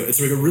 Wow. And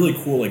it's a really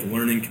cool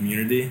learning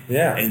community.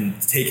 Yeah.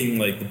 And taking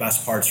the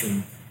best parts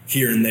from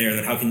here and there, and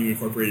then how can you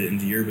incorporate it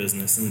into your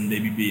business and then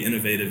maybe be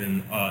innovative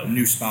in a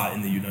new spot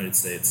in the United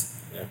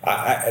States? Yeah.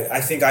 I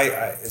think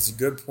it's a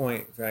good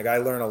point. I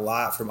learn a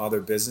lot from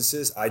other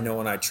businesses. I know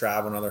when I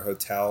travel in other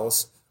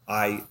hotels,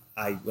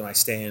 when I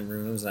stay in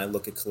rooms and I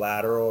look at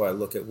collateral, I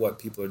look at what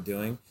people are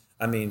doing.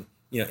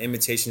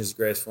 Imitation is the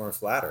greatest form of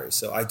flattery.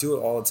 So I do it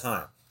all the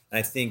time. And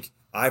I think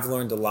I've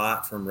learned a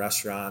lot from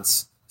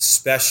restaurants,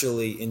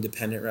 especially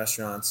independent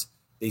restaurants,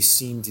 They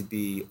seem to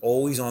be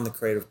always on the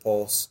creative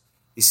pulse.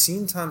 They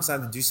seem sometimes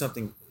to do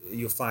something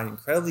you'll find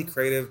incredibly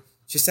creative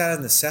just out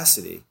of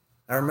necessity.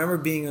 I remember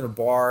being in a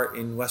bar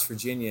in West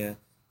Virginia,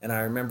 and I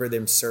remember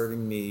them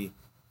serving me,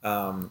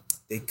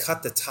 they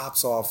cut the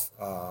tops off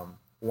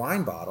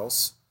wine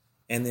bottles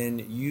and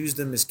then used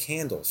them as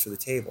candles for the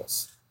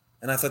tables.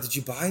 And I thought, did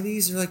you buy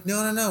these? They're like,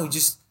 no, we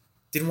just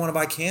didn't want to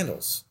buy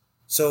candles.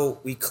 So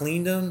we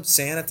cleaned them,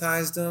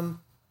 sanitized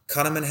them,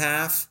 cut them in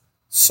half,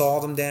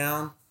 sawed them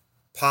down,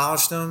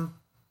 polished them.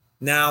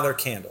 Now they're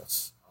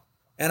candles.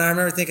 And I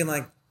remember thinking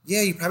like,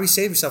 yeah, you probably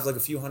saved yourself like a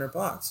few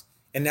 $100.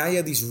 And now you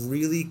have these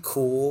really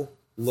cool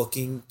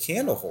looking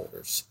candle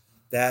holders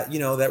that,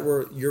 that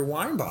were your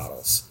wine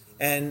bottles.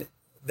 And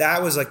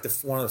that was like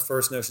one of the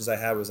first notions I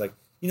had was like,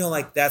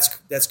 like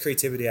that's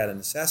creativity out of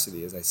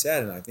necessity, as I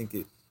said. And I think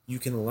you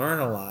can learn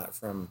a lot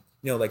from,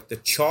 like the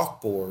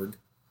chalkboard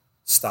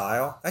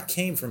style that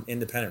came from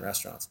independent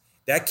restaurants.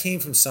 That came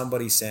from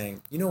somebody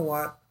saying, you know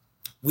what?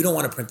 We don't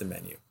want to print the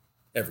menu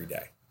every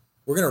day.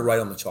 We're going to write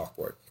on the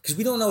chalkboard because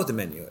we don't know what the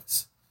menu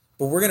is.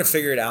 But we're going to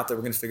figure it out. That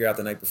we're going to figure out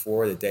the night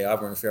before, the day of.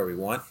 We're going to figure out what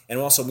we want. And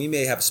also, we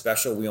may have a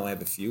special. We only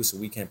have a few, so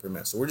we can't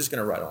permit. So we're just going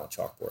to write on a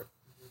chalkboard.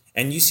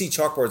 And you see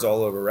chalkboards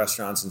all over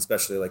restaurants, and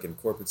especially like in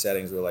corporate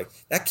settings, where like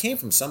that came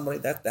from somebody.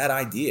 That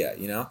idea,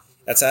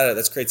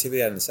 that's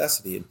creativity out of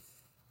necessity. And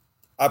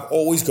I've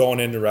always gone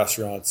into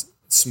restaurants,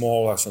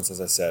 small restaurants,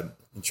 as I said,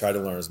 and try to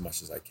learn as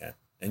much as I can.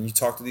 And you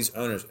talk to these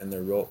owners, and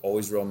they're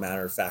always real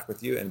matter of fact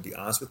with you, and to be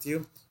honest with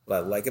you. What I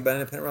like about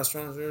independent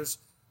restaurants,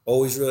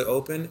 always really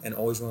open and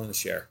always willing to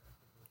share.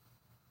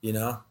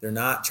 They're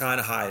not trying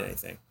to hide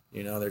anything.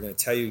 They're going to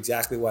tell you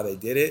exactly why they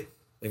did it.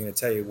 They're going to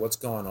tell you what's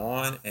going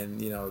on. And,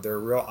 they're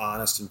real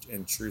honest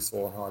and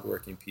truthful and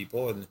hardworking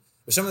people. And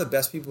some of the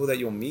best people that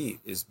you'll meet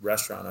is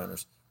restaurant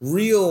owners,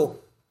 real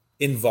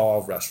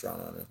involved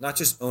restaurant owners, not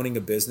just owning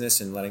a business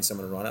and letting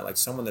someone run it, like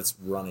someone that's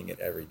running it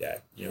every day.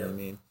 You know what I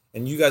mean?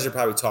 And you guys are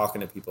probably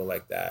talking to people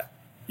like that.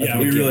 Yeah,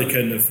 we really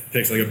couldn't have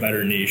picked like a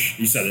better niche.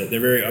 You said it.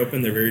 They're very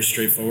open. They're very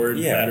straightforward.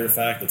 Matter of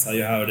fact, they'll tell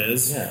you how it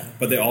is. Yeah.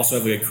 But they also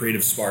have like a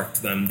creative spark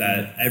to them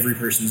that every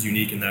person's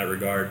unique in that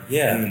regard.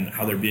 Yeah. And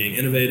how they're being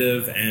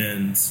innovative.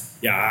 And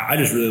I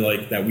just really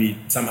like that we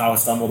somehow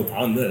stumbled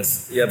upon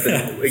this. Yeah,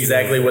 but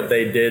exactly what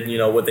they did,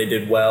 what they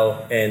did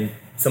well, and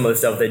some of the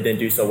stuff they didn't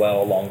do so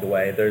well along the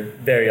way. They're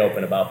very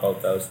open about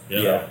both those.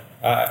 Yeah.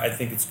 I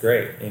think it's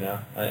great.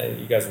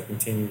 You guys will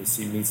continue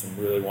to meet some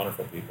really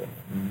wonderful people.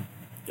 Mm-hmm.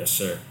 Yes,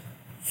 sir.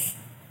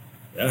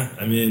 Yeah,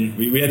 I mean,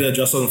 we had to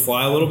adjust on the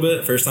fly a little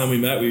bit. First time we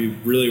met, we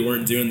really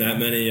weren't doing that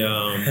many,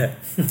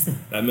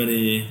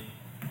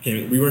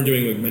 we weren't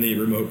doing like many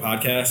remote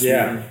podcasts.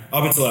 Yeah.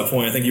 Up until that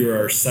point, I think you were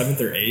our 7th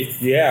or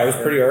 8th. Yeah, it was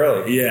pretty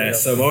early. Yeah,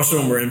 so most of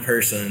them were in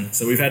person.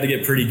 So we've had to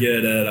get pretty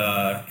good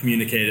at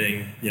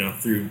communicating,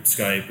 through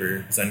Skype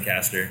or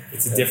Zencaster.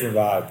 It's a different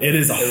vibe. It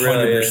is 100%.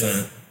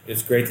 Really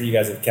it's great that you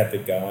guys have kept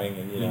it going,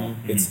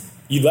 and it's.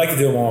 You'd like to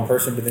do them all in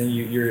person, but then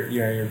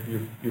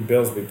your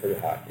bills would be pretty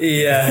high.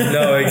 Yeah,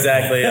 no,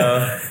 exactly.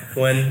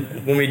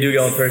 When we do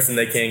go in person,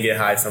 they can get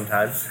high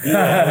sometimes.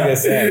 Yeah, like I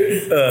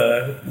said.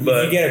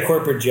 But if you get a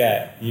corporate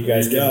jet, you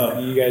guys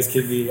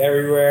could be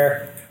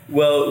everywhere.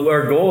 Well,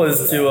 our goal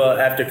is to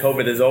after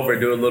COVID is over,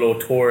 do a little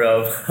tour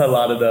of a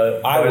lot of the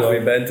bars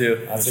we've been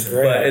to. That's a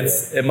great idea.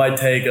 But it might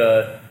take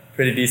a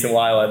pretty decent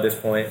while at this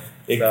point.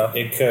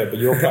 It could, but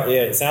you'll probably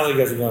it sounds like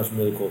you guys are going to some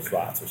really cool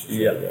spots, which is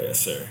really great. Yes,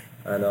 sir.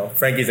 I know.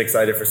 Frankie's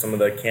excited for some of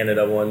the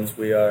Canada ones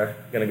we are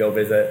going to go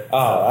visit.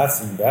 Oh,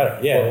 that's even better.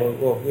 Yeah,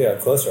 well,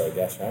 closer, I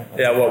guess,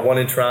 right? One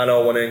in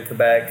Toronto, one in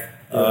Quebec.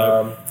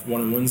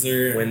 One in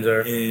Windsor.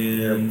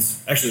 And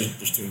actually,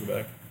 there's 2 in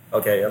Quebec.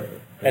 Okay, yeah.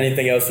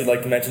 Anything else you'd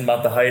like to mention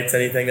about the Heights?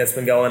 Anything that's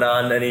been going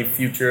on? Any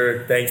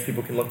future things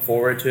people can look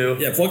forward to?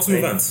 Yeah, plug some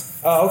events.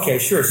 Oh, okay,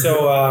 sure.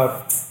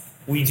 So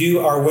we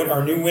do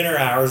our new winter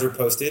hours are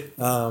posted.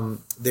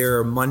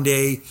 They're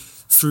Monday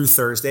through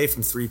Thursday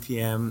from 3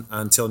 p.m.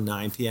 until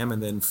 9 p.m.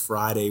 And then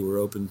Friday, we're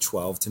open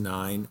 12 to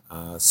 9.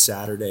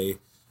 Saturday,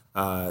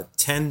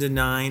 10 to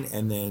 9.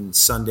 And then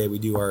Sunday, we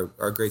do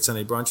our Great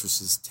Sunday Brunch, which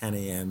is 10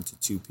 a.m. to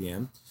 2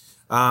 p.m.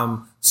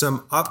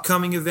 Some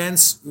upcoming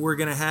events we're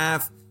going to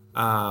have.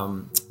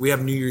 We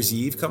have New Year's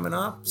Eve coming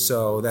up.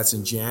 So that's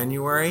in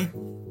January.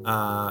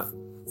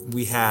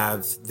 We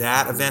have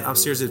that event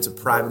upstairs. It's a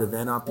private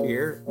event up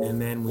here.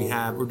 And then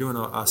we're doing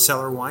a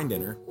cellar wine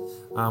dinner,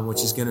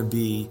 which is going to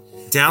be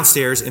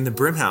downstairs in the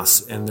Brim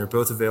House. And they're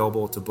both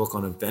available to book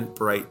on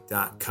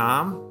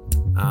eventbrite.com.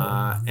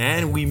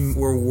 And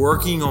we're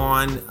working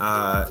on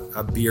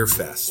a beer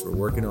fest. We're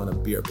working on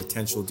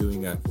potential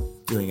doing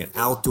an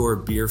outdoor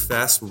beer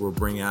fest where we'll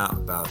bring out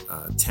about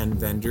 10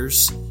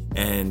 vendors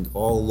and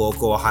all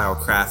local Ohio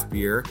craft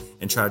beer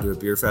and try to do a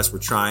beer fest. We're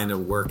trying to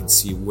work and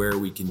see where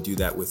we can do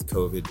that with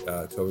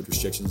COVID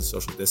restrictions and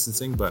social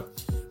distancing,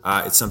 but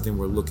it's something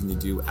we're looking to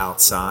do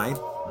outside,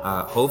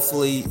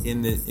 hopefully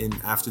in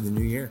after the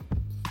new year.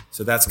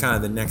 So that's kind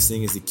of the next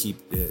thing, is to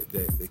keep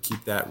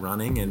that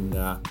running, and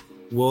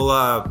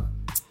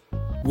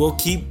we'll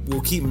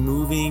keep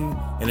moving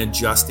and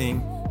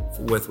adjusting.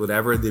 with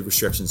whatever the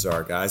restrictions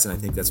are, guys. And I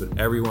think that's what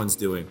everyone's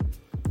doing.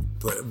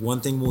 But one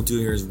thing we'll do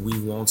here is we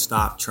won't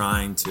stop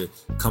trying to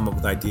come up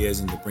with ideas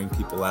and to bring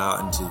people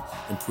out and to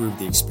improve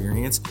the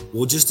experience.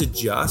 We'll just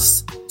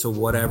adjust to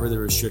whatever the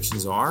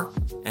restrictions are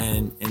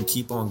and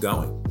keep on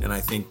going. And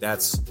I think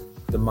that's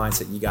the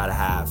mindset you got to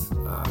have,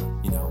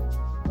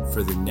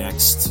 for the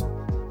next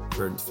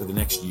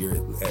year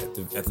at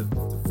the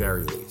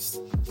very least,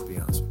 to be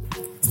honest with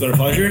you. It's been a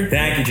pleasure.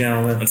 Thank you,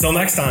 gentlemen. Until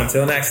next time.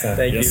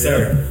 Thank you,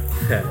 sir.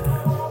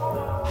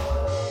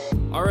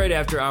 All right,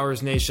 After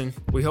Hours Nation,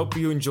 we hope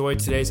you enjoyed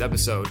today's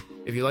episode.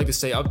 If you'd like to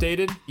stay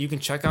updated, you can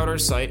check out our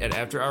site at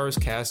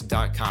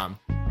afterhourscast.com.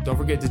 Don't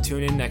forget to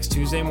tune in next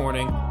Tuesday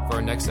morning for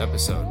our next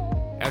episode.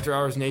 After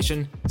Hours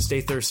Nation,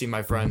 stay thirsty,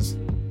 my friends.